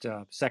important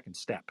second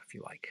step, if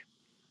you like.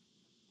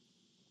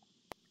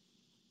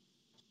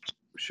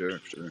 Sure,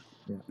 sure.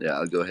 Yeah. Yeah,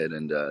 I'll go ahead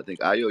and I think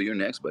Ayo, you're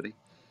next, buddy.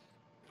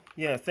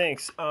 Yeah,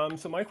 thanks.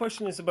 So my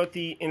question is about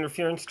the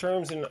interference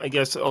terms, and I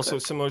guess also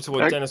similar to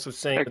what Heck, Dennis was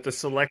saying heck, with the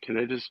select. can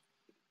I just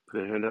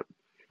put a hand up?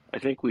 I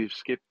think we've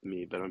skipped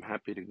me, but I'm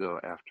happy to go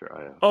after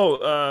Io. Oh,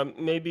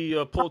 maybe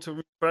pull to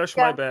refresh.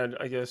 My Yeah, bad.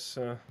 I guess.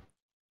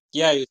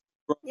 Yeah,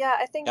 yeah.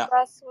 I think yeah.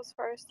 Russ was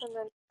first, and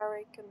then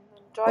Eric, and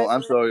then Oh, Joyce, I'm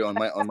and then sorry.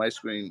 On my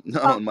screen,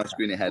 no, um, on my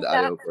screen it had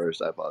yeah. Ayo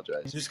first. I You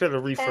apologize. just got to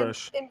And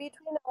refresh. in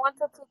between, I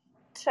wanted to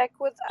check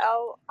with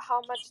Al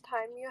how much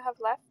time you have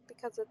left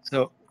because it's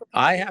So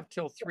I have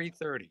till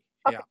 3:30.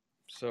 okay. Yeah.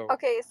 So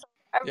Okay, so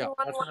yeah, everyone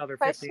that's one another 15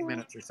 question,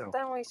 minutes or so.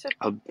 then we should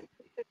I'll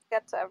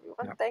get to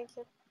everyone. Yeah. Thank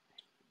you.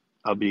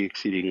 I'll be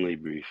exceedingly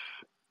brief.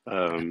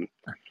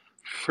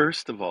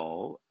 First of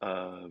all,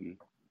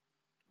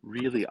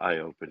 really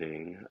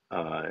eye-opening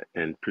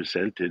and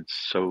presented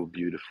so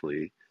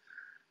beautifully.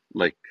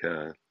 Like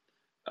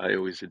I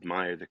always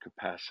admire the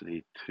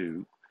capacity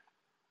to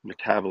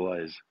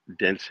metabolize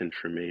dense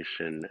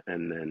information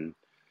and then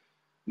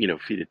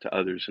feed it to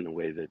others in a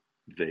way that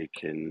they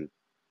can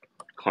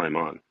climb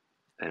on.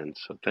 And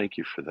so thank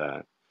you for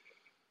that.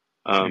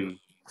 Beautiful.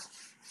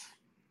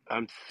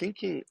 I'm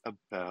thinking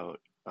about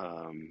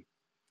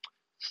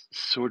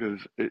sort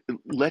of,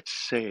 let's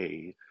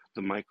say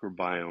the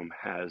microbiome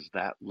has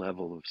that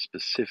level of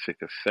specific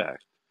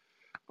effect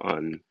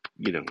on,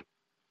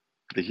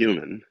 the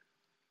human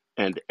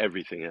and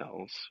everything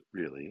else,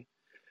 really.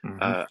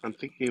 Mm-hmm. I'm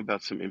thinking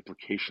about some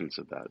implications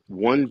of that.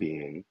 One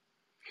being,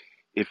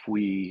 if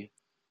we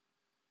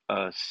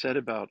set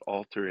about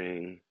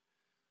altering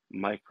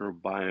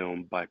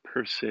microbiome by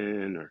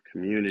person or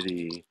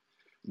community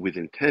with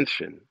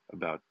intention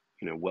about,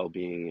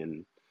 well-being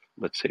and,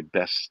 let's say,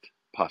 best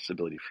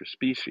possibility for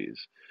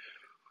species,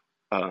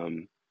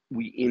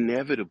 we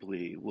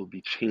inevitably will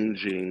be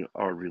changing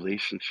our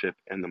relationship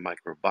and the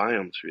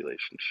microbiome's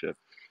relationship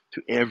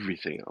to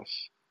everything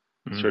else.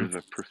 Sort Mm-hmm. of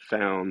a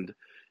profound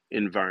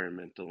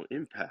environmental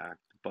impact,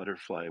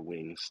 butterfly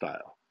wing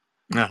style.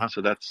 Uh-huh.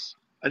 So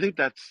I think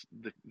that's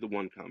the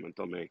one comment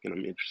I'll make, and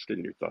I'm interested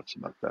in your thoughts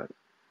about that.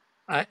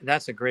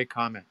 That's a great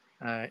comment,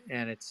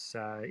 and it's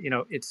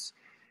it's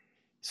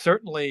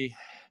certainly,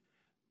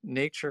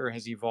 nature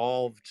has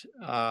evolved.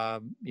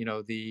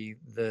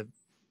 The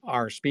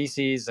our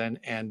species and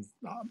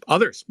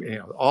others,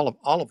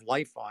 all of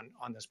life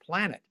on this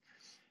planet,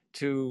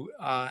 to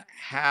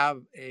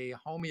have a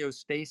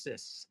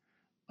homeostasis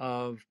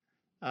of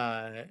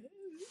uh,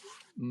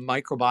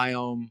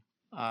 microbiome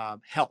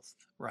health,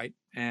 right?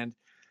 And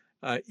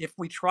if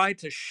we try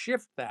to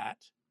shift that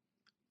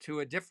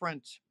to a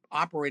different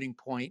operating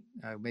point,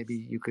 maybe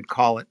you could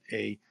call it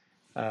a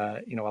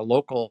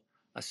local,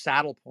 a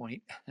saddle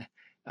point,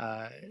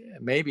 uh,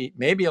 maybe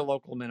a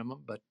local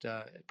minimum, but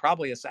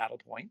probably a saddle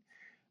point.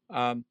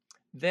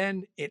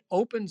 Then it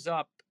opens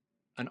up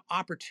an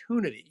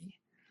opportunity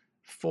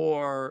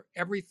for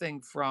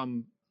everything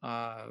from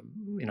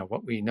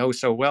what we know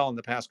so well in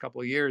the past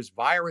couple of years,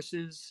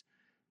 viruses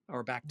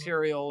or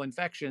bacterial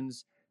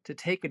infections, to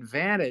take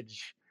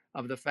advantage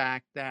of the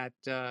fact that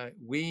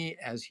we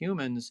as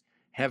humans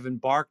have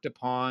embarked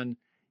upon,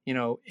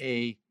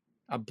 a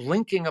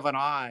blinking of an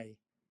eye,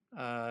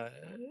 uh,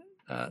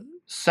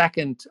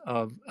 second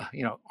of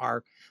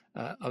our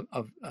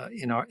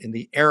in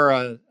the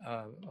era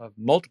of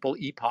multiple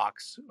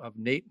epochs of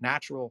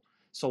natural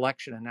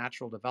selection and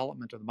natural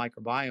development of the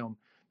microbiome.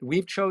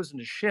 We've chosen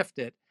to shift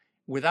it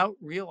without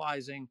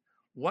realizing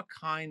what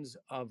kinds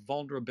of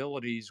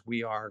vulnerabilities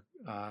we are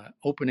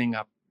opening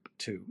up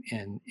to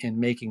in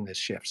making this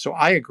shift. So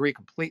I agree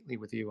completely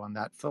with you on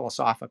that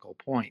philosophical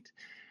point,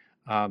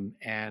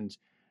 and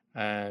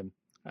uh,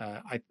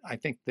 I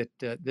think that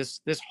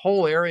this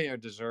whole area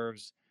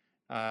deserves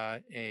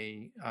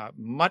a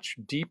much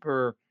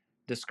deeper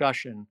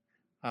discussion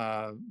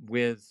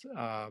with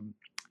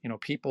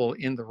people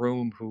in the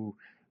room who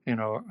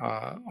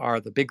are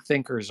the big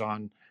thinkers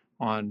on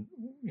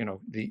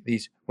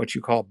these what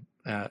you call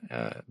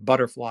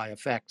butterfly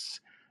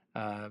effects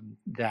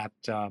that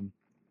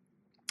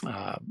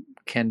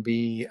can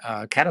be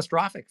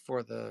catastrophic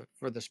for the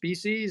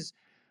species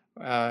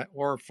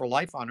or for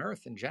life on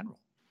Earth in general.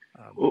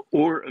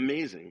 Or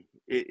amazing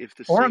if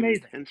the Or same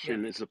amazing. Yes.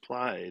 intention is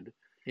applied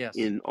Yes.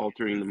 in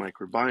altering the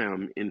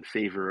microbiome in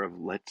favor of,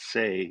 let's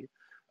say,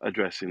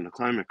 addressing the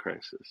climate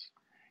crisis.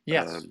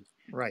 Yes.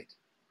 Right.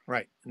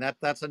 And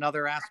that's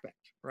another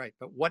aspect. Right.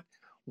 But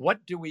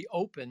what do we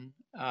open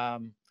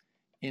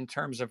in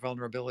terms of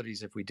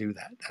vulnerabilities if we do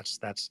that?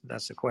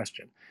 That's the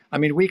question. I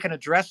mean, we can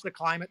address the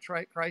climate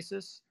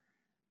crisis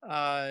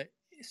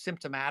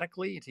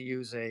symptomatically, to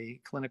use a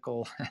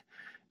clinical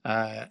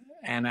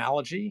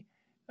analogy,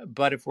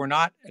 but if we're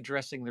not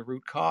addressing the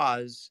root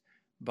cause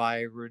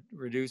by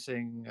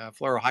reducing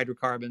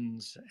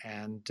fluorohydrocarbons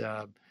and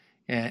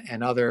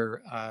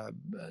other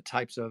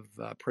types of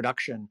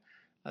production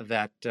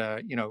that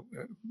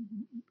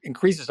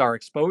increases our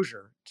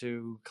exposure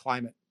to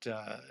climate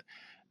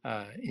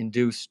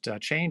induced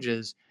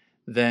changes,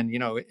 then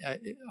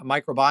a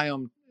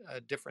microbiome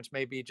difference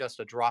may be just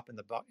a drop in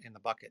the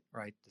bucket,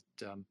 right?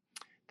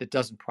 That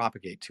doesn't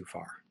propagate too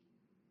far.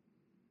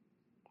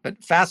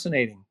 But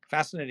fascinating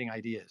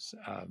ideas,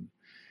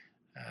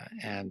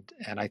 and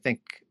I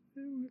think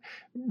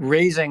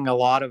raising a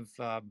lot of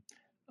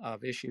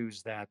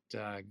issues that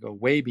go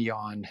way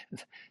beyond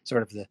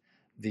sort of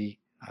the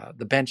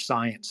bench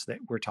science that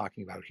we're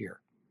talking about here.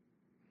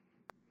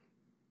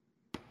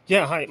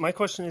 Yeah, hi. My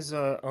question is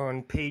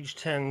on page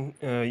 10.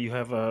 You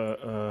have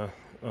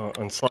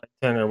on slide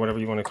 10 or whatever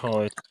you want to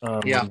call it.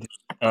 Yeah.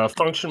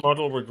 Function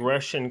model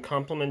regression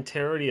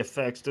complementarity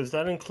effects. Does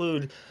that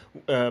include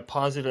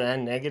positive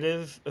and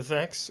negative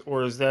effects,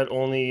 or is that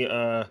only?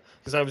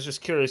 Because I was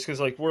just curious, because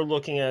like we're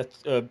looking at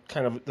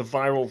kind of the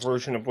viral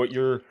version of what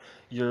you're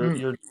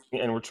doing,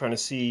 and we're trying to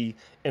see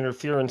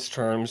interference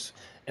terms.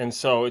 And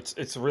so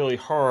it's really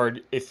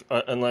hard if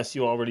unless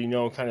you already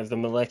know kind of the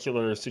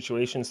molecular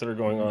situations that are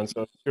going on.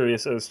 So I'm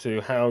curious as to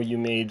how you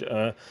made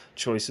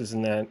choices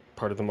in that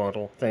part of the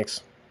model.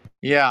 Thanks.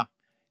 Yeah.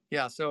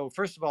 So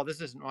first of all,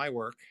 this isn't my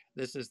work.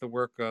 This is the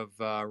work of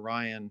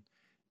Ryan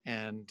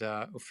and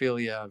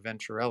Ophelia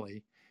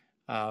Venturelli.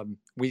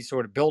 We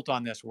sort of built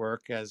on this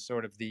work as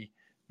sort of the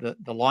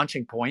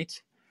launching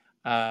point.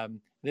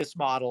 This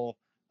model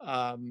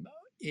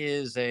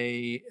is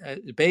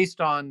based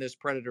on this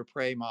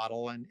predator-prey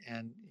model, and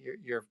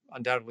you're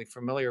undoubtedly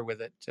familiar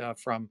with it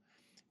from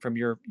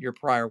your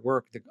prior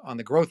work on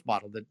the growth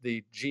model,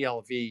 the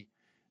GLV,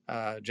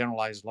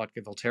 generalized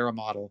Lotka-Volterra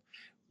model,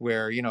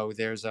 where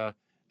there's a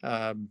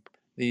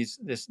this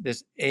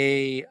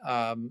IJ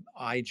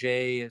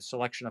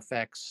selection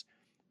effects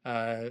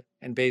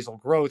and basal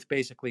growth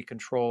basically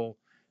control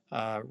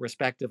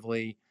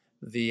respectively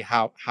the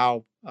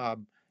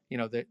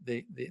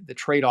the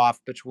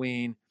trade-off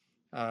between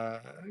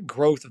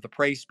growth of the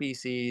prey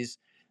species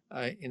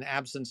in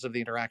absence of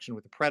the interaction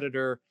with the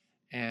predator,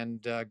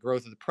 and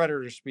growth of the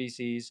predator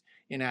species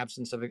in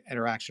absence of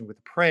interaction with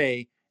the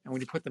prey. And when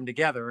you put them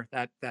together,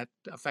 that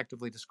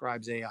effectively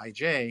describes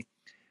AIJ.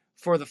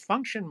 For the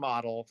function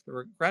model, the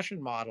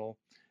regression model,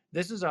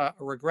 this is a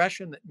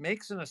regression that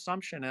makes an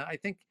assumption, and I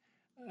think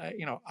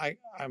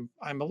I'm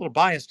a little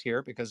biased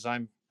here because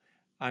I'm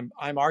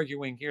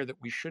arguing here that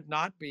we should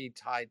not be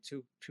tied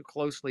too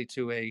closely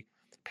to a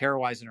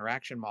pairwise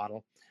interaction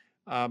model.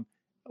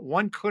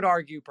 One could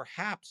argue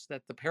perhaps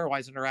that the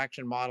pairwise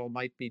interaction model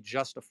might be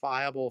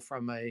justifiable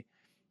from a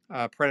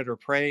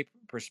predator-prey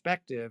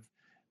perspective,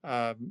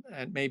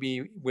 and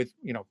maybe with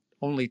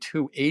only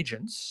two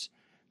agents,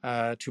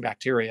 two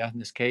bacteria in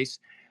this case.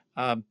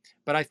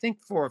 But I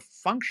think for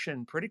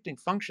predicting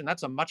function,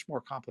 that's a much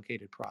more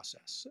complicated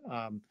process.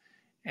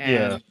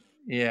 Yeah.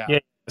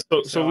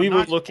 So I'm we were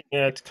not. looking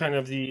at kind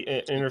of the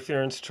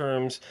interference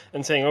terms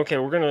and saying, okay,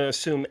 we're going to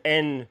assume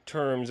n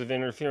terms of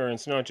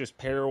interference, not just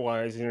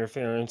pairwise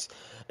interference,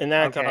 and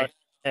that got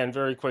and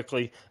very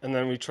quickly. And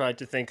then we tried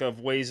to think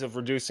of ways of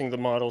reducing the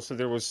model so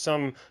there was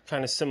some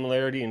kind of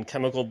similarity in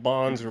chemical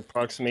bonds or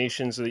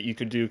approximations that you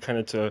could do kind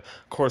of to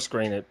coarse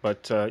grain it.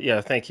 But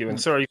yeah, thank you.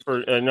 And sorry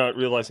for not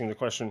realizing the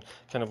question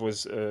kind of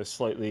was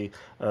slightly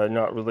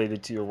not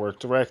related to your work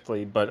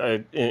directly. But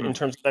in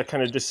terms of that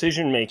kind of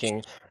decision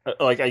making,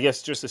 like I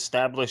guess just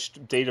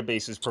established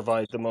databases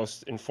provide the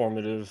most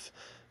informative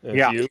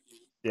view.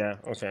 Yeah.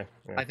 Okay.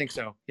 Yeah. I think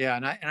so. Yeah,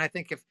 and I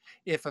think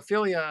if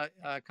Ophelia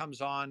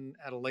comes on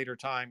at a later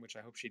time, which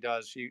I hope she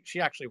does,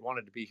 she actually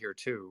wanted to be here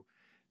too,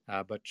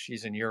 but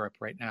she's in Europe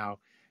right now.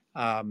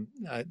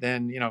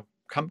 Then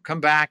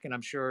come back, and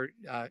I'm sure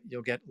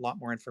you'll get a lot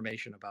more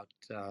information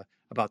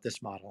about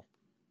this model.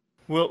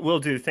 Will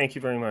do. Thank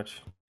you very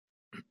much.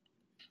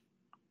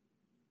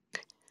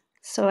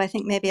 So I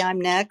think maybe I'm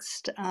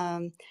next.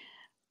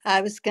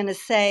 I was going to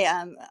say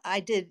I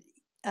did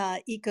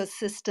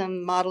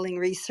ecosystem modeling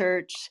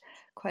research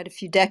quite a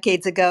few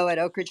decades ago at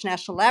Oak Ridge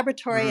National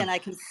Laboratory, and I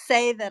can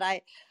say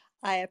that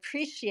I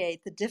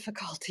appreciate the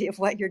difficulty of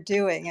what you're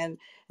doing, and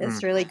Mm.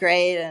 it's really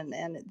great.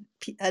 And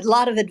a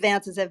lot of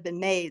advances have been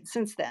made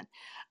since then.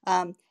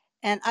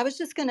 And I was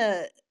just going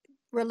to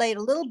relate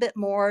a little bit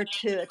more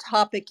to a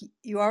topic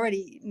you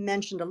already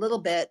mentioned a little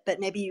bit, but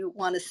maybe you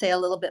want to say a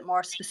little bit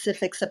more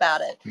specifics about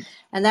it.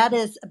 And that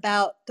is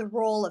about the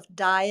role of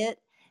diet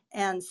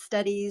and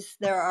studies.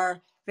 There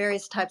are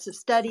various types of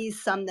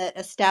studies, some that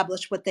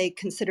establish what they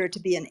consider to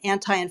be an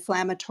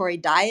anti-inflammatory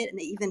diet, and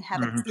they even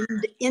have an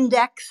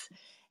index,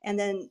 and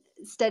then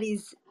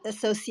studies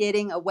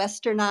associating a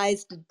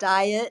westernized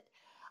diet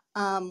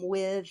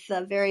with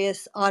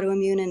various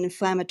autoimmune and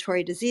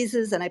inflammatory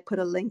diseases. And I put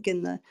a link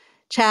in the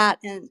chat,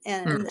 and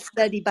the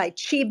studies by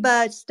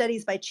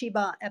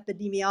Chiba,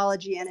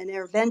 epidemiology and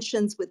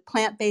interventions with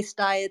plant-based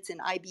diets in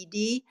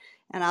IBD.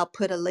 And I'll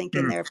put a link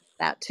in there for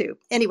that too.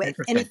 Anyway,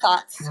 any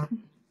thoughts?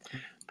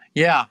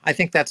 Yeah, I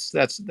think that's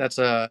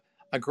a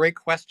great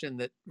question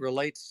that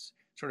relates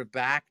sort of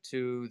back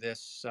to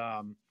this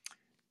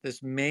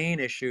this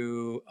main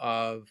issue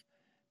of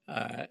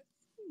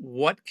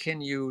what can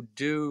you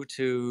do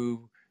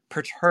to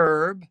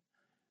perturb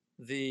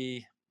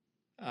the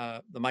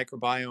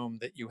microbiome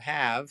that you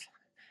have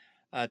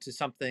to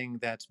something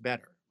that's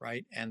better,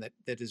 right? And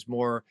that is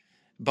more,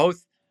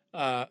 both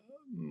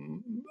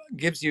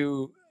gives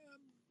you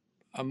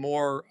a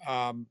more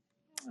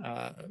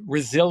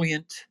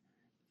resilient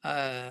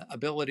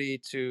ability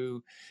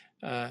to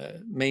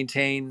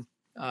maintain,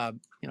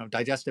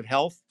 digestive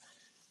health,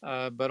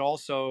 but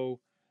also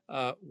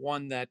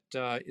one that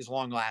is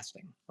long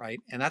lasting, right?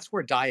 And that's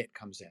where diet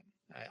comes in.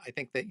 I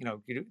think that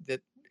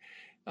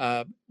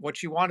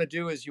what you want to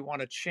do is you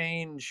want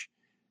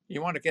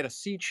to get a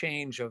sea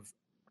change of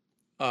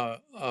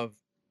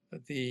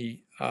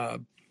the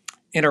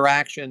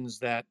interactions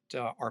that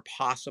are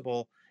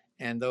possible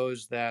and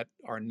those that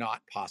are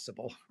not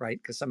possible, right?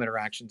 Because some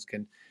interactions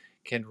can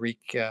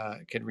wreak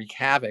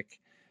havoc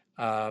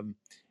um,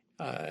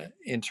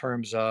 in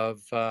terms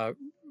of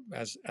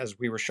as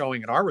we were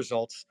showing in our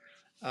results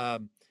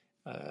of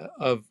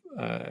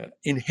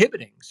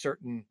inhibiting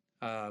certain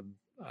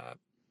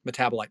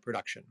metabolite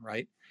production,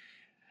 right?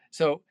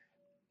 So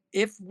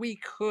if we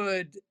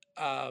could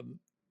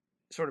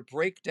sort of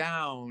break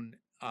down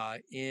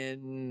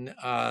in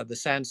the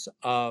sense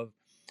of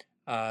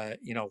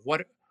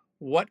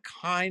what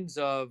kinds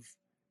uh,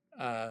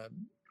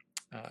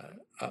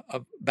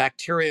 of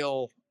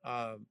bacterial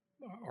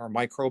or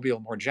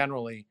microbial more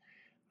generally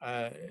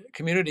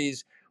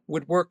communities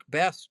would work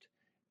best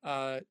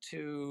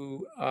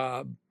to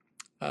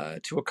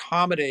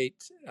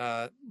accommodate,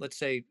 let's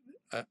say,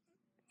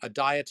 a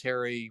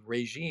dietary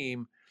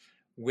regime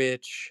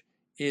which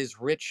is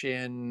rich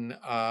in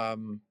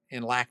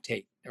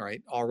lactate,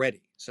 right,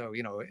 already. So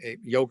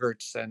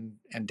yogurts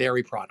and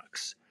dairy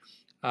products,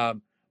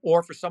 um,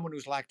 or for someone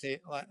who's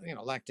lactate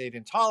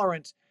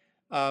intolerant,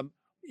 um,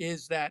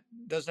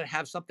 does it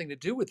have something to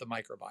do with the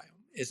microbiome?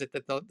 Is it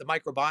that the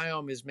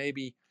microbiome is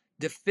maybe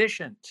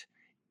deficient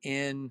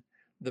in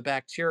the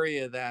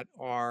bacteria that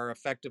are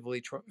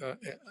effectively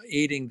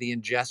aiding the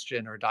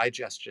ingestion or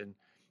digestion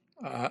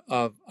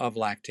of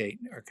lactate,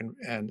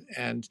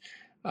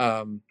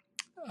 um,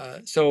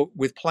 so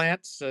with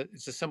plants,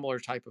 it's a similar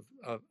type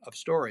of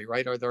story,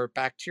 right? Are there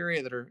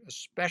bacteria that are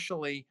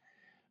especially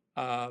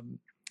um,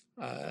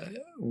 uh,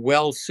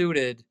 well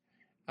suited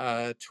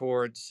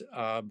towards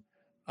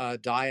a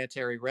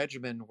dietary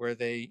regimen where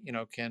they,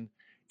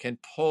 can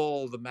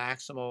pull the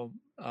maximal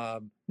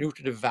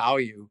nutritive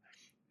value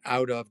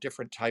out of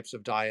different types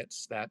of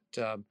diets that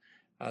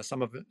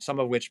some of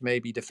which may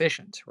be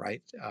deficient,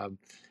 right?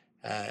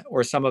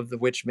 Or some of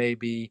which may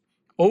be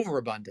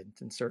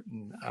overabundant in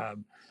certain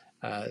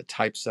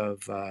types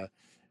of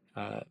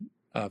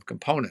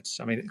components.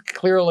 I mean,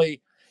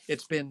 clearly,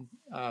 it's been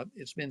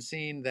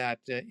seen that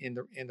in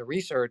the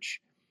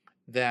research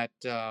that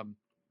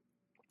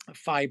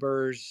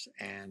fibers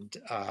and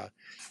uh,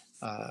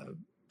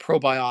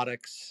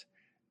 probiotics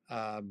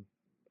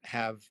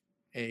have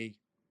a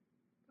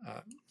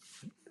uh,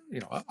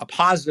 a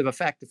positive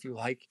effect, if you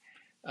like,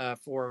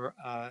 for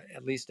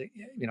at least the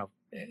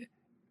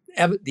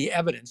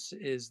evidence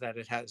is that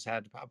it has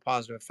had a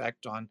positive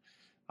effect on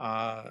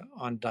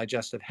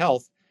digestive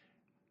health.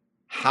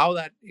 How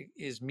that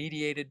is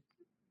mediated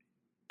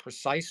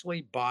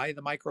precisely by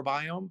the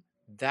microbiome,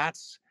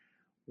 that's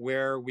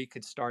where we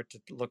could start to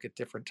look at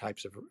different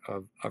types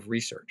of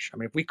research. I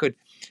mean,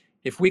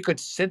 if we could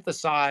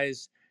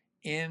synthesize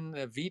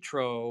in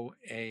vitro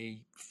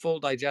a full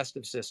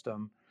digestive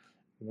system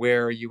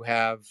where you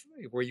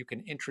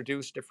can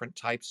introduce different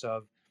types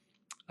uh,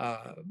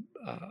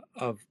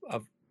 of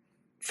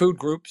food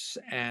groups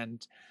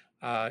and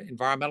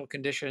environmental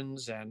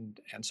conditions and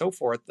so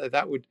forth,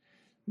 that would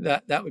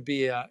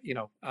be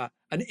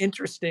an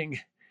interesting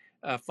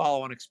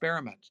follow-on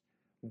experiment,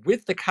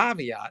 with the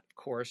caveat, of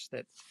course,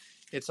 that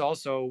it's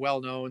also well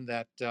known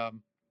that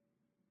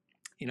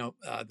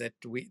that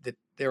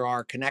there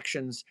are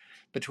connections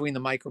between the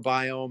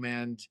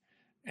microbiome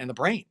and the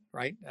brain,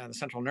 right? The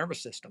central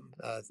nervous system.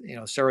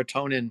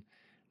 Serotonin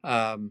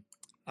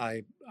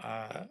I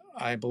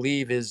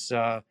believe is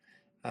at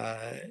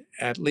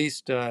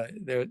least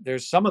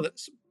there's some of the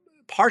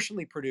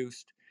partially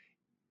produced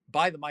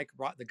by the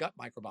gut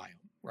microbiome,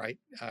 right?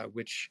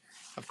 Which,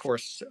 of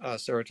course,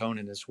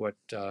 serotonin is what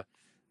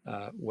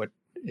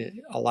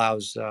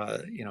allows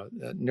the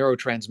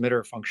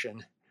neurotransmitter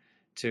function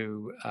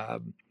to uh,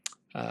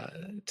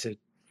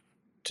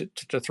 to,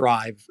 to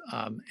thrive.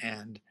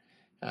 And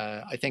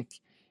I think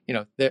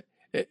that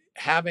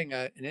having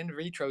an in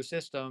vitro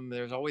system,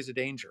 there's always a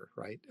danger,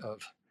 right,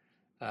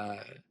 uh,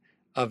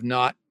 of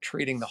not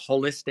treating the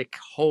holistic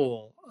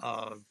whole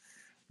of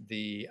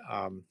the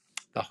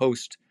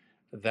host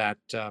that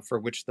for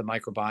which the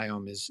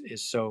microbiome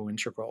is so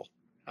integral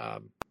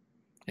um,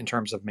 in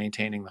terms of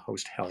maintaining the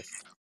host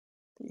health.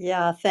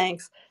 Yeah,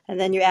 thanks. And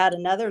then you add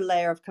another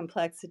layer of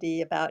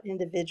complexity about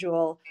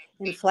individual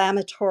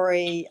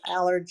inflammatory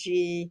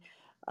allergy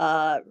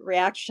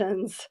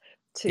reactions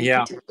to Yeah,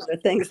 particular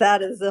things.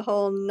 That is a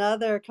whole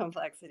nother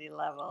complexity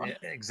level.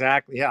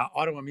 exactly. Yeah,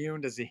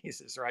 autoimmune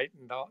diseases, right?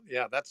 And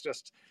yeah, that's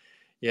just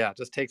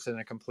just takes it in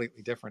a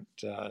completely different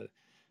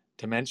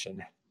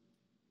dimension.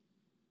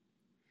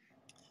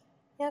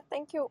 Yeah,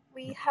 thank you.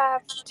 We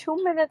have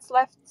 2 minutes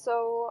left,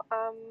 so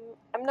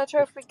I'm not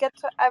sure if we get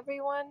to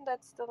everyone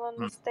that's still on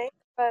the stage,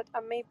 but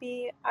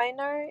maybe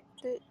Einar,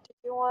 did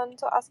you want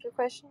to ask a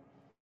question?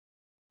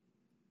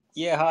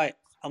 Yeah, hi.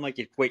 I'll make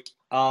it quick.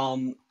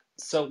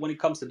 So when it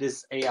comes to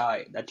this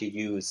AI that you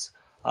use,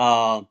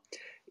 uh,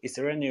 is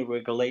there any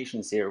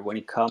regulations here when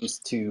it comes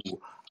to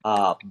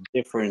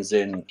difference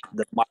in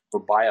the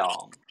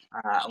microbiome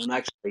when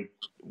actually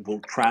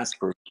will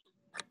transfer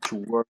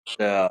toward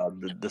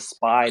the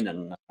spine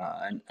and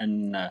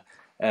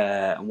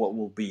what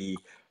will be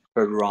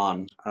further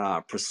on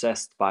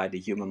processed by the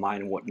human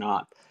mind and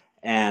whatnot?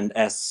 And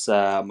as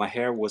my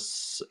hair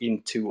was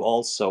into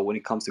also when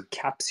it comes to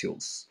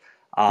capsules.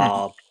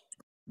 Mhm.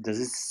 Does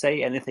it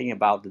say anything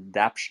about the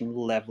adaptation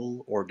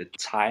level or the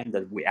time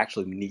that we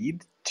actually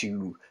need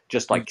to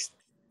just like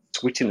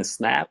switch in a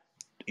snap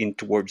in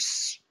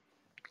towards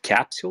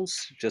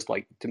capsules? Just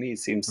like to me, it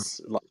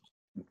seems like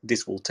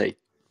this will take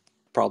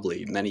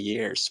probably many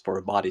years for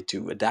a body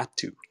to adapt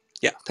to.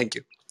 Yeah, thank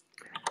you.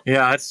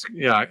 Yeah, that's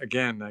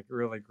again a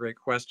really great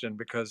question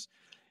because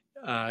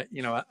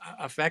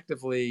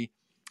effectively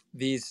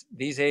these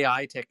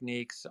AI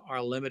techniques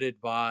are limited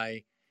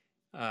by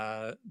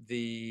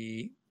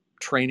the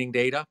training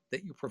data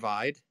that you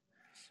provide,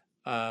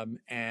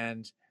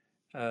 and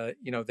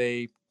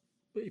they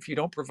if you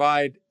don't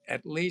provide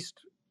at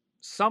least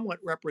somewhat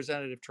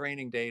representative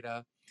training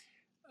data,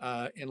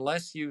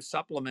 unless you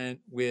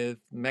supplement with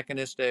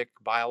mechanistic,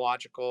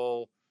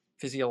 biological,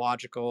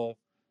 physiological,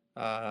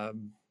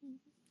 um,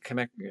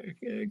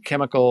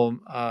 chemical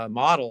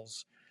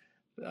models,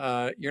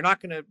 you're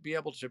not going to be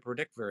able to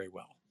predict very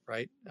well,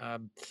 right?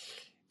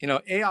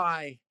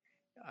 AI,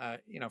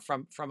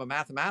 from a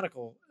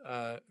mathematical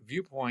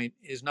viewpoint,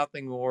 is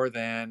nothing more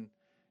than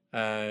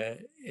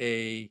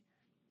a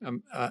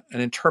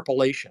an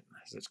interpolation,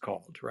 as it's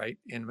called, right?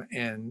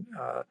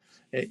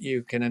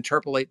 You can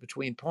interpolate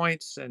between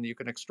points, and you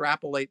can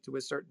extrapolate to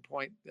a certain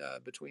point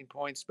between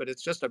points, but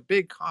it's just a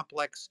big,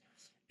 complex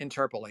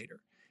interpolator.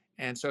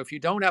 And so, if you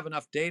don't have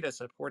enough data to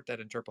support that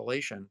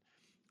interpolation,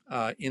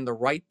 in the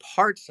right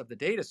parts of the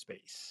data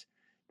space,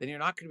 then you're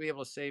not going to be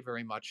able to say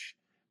very much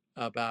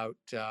about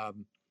that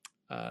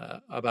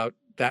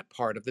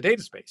part of the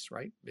data space,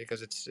 right?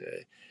 Because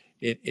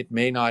it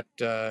may not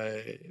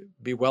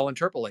be well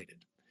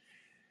interpolated.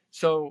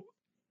 So,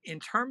 in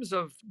terms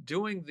of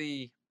doing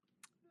the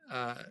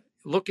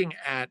looking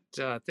at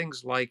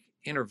things like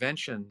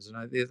interventions,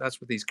 and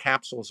that's what these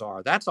capsules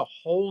are. That's a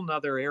whole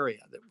nother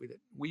area that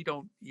we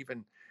don't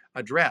even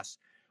address.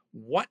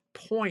 What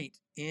point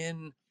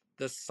in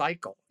the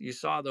cycle you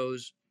saw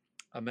those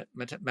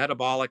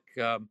metabolic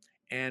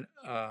and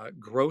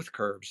growth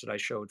curves that I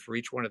showed for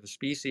each one of the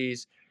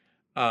species,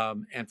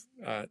 and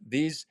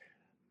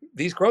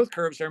these growth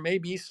curves, there may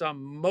be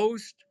some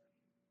most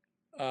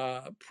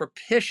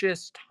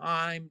propitious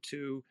time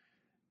to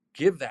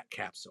give that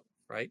capsule,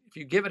 right? If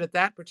you give it at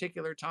that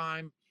particular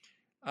time,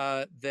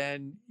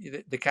 then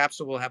the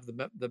capsule will have the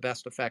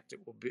best effect. It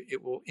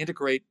will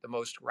integrate the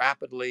most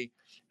rapidly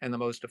and the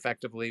most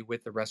effectively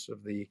with the rest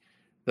of the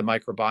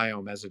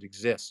microbiome as it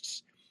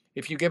exists.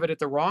 If you give it at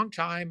the wrong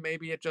time,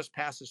 maybe it just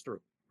passes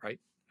through, right?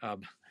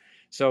 Um,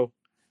 so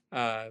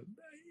uh,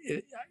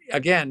 it,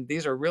 again,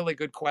 these are really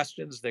good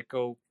questions that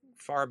go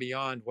far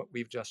beyond what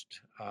we've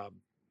just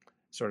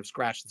sort of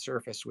scratched the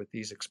surface with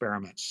these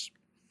experiments.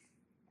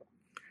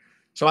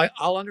 So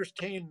I'll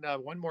entertain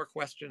one more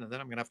question, and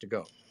then I'm going to have to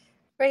go.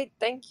 Great,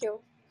 thank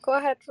you. Go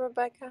ahead,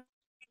 Rebecca.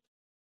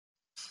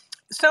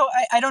 So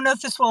I don't know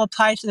if this will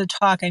apply to the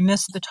talk. I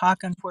missed the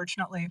talk,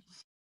 unfortunately.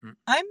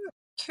 I'm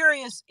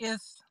curious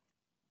if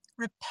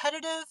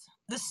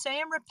the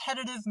same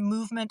repetitive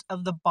movement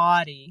of the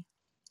body,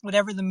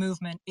 whatever the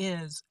movement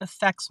is,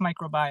 affects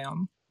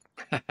microbiome.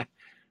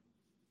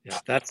 Yeah,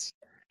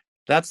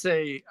 that's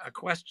a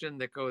question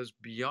that goes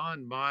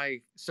beyond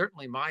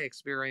certainly my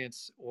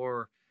experience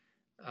or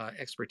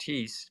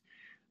expertise.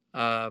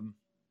 Um,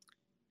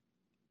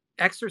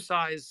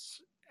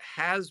 exercise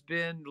has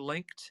been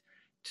linked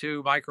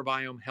to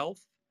microbiome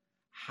health.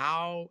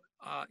 How,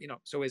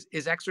 so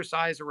is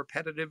exercise a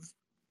repetitive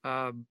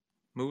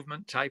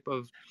movement type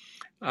of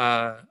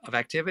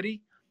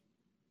activity?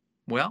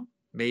 Well,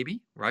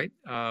 maybe, right?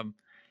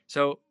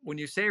 So when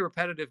you say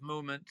repetitive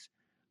movement,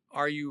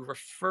 are you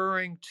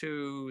referring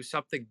to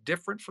something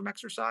different from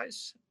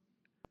exercise?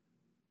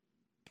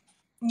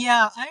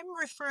 Yeah, I'm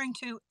referring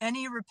to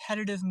any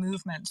repetitive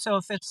movement. So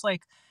if it's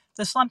like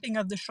the slumping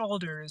of the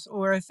shoulders,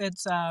 or if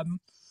it's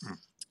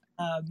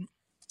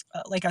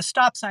like a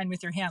stop sign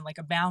with your hand, like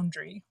a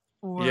boundary,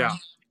 or Yeah.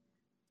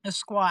 a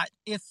squat.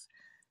 If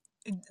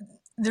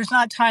there's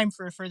not time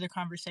for a further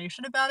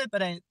conversation about it,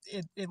 but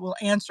it will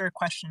answer a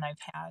question I've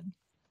had.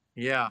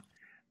 Yeah.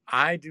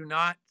 I do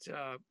not,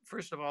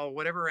 first of all,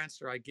 whatever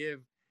answer I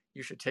give,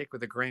 you should take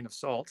with a grain of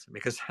salt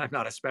because I'm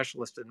not a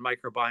specialist in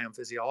microbiome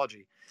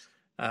physiology.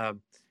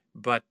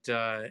 But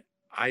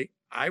I,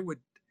 I would,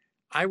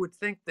 I would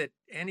think that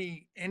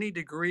any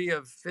degree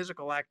of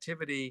physical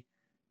activity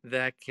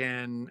that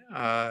can,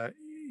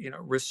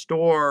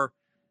 restore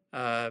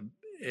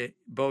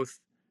both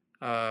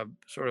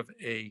sort of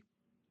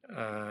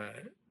uh,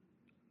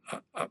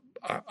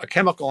 a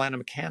chemical and a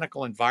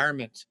mechanical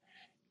environment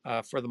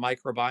for the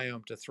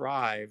microbiome to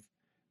thrive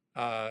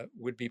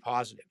would be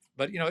positive.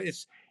 But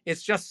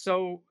it's just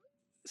so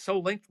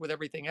linked with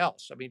everything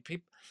else. I mean,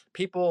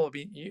 people. I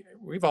mean,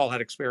 we've all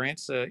had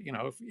experience.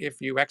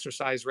 If you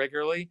exercise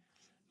regularly,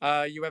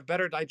 you have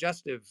better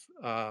digestive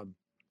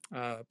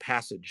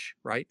passage,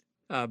 right?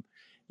 Um,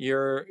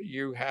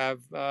 you have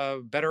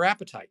better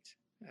appetite,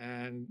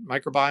 and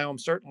microbiome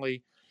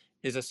certainly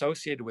is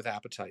associated with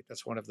appetite.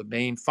 That's one of the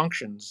main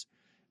functions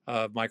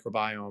of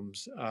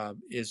microbiomes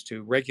is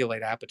to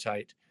regulate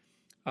appetite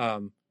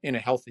in a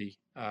healthy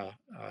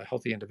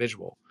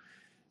individual.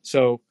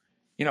 So,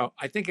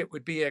 I think it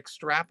would be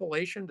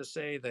extrapolation to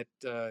say that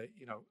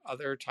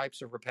other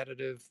types of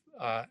repetitive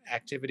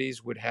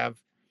activities would have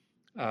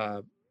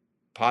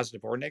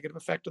positive or negative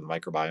effect on the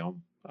microbiome.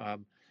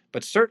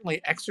 But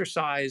certainly,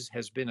 exercise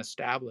has been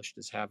established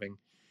as having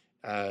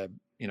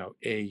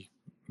a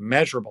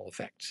measurable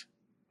effect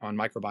on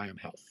microbiome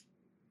health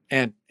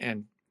and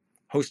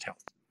host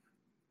health.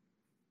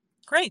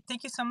 Great,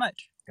 thank you so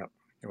much. Yep,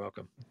 you're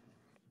welcome.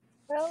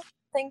 Well,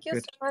 thank you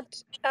Good. so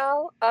much,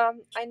 Al.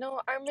 I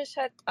know Armish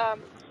had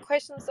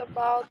questions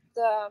about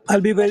the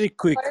I'll be very machine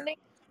quick. learning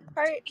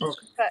part,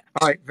 Okay. but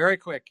All right, very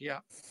quick. Yeah.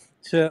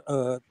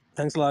 So,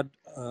 thanks a lot,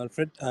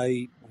 Alfred.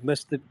 I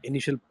missed the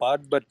initial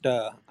part, but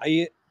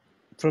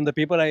from the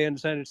paper, I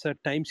understand it's a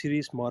time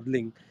series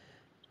modeling.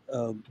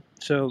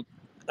 So,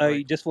 I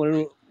Right. just want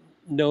to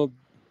know,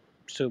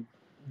 so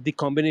the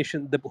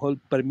combination, the whole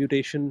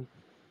permutation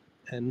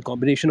and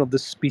combination of the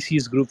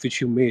species group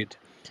which you made,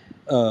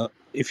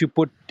 if you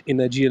put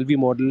in a GLV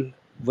model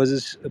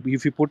versus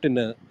if you put in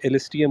a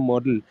LSTM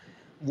model,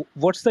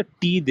 what's the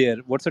T there?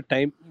 What's the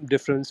time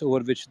difference over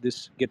which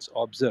this gets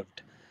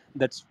observed?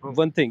 That's Oh,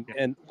 one thing. yeah.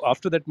 And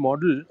after that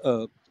model,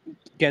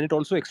 can it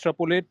also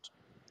extrapolate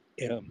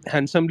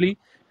handsomely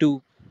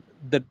to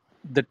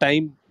the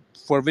time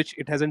for which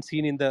it hasn't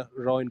seen in the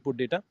raw input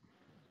data?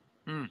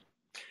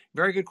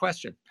 Very good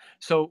question.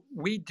 So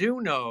we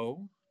do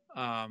know,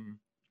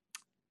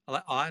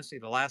 I'll answer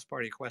the last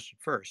part of your question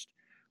first.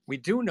 We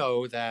do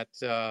know that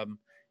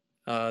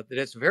that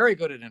it's very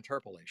good at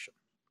interpolation.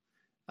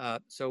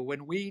 So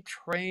when we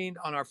trained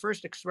on our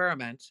first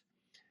experiment,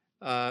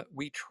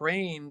 we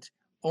trained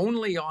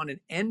only on an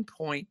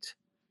endpoint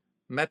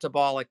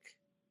metabolic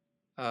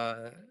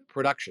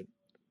production.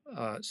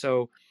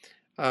 So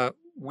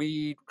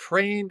we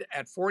trained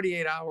at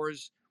 48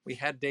 hours. We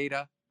had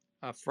data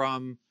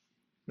from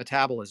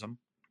metabolism.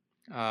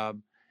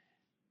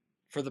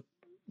 For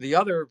the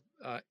other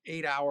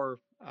 8-hour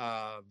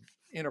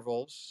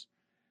intervals,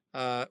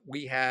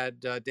 we had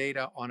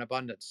data on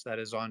abundance, that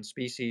is, on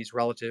species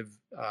relative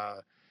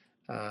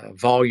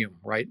volume,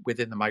 right,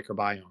 within the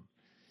microbiome.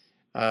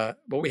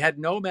 But we had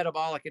no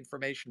metabolic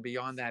information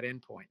beyond that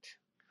endpoint.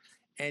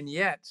 And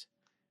yet,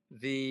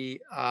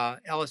 the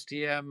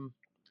LSTM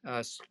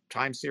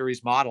time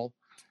series model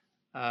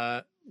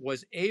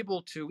was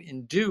able to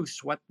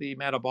induce what the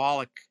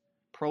metabolic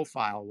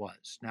profile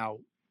was. Now,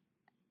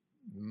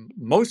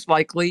 most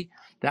likely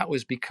that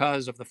was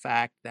because of the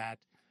fact that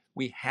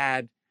we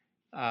had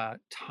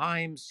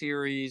time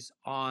series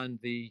on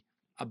the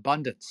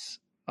abundance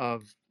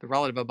of the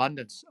relative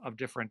abundance of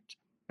different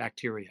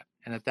bacteria,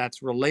 and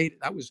that's related.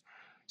 That was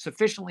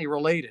sufficiently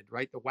related,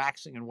 right? The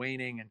waxing and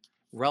waning and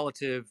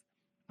relative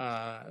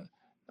uh,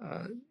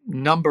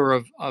 number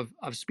of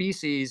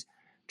species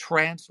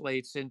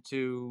translates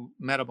into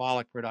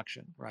metabolic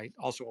production, right?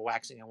 Also a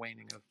waxing and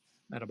waning of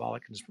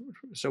metabolic.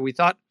 So we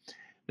thought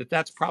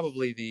that's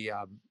probably the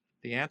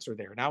answer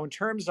there. Now, in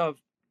terms of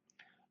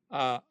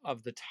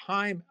the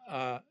time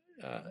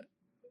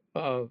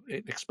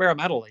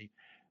experimentally,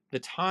 the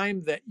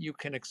time that you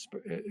can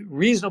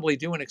reasonably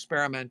do an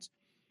experiment,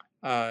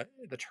 the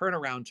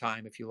turnaround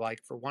time, if you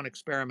like, for one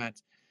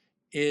experiment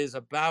is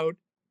about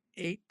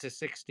 8 to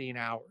 16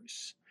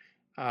 hours.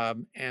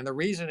 And the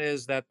reason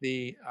is that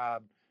the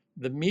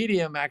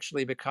medium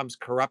actually becomes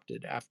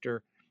corrupted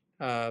after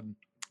a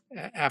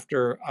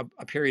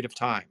period of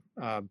time.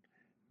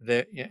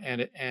 The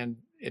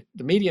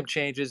medium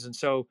changes, and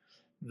so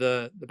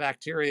the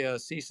bacteria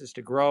ceases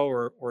to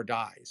grow or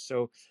dies.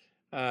 So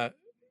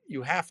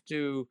you have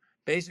to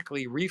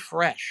basically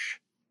refresh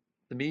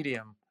the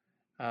medium,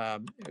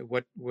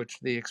 which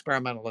the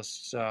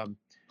experimentalists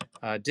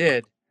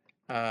did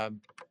at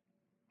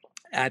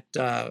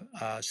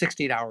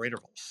 16-hour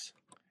intervals.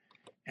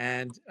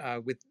 And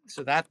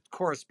so that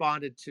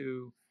corresponded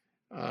to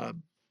the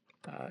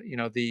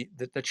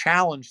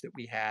challenge that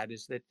we had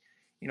is that,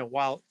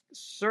 while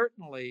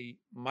certainly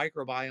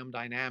microbiome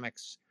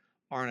dynamics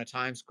are on a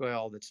time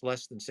scale that's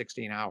less than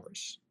 16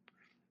 hours,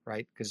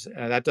 right? Because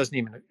that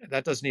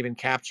doesn't even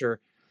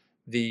capture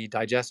the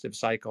digestive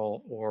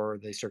cycle or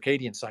the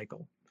circadian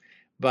cycle.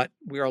 But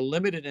we are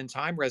limited in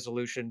time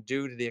resolution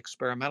due to the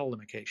experimental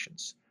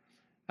limitations.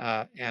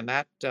 And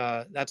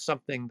that's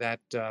something that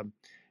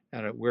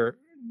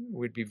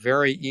we'd be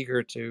very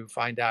eager to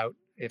find out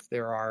if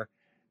there are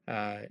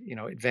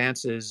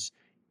advances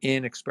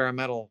in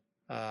experimental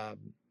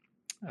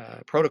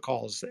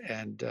protocols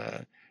and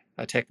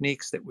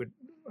techniques that would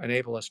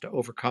enable us to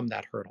overcome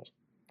that hurdle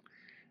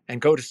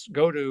and go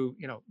to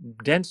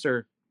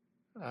denser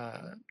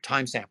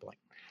time sampling,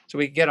 so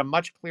we can get a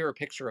much clearer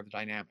picture of the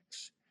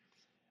dynamics.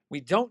 We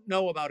don't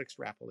know about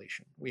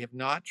extrapolation. We have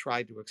not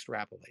tried to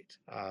extrapolate.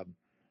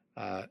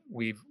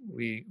 We've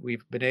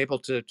been able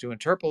to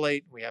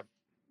interpolate. We have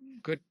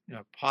good,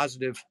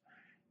 positive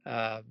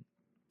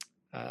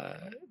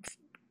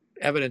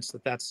evidence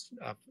that that's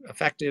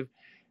effective,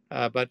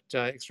 but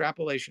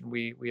extrapolation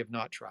we have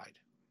not tried.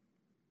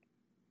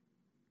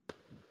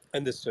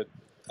 Understood.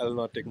 I'll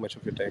not take much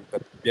of your time,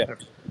 but yeah.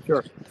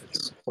 Sure.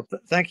 Well,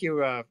 thank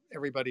you,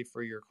 everybody,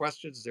 for your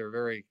questions. They're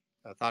very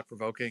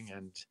thought-provoking,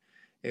 and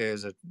it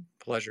is a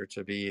pleasure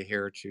to be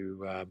here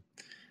to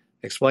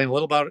explain a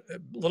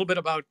little bit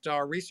about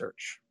our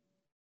research.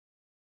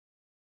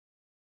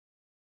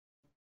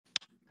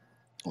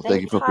 Well,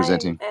 thank you for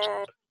presenting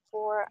and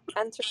for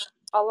answering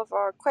all of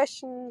our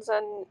questions.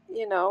 And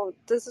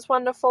this is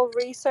wonderful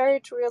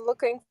research. We are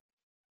looking.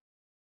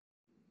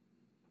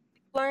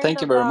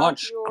 Thank you very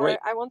much. Great.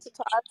 I wanted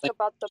to ask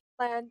about the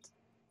plant.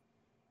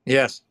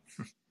 Yes.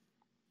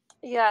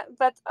 Yeah,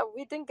 but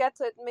we didn't get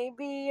to it.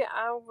 Maybe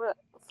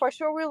for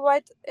sure we'll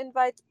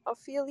invite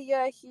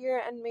Ophelia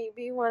here, and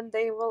maybe one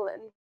day we'll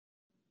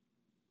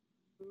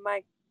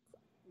invite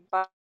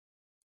Mike.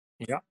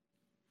 Yeah.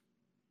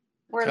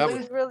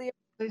 We're really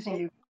losing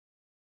you.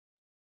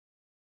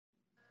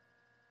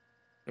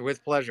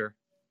 With pleasure.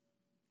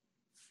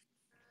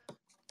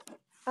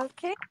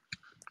 Okay.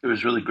 It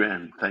was really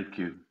grand. Thank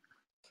you.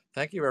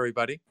 Thank you,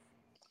 everybody.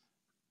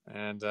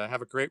 And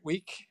have a great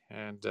week.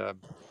 And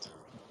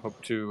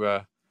hope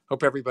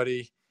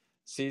everybody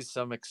sees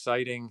some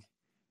exciting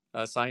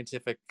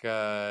scientific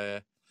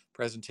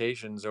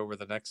presentations over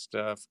the next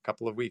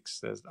couple of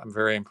weeks. I'm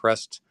very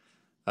impressed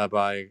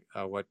by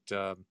what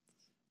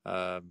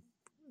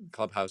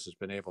Clubhouse has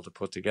been able to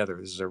put together.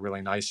 This is a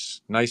really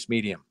nice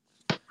medium.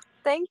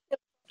 Thank you.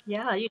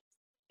 Yeah, you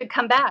should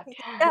come back.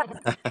 Yeah,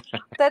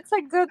 that's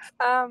a good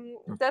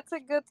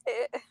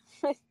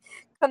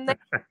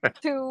connect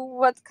to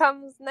what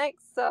comes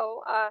next.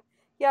 So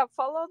yeah,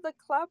 follow the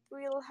club.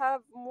 We'll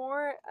have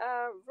more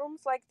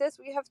rooms like this.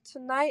 We have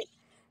tonight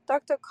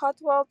Dr.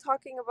 Cotwell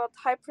talking about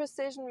high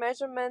precision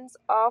measurements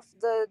of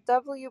the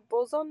W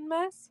boson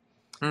mass.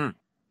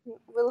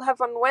 We'll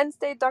have on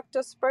Wednesday Dr.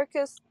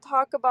 Spurkis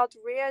talk about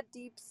rare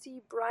deep sea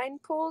brine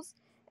pools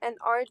and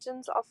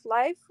origins of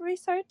life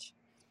research.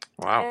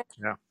 Wow. And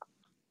yeah.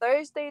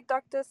 Thursday,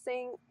 Dr.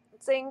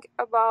 Zink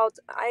about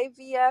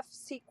IVF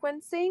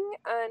sequencing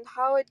and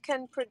how it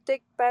can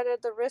predict better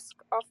the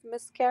risk of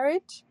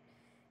miscarriage.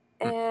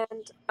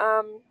 And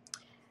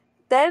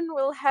then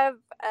we'll have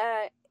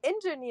an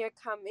engineer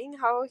coming,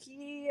 how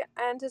he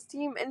and his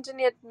team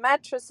engineered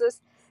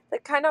mattresses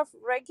that kind of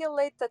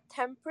regulate the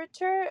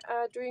temperature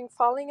during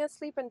falling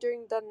asleep and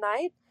during the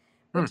night,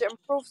 which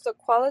improves the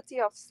quality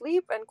of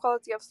sleep. And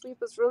quality of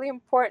sleep is really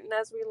important,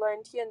 as we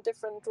learned here in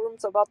different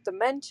rooms about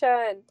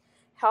dementia and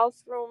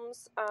health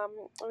rooms.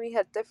 We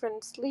had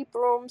different sleep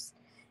rooms.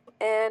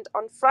 And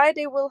on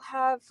Friday, we'll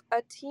have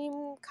a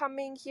team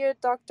coming here,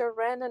 Dr.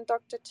 Ren and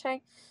Dr.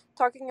 Cheng,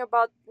 talking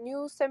about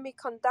new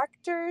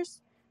semiconductors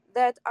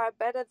that are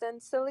better than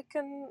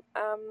silicon.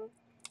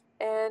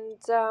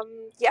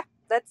 Yeah,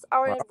 that's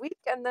our week.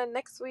 And then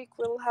next week,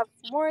 we'll have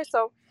more.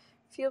 So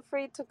feel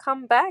free to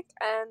come back.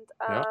 And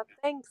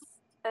thanks.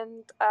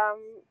 And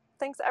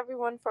thanks,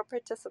 everyone, for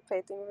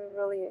participating. We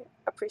really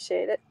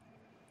appreciate it.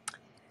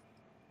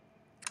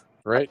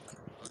 Great.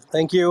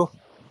 Thank you.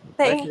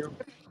 Thank you.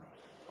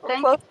 We'll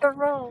close the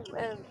room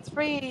in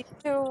 3,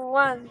 2,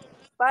 1.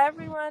 Bye,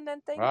 everyone,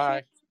 and thank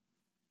you.